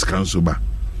honest council ba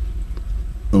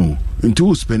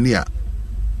into spend ya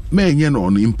me yen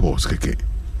on impulse keke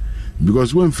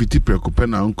because when 50 preocupa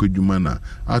na unko jumana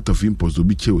out of impulse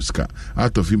obi cheuska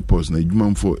out of impulse na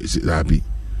juma for is happy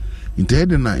into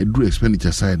head na edu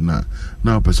expenditure side na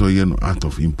person you know out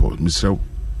of impulse Mr.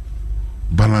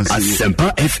 balance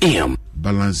Asempa FM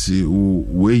balance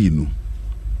way you know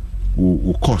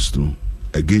will cost no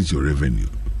against your revenue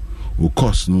will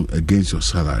cost no against your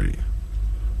salary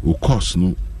will cost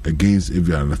no against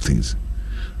every other things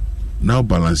now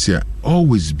balance here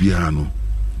always be no.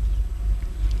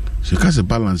 So because the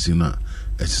balance na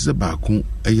esese baako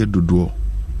eye dodo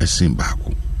esen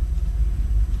baako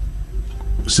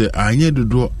se anye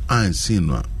dodo ansin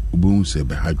no obon se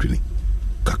be hadwene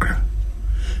kakra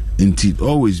indeed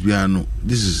always be ano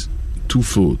this is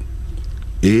twofold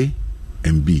A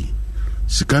and B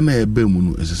sikana ebe mu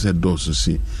no esese dose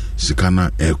se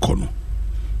sikana ekono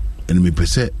and me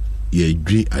pese ye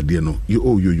dwi ade no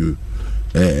yo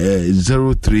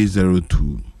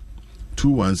 0302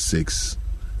 216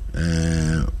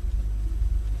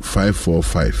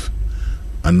 545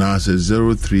 and now says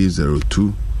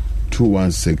 0302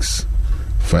 216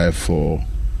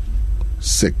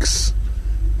 546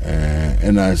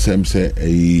 and I say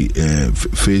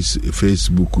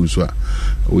Facebook so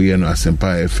we are no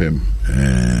Asempa FM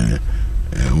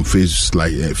on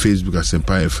Facebook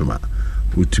Asempa FM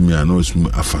utimi anos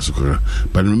afasukora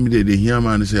but me de hear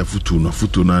man say futu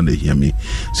na de hear me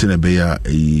say na be ya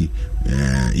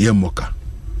yemoka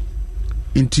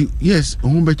inti yes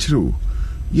ohun chiro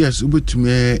yes ubetumi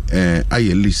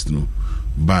aye list no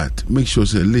but make sure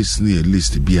say list ni a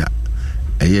list bia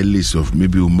a list of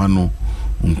maybe umano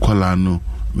unkola no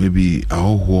maybe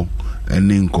ahoho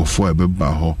ene nkofo ebeba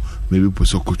ho maybe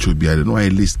posokocho bia no a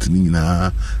list ni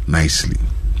na nicely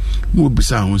mo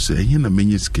bisa ho say na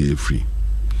menye scale free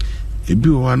ebi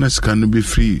o wana scan be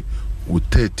free with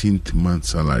 13th month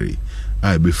salary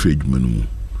I be free dwumanu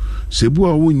sebu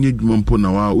a wonye dwumampo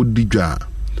na wa odidwa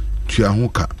tua ho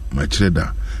ka ma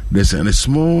kireda there's a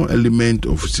small element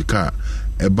of sika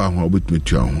eba ho obetumi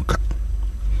tua ho ka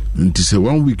nti se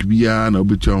 1 week bia na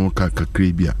obetua ho ka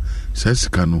kakre bia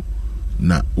sika no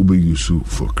na obeyusu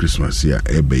for Christmas ya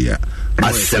ebe ya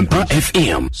Asempa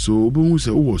FM so obo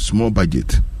say oh small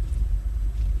budget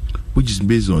which is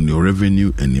based on your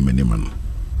revenue and imenimano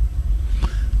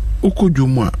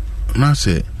okojumwa na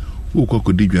say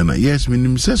ukokodijwana yes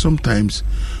minim say sometimes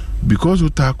because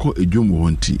utako ejumo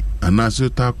honti anase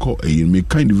utako me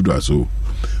kind individual so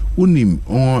unim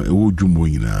ewojumo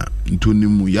nyina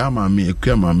ntonimu ya mame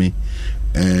ekua mame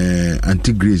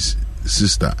Auntie Grace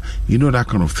sister you know that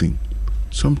kind of thing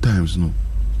sometimes no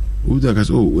udagas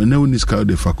when no one is called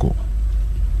the fako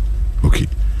okay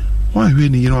why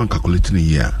when you know calculating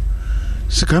here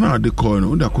sikana de call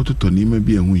no da kototo ni ma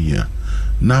bi ehu hia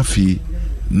na fi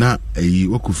na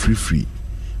woku free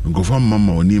ngofa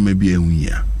mama oni ma bi ehu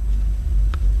hia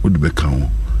would be kan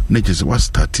na just what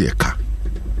start eka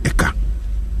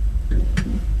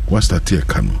what start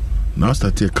eka no now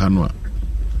start eka no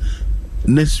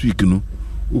next week no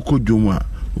ukodwoma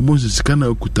umonse sikana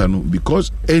okuta no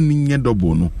because any nye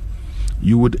double no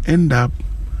you would end up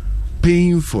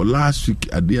paying for last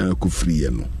week adia ko free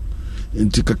no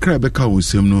nti kakra beka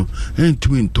wonsem no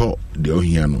entumi nto de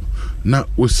ohia no na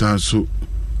wosanso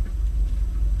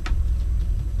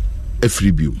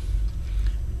afribiu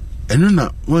eno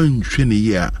na wanhwe ne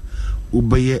ye a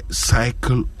ubeye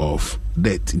cycle of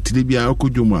death. Intibia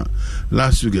okujuma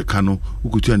last week kano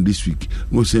ukutu this week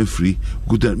no say free.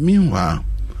 Meanwhile,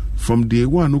 from day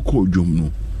one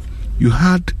ukujum, you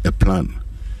had a plan,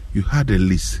 you had a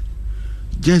list.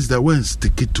 Just that when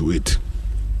stick it to it.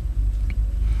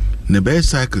 Nebe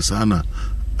cycle sana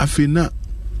afina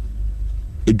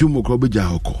edumo krobe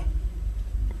jahoko.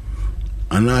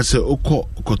 Anase oko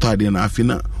kotade na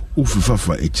afina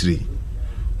ufifafa echiri.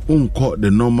 Unko the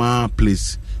normal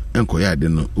place enko ya de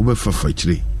no ubefafa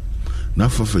echiri. Na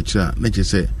fafa echira na je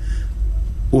say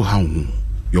oh how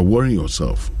you're worrying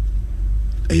yourself.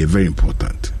 You're very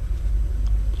important.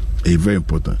 You're very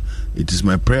important. It is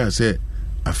my prayer say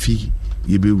afi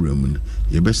yebe remun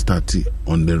yebe start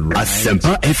on the right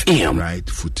FM right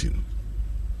footing.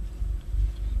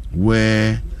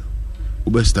 Where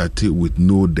ube start with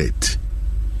no debt.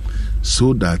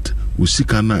 So that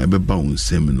usikana ebeba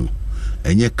unsemino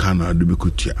enye kana de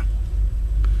bekutia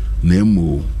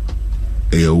nemo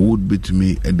would be to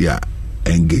me e dia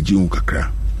engaging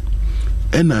kakra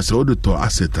ena se odo to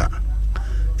aseta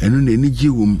enu na eniji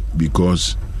wum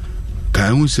because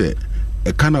kan hu se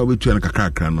e kana obetua na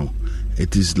kakra no.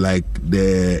 It is like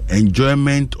the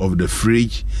enjoyment of the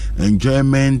fridge,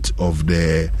 enjoyment of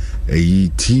the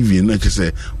TV. Not just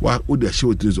say what would the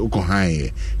show things oko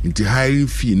high into hiring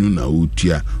fee no na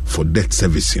utia for debt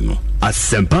service no.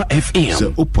 Asempa FM.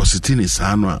 So opposite is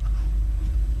anwa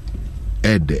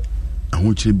ede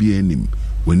ahunche bi anim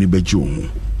when bejo.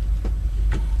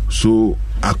 So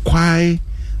acquire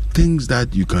things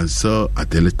that you can sell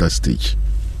at a later stage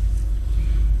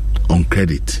on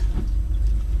credit.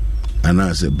 And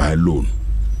I say by loan.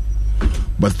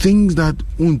 But things that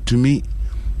to me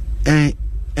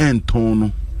and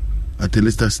tono at a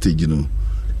later stage,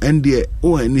 and the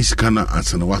any scanner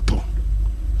as an wato.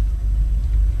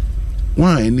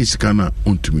 Why any scanner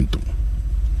to me?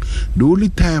 The only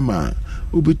time I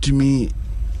obe to me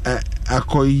I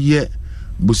call ye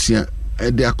busia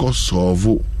they call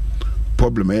solve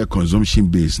problem air consumption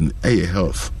based air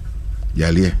health.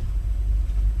 Yalie.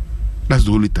 That's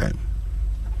the only time.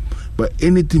 But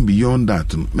anything beyond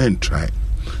that, men try.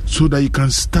 So that you can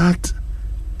start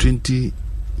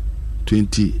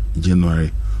 2020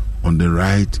 January on the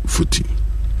right footing.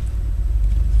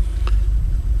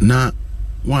 Now,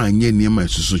 one year near my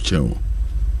social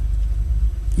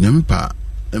Nyampa,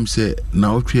 say,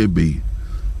 now be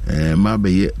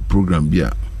my program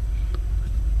beer.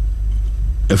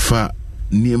 If I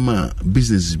near my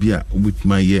business beer with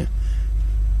my year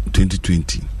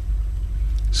 2020.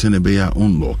 Senebeya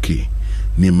unlucky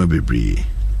near my baby.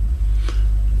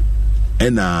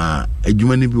 And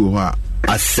adwumani bi wo ha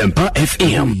Asempa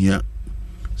FM here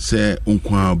say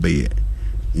unkwa be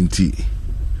nti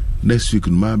next week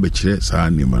ma be kire saa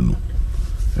nima no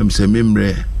say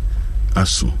memre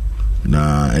aso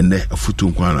na ene afutu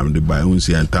nkwa na de bai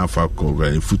unsi anta fa ko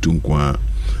afutu nkwa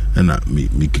na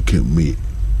me kike me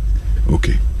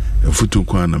okay afutu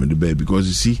nkwa na de bai because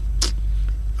you see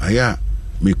aya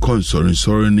me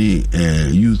sorry ni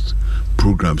youth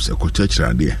programs e ko church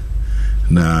there.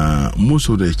 Now most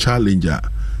of the challenger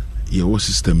your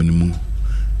system anymore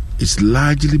is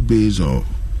largely based on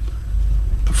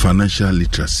financial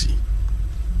literacy.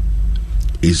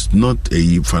 It's not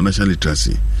a financial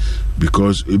literacy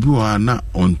because if you are not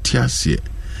on tiase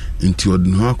into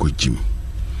ordinary coaching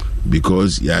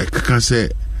because I can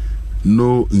say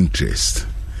no interest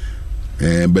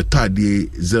but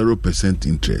 0%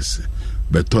 interest.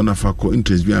 But tona fako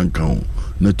interest bi anka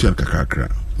na tuan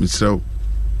kakakra misraw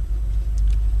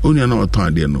oni na oton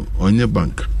ade no onye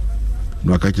bank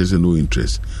no aka chese no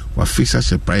interest wa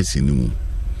fix a price ni mu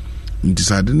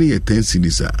ntisade ne ye 10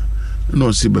 cedis a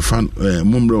no se be fan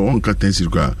mumre won ka 10 cedis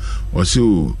kwa o se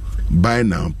buy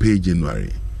now pay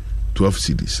January 12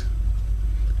 cedis.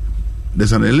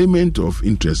 There's an element of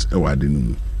interest e wa de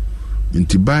no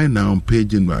nti buy now pay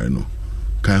January no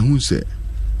kan hu se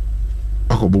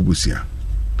akobobusia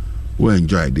we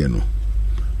enjoy there no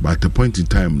but at a point in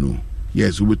time no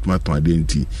yes with my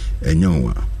identity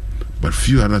and but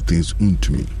few other things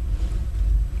to me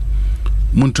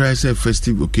mun try say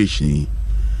festive occasion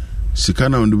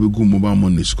sikana on the go mobile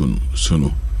money school so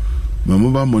no my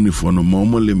mobile money for no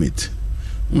more limit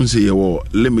un say your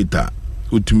limiter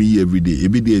utumi every day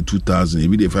day 2000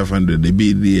 every day 500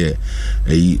 every day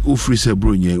free se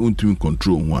bro nye untumi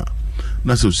control ho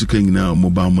na so sika nyina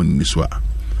mobile money so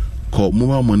call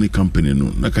mobile money company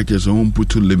no na ka cheso hom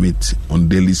put limit on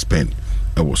daily spend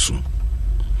e was so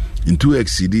in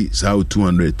 2xcd so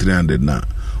 200 300 na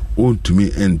to me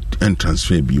and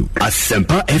transfer you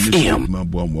Asempa FM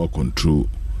more control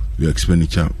your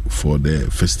expenditure for the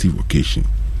festive occasion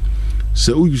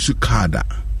so you use card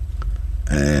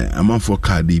amanfoɔ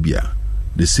car de bia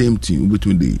the same thing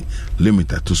between the limit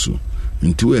to so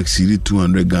until exceed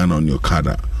 200 Ghana on your car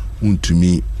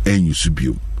untumi use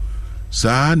bio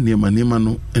saa nneɛma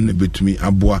no ɛna betumi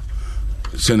aboa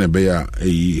sɛnɛ bɛyɛ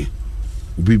a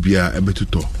bibia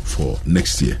ɛbɛtotɔ for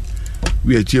next year.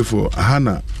 We are here for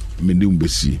ahana mende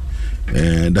umbesi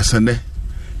dasane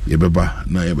yebeba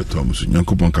na yebeto musu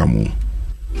nyankopon kamo.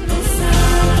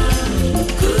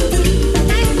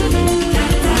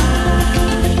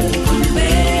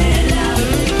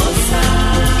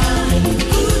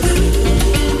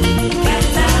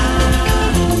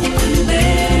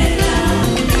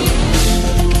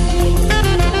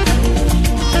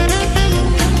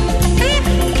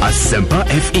 Asempa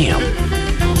FM